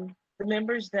 The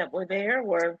members that were there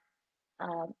were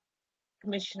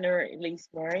Commissioner Elise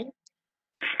Murray,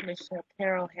 Commissioner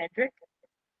Carol Hedrick,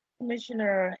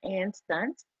 Commissioner Ann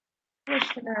Stunt,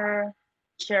 Commissioner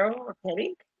Cheryl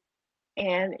Rapetti,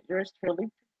 and yours truly,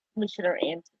 Commissioner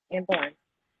Ann Barnes.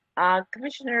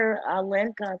 Commissioner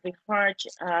Lynn Garvey Hodge,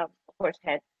 of course,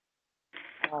 had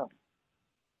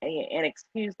an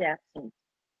excused absence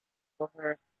for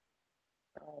her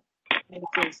many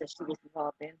things that she was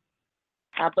involved in.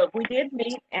 But we did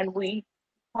meet and we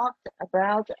talked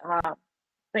about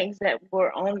things that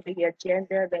were on the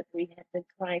agenda that we had been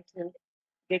trying to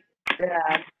get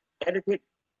edited,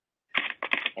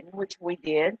 and which we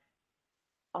did.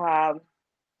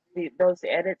 Those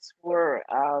edits were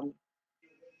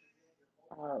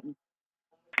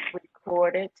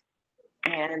recorded,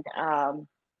 and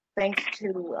thanks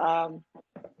to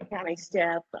county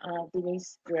staff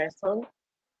Denise Dressel,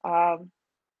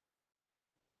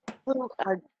 who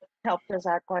helped us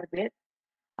out quite a bit.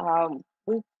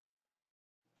 We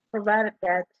provided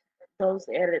those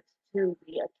edits to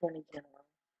the Attorney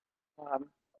General,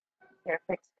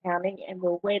 Fairfax County, and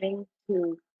we're waiting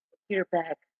to hear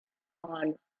back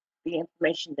on the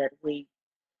information that we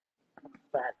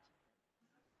provided.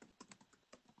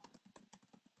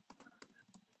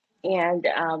 And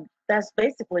that's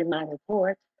basically my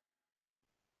report.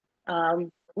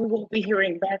 We will be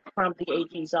hearing back from the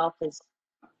AG's office,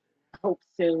 I hope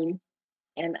soon,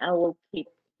 and I will keep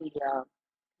the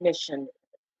commission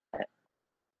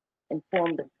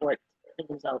informed of what the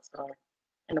results are.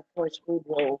 And of course, we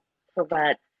will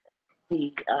provide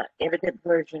the edited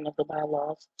version of the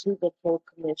bylaws to the full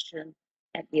commission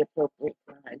at the appropriate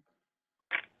time.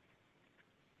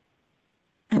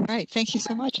 All right, thank you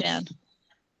so much, Anne.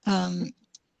 Anne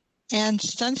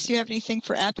Stuntz, do you have anything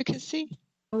for advocacy?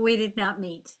 We did not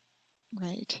meet.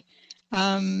 Right.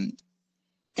 And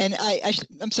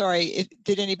I'm sorry,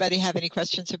 did anybody have any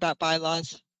questions about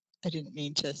bylaws? I didn't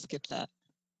mean to skip that.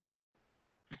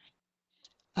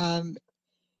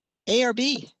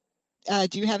 ARB,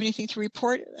 do you have anything to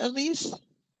report, Elise?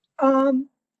 I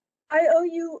owe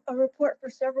you a report for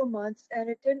several months, and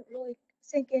it didn't really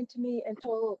sink into me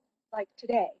until like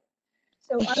today.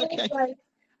 So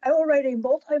I will write a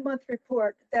multi-month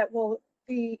report that will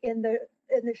be in the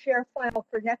share file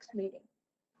for next meeting.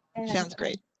 And, sounds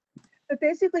great. But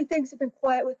basically, things have been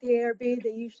quiet with the ARB.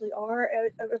 They usually are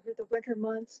over the winter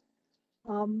months.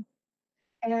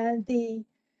 And the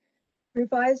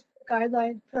revised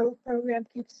guideline program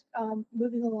keeps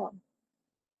moving along.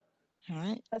 All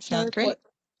right, That's my sounds great. report.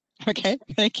 Okay,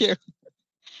 thank you.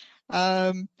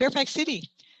 Fairfax City.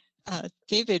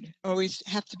 David, always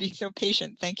have to be so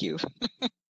patient. Thank you.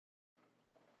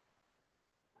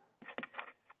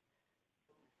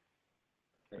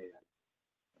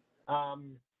 I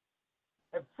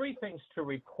have three things to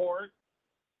report.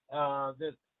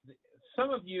 Some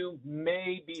of you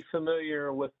may be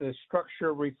familiar with the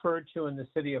structure referred to in the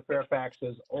city of Fairfax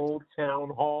as Old Town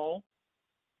Hall.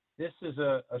 This is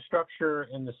a structure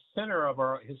in the center of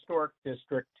our historic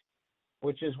district,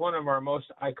 which is one of our most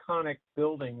iconic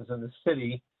buildings in the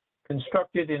city,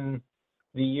 constructed in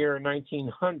the year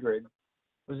 1900. It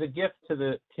was a gift to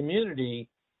the community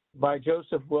by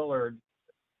Joseph Willard,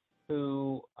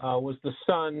 who was the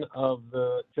son of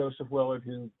the Joseph Willard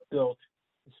who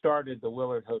started the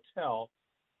Willard Hotel.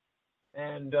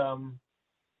 And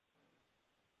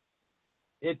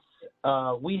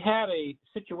we had a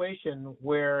situation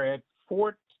where at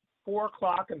 4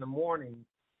 o'clock in the morning,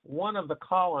 one of the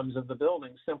columns of the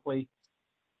building simply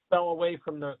fell away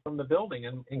from the building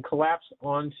and collapsed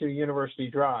onto University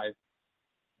Drive.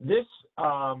 This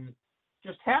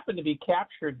just happened to be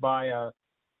captured by a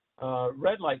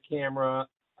red light camera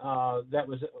that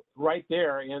was right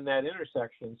there in that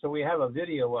intersection. So we have a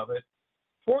video of it.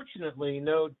 Fortunately,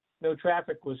 no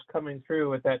traffic was coming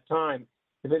through at that time.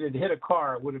 If it had hit a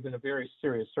car, it would have been a very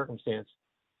serious circumstance.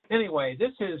 Anyway,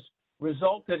 this has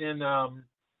resulted in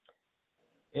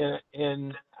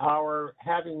our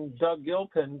having Doug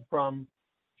Gilpin from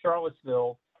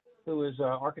Charlottesville, who is an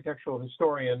architectural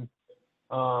historian,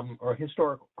 or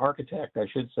historic architect, I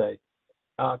should say,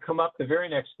 come up the very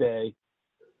next day.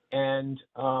 And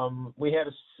we had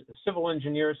civil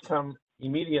engineers come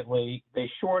immediately. They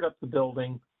shored up the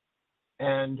building.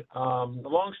 And the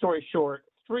long story short,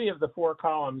 3 of the 4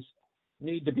 columns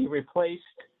need to be replaced.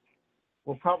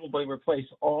 We'll probably replace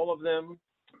all of them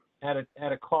at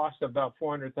a cost of about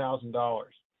 $400,000.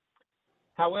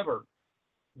 However,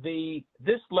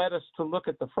 this led us to look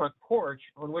at the front porch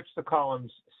on which the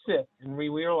columns sit, and we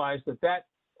realized that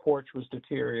porch was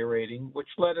deteriorating, which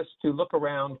led us to look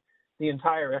around the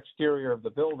entire exterior of the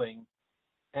building.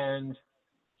 And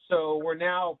so we're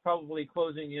now probably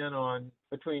closing in on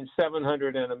between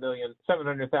 $700,000 and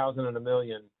 $1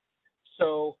 million.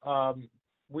 So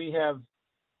we found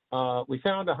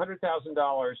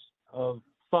 $100,000 of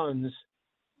funds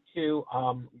to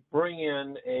bring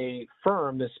in a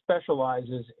firm that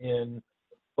specializes in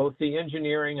both the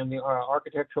engineering and the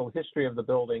architectural history of the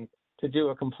building to do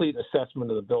a complete assessment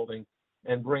of the building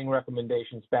and bring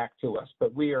recommendations back to us.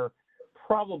 But we are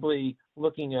probably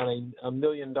looking at a $1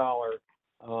 million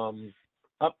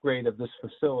upgrade of this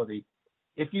facility.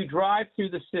 If you drive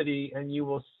through the city, and you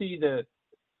will see the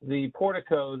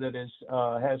portico that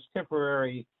has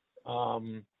temporary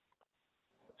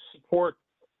support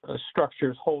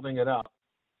structures holding it up.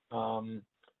 And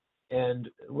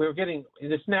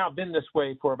it's now been this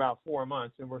way for about 4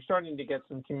 months, and we're starting to get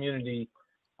some community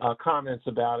comments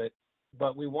about it,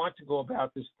 but we want to go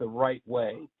about this the right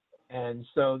way. And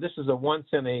so this is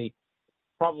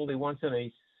probably once in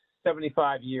a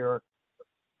 75-year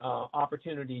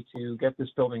opportunity to get this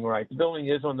building right. The building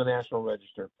is on the National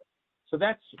Register. So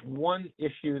that's one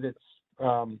issue that's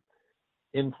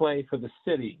in play for the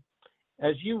city.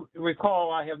 As you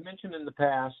recall, I have mentioned in the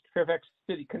past, Fairfax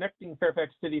City, connecting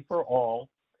Fairfax City for all,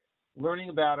 learning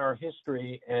about our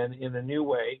history and in a new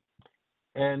way.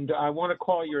 And I want to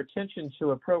call your attention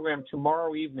to a program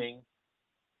tomorrow evening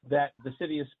that the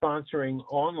city is sponsoring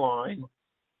online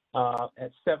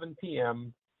at 7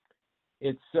 p.m.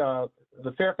 It's the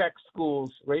Fairfax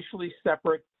Schools, Racially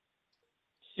Separate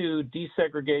to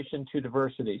Desegregation to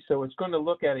Diversity. So it's going to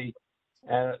look at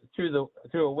through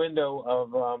a window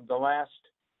of the last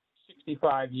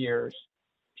 65 years,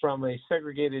 from a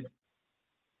segregated,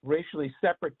 racially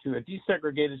separate to a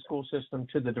desegregated school system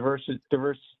to the diverse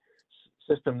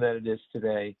system that it is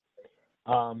today.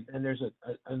 And there's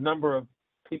a number of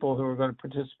people who are going to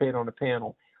participate on a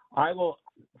panel. I will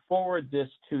forward this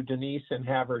to Denise and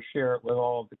have her share it with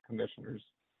all of the commissioners.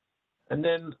 And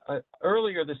then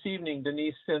earlier this evening,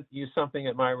 Denise sent you something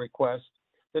at my request.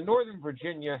 The Northern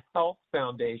Virginia Health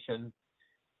Foundation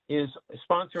is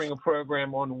sponsoring a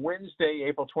program on Wednesday,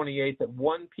 April 28th at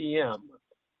 1 p.m.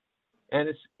 And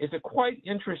it's a quite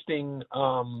interesting,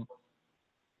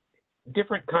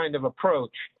 different kind of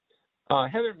approach.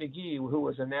 Heather McGee, who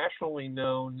was a nationally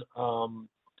known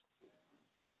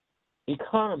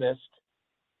economist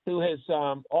who has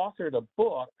authored a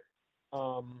book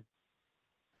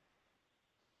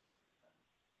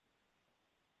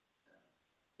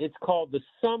it's called The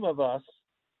Sum of Us,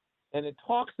 and it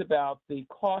talks about the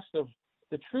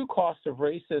true cost of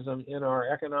racism in our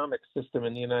economic system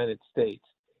in the United States.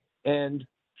 And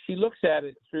she looks at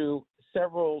it through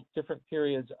several different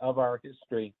periods of our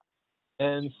history.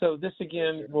 And so this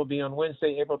again will be on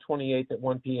Wednesday, April 28th at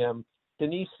 1 p.m.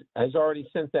 Denise has already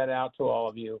sent that out to all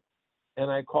of you, and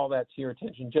I call that to your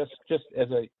attention just as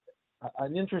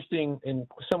an interesting and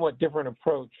somewhat different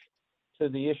approach to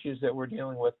the issues that we're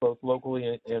dealing with both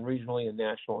locally and regionally and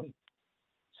nationally.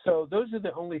 So those are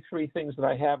the only three things that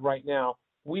I have right now.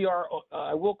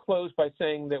 I will close by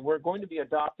saying that we're going to be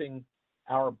adopting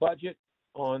our budget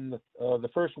on the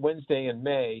first Wednesday in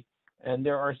May, and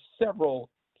there are several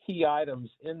key items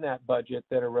in that budget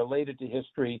that are related to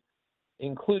history,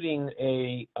 including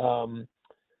a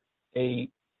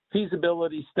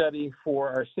feasibility study for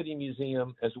our city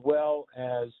museum, as well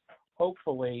as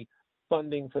hopefully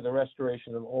funding for the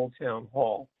restoration of Old Town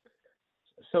Hall.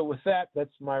 So with that,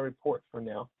 that's my report for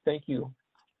now. Thank you.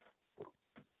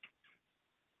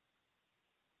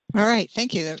 All right,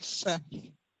 thank you. That's a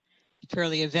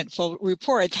fairly eventful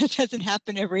report. That doesn't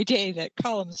happen every day that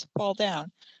columns fall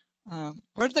down. What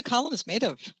are the columns made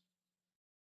of?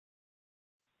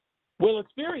 Well,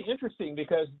 it's very interesting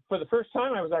because for the first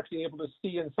time I was actually able to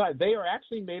see inside. They are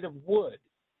actually made of wood,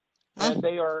 and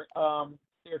they're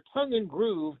tongue and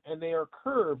groove, and they are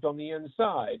curved on the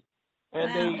inside.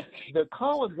 And the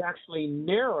columns actually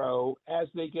narrow as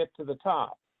they get to the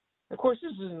top. Of course,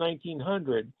 this is in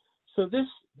 1900, so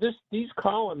these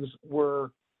columns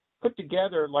were put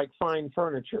together like fine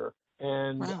furniture,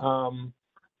 and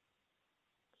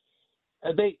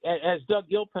they, as Doug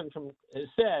Gilpin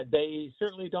said, they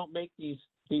certainly don't make these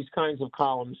kinds of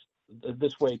columns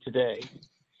this way today.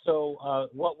 So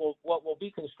what will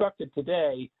be constructed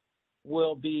today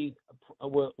will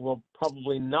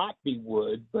probably not be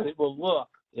wood, but it will look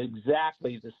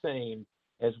exactly the same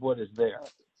as what is there.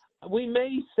 We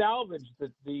may salvage the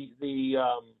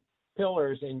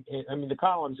pillars and the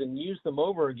columns and use them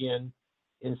over again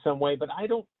in some way, but I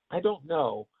don't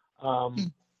know.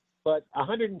 But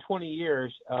 120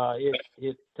 years,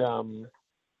 it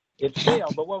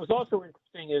failed. But what was also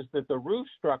interesting is that the roof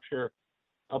structure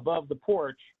above the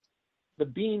porch, the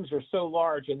beams are so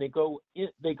large and they go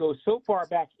so far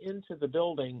back into the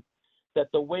building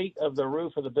that the weight of the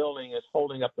roof of the building is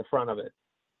holding up the front of it.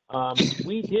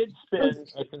 We did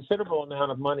spend a considerable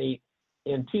amount of money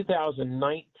in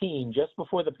 2019, just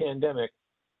before the pandemic,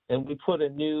 and we put a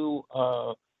new,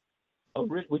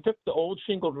 we took the old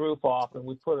shingled roof off and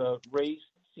we put a raised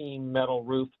seam metal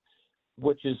roof,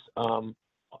 which is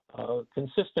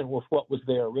consistent with what was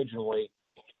there originally.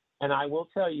 And I will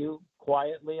tell you,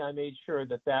 quietly, I made sure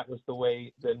that that was the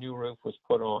way the new roof was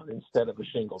put on instead of a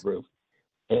shingled roof.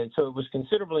 And so it was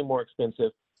considerably more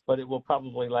expensive, but it will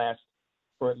probably last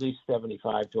for at least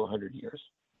 75 to 100 years.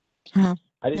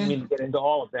 I didn't mean to get into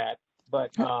all of that,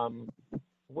 but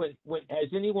as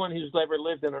anyone who's ever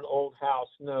lived in an old house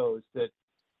knows, that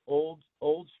old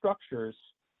structures,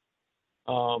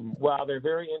 while they're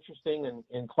very interesting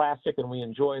and classic and we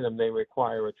enjoy them, they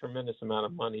require a tremendous amount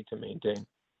of money to maintain.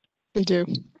 They do,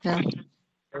 yeah.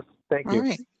 Thank you. All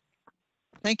right,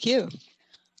 thank you.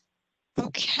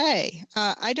 Okay,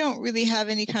 I don't really have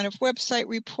any kind of website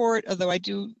report, although I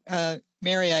do,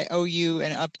 Mary, I owe you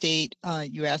an update.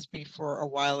 You asked me for a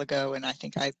while ago, and I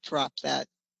think I dropped that.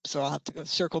 So I'll have to go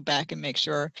circle back and make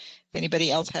sure if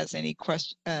anybody else has any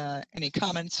any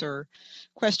comments or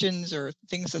questions or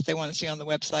things that they want to see on the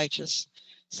website, just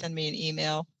send me an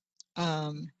email.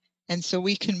 And so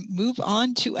we can move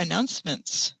on to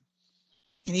announcements.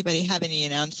 Anybody have any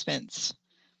announcements?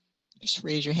 Just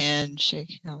raise your hand,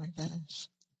 shake like this.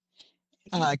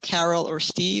 Carol or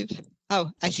Steve?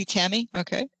 Oh, I see Tammy.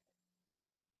 Okay.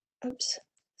 Oops,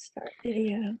 start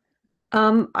video.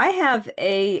 I have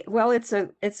it's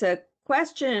a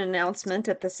question announcement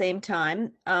at the same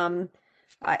time.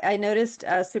 I noticed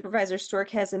Supervisor Stork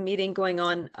has a meeting going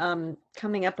on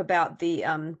coming up about the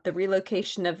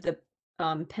relocation of the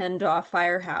Pendaw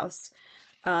Firehouse.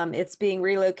 It's being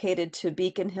relocated to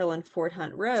Beacon Hill and Fort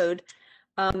Hunt Road.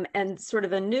 And sort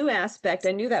of a new aspect,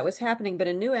 I knew that was happening, but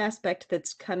a new aspect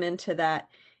that's come into that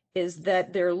is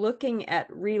that they're looking at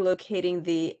relocating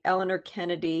the Eleanor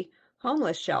Kennedy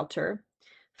homeless shelter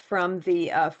from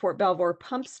the Fort Belvoir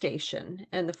pump station.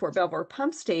 And the Fort Belvoir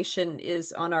pump station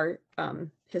is on our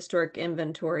historic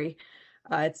inventory.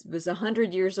 It was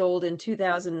 100 years old in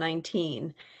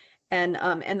 2019. And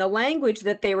the language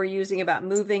that they were using about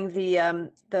moving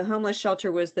the homeless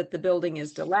shelter was that the building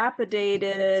is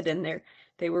dilapidated and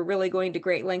they were really going to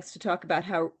great lengths to talk about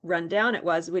how run down it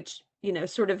was, which, you know,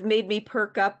 sort of made me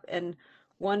perk up and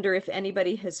wonder if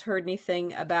anybody has heard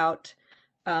anything about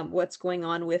what's going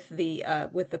on with the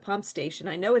pump station.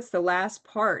 I know it's the last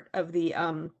part of the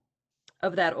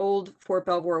of that old Fort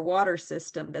Belvoir water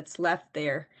system that's left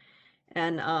there.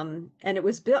 And it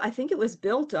was built, I think it was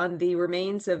built on the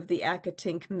remains of the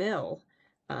Accotink mill.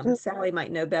 Sally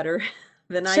might know better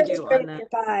than I Ships do on ready that. to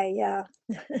buy, yeah.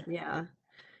 Yeah.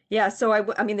 Yeah, so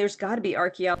I mean, there's got to be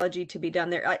archaeology to be done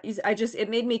there. I just, it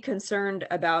made me concerned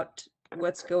about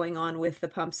what's going on with the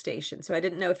pump station. So I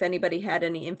didn't know if anybody had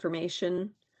any information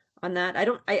on that.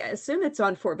 I assume it's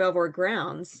on Fort Belvoir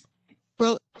grounds.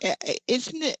 Well,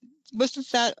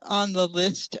 wasn't that on the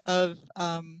list of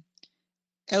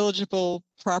eligible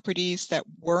properties that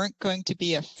weren't going to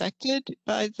be affected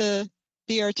by the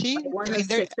BRT? I mean,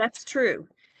 That's true.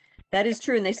 That is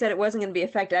true. And they said it wasn't going to be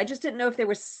affected. I just didn't know if there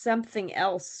was something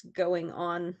else going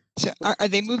on. So are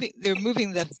they moving? They're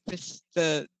moving the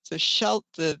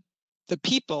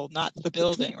people, not the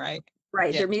building, right?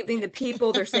 Right. Yeah. They're moving the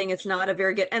people. They're saying it's not a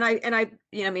very good, and I,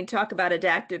 you know, I mean, talk about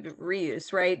adaptive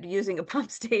reuse, right? Using a pump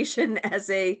station as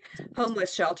a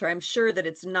homeless shelter. I'm sure that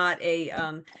it's not a,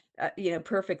 you know,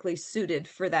 perfectly suited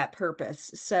for that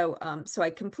purpose. So, so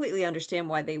I completely understand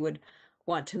why they would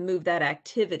want to move that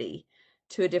activity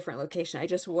to a different location. I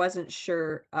just wasn't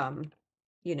sure,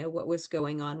 you know, what was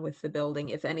going on with the building,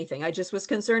 if anything. I just was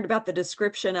concerned about the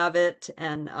description of it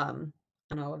and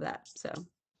all of that. So.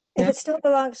 If it still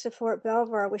belongs to Fort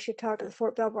Belvoir, we should talk to the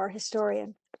Fort Belvoir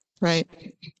historian. Right.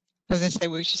 I was going to say,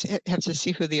 we should have to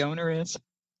see who the owner is.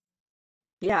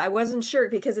 Yeah, I wasn't sure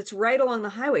because it's right along the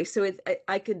highway. So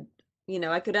I could, you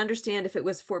know, I could understand if it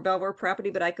was Fort Belvoir property,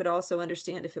 but I could also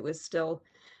understand if it was still,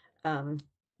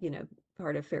 you know,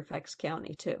 part of Fairfax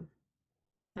County too.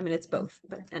 I mean, it's both,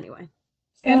 but anyway.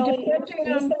 And Sally, depending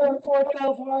is on there- the Fort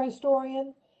Belvoir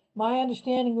historian, my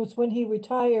understanding was when he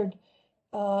retired,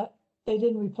 they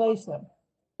didn't replace him.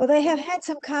 Well, they have had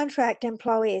some contract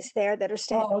employees there that are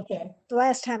staying. Oh, okay. The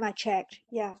last time I checked,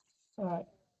 yeah. All right.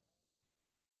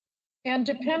 And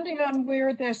depending on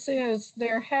where this is,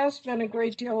 there has been a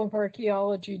great deal of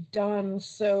archaeology done.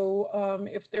 So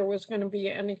if there was going to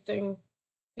be anything,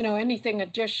 you know, anything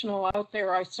additional out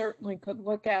there, I certainly could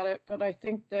look at it. But I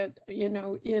think that, you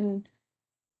know, in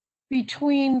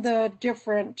between the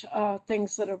different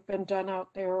things that have been done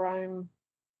out there, I'm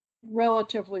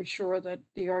relatively sure that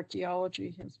the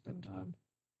archaeology has been done.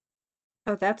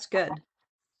 Oh, that's good.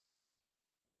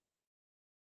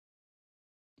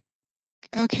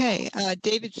 Okay.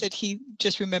 David said he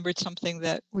just remembered something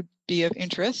that would be of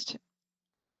interest.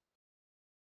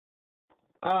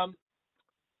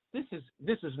 This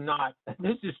is not.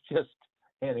 This is just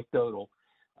anecdotal.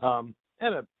 I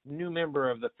had a new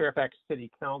member of the Fairfax City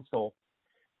Council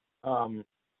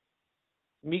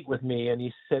meet with me, and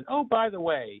he said, "Oh, by the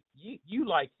way, you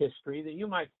like history, that you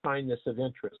might find this of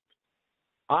interest.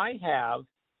 I have,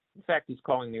 in fact, he's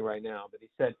calling me right now, but he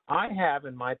said, I have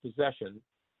in my possession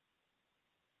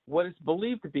what is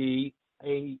believed to be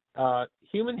a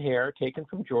human hair taken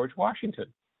from George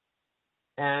Washington."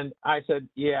 And I said,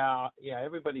 yeah,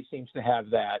 everybody seems to have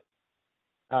that.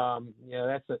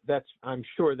 Yeah, that's I'm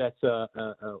sure that's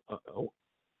an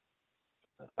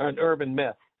urban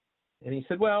myth. And he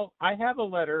said, well, I have a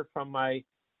letter from my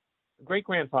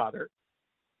great-grandfather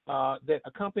that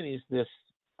accompanies this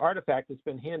artifact that's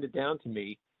been handed down to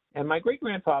me. And my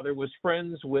great-grandfather was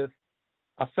friends with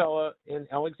a fella in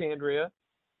Alexandria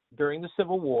during the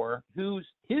Civil War,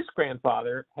 his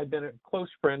grandfather had been a close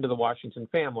friend of the Washington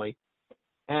family.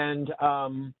 And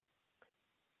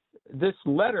this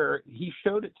letter, he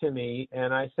showed it to me,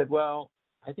 and I said, well,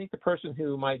 I think the person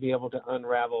who might be able to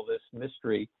unravel this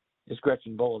mystery is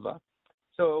Gretchen Bulova.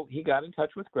 So he got in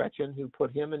touch with Gretchen, who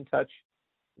put him in touch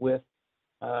with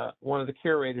one of the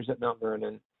curators at Mount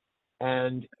Vernon,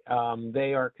 and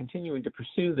they are continuing to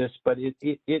pursue this. But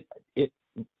it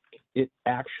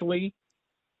actually,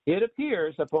 it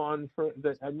appears upon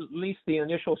at least the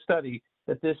initial study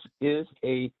that this is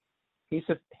a piece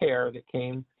of hair that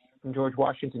came from George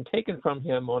Washington, taken from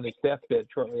him on his deathbed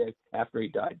shortly after he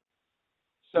died.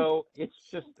 So it's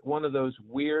just one of those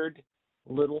weird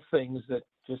little things that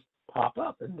just pop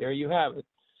up, and there you have it.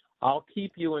 I'll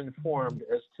keep you informed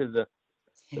as to the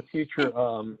future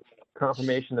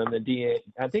confirmation on the DNA.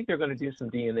 I think they're going to do some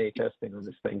DNA testing on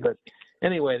this thing, but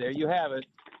anyway, there you have it.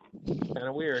 Kind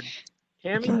of weird.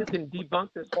 Tammy, you can debunk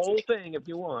this whole thing if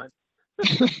you want.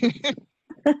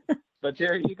 But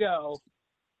there you go.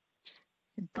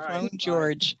 Clone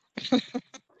George.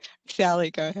 Sally,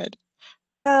 go ahead.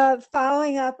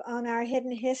 Following up on our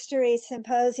Hidden History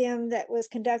Symposium that was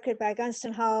conducted by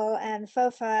Gunston Hall and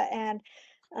FOFA and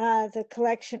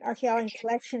the Archaeology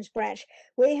Collections Branch,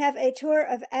 we have a tour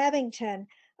of Abington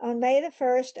on May the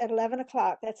 1st at 11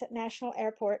 o'clock. That's at National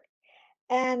Airport.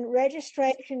 And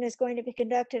registration is going to be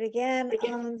conducted again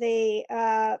on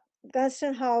the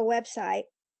Gunston Hall website.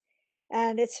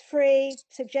 And it's free,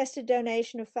 suggested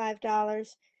donation of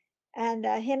 $5. And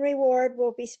Henry Ward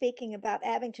will be speaking about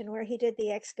Abington, where he did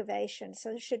the excavation.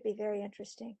 So it should be very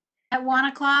interesting. At 1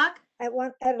 o'clock? At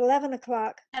 11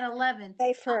 o'clock. At 11.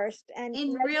 May 1st. And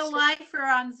in real life or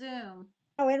on Zoom?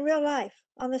 Oh, in real life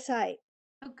on the site.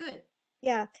 Oh, good.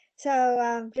 Yeah.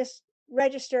 So just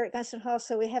register at Gunston Hall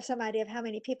so we have some idea of how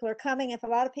many people are coming. If a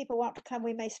lot of people want to come,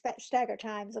 we may stagger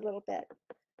times a little bit.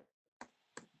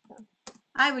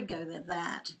 I would go with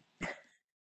that.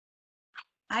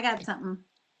 I got something.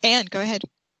 Anne, go ahead.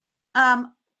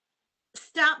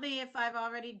 Stop me if I've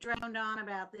already droned on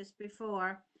about this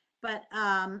before, but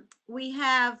we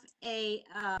have a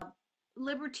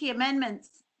Liberty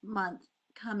Amendments Month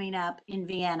coming up in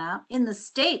Vienna, in the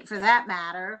state for that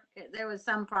matter. There was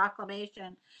some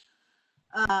proclamation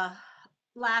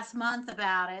last month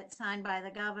about it, signed by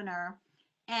the governor,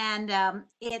 and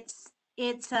it's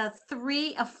a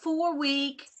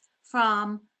 4-week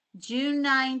from June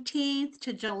 19th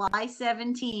to July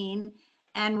 17th,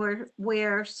 and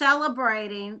we're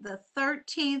celebrating the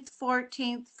 13th,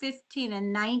 14th, 15th,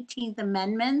 and 19th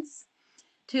amendments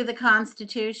to the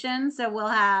Constitution. So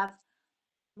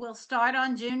we'll start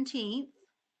on Juneteenth,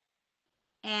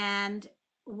 and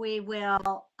we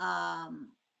will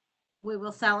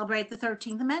celebrate the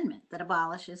 13th Amendment that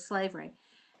abolishes slavery.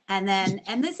 And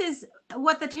this is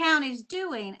what the town is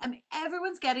doing. I mean,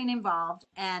 everyone's getting involved,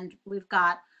 and we've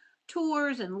got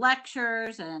tours and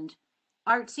lectures and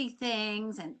artsy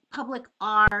things and public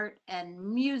art and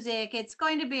music. It's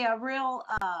going to be a real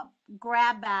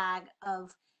grab bag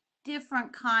of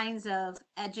different kinds of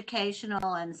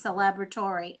educational and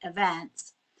celebratory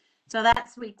events. So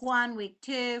that's week 1, week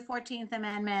 2, 14th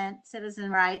Amendment,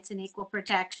 citizen rights and equal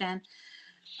protection.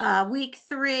 Week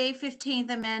 3,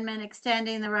 15th Amendment,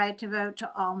 extending the right to vote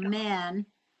to all men.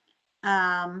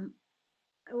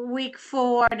 Week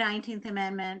 4, 19th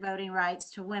Amendment, voting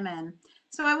rights to women.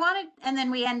 So and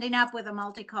then we ending up with a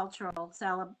multicultural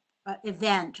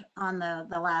event on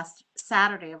the last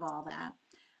Saturday of all that.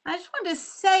 I just wanted to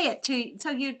say it to you so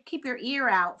you keep your ear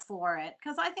out for it,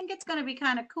 because I think it's going to be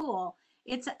kind of cool.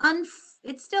 It's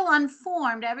still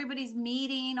unformed. Everybody's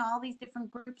meeting, all these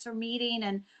different groups are meeting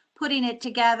and putting it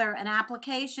together, and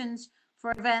applications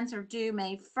for events are due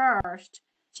May 1st.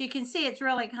 So you can see it's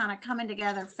really kind of coming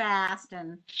together fast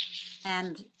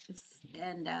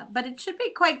but it should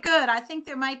be quite good. I think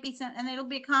there might be some, and it'll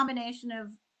be a combination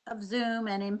of Zoom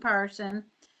and in person.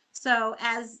 So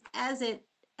as it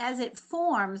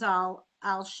forms, I'll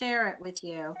share it with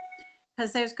you,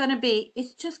 because it's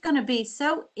just going to be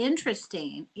so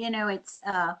interesting. You know, it's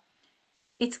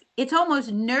almost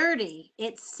nerdy.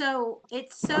 It's so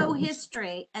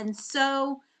history and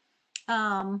so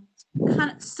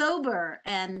kind of sober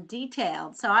and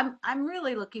detailed. So I'm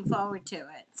really looking forward to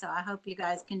it. So I hope you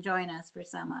guys can join us for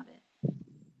some of it.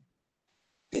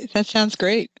 That sounds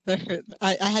great.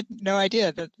 I had no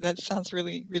idea. That sounds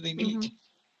really, really neat.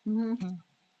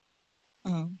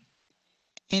 Mm-hmm.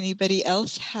 Anybody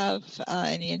else have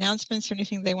any announcements or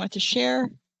anything they want to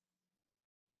share?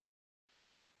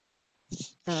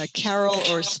 Carol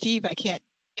or Steve, I can't,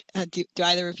 do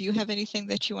either of you have anything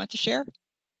that you want to share?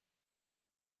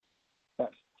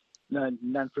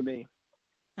 None for me.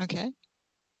 Okay.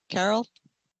 Carol?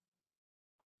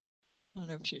 I don't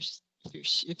know if she's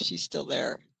still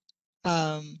there.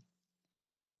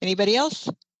 Anybody else?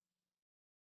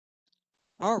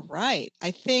 All right.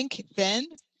 I think then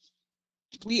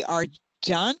we are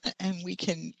done and we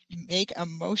can make a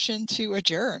motion to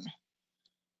adjourn.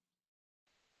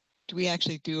 Do we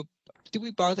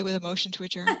bother with a motion to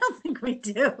adjourn? I don't think we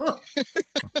do.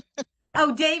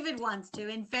 Oh, David wants to.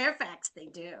 In Fairfax, they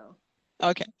do.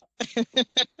 Okay.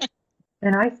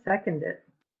 And I second it.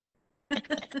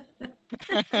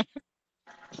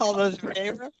 All those in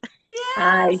favor?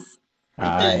 Yes.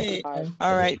 Aye.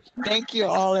 All right. Thank you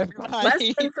all, everybody.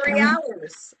 Less than 3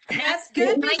 hours. That's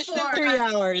good. Less than 3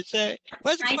 hours. It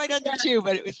wasn't quite under 2,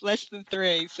 but it was less than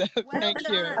 3. So thank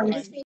you. Done.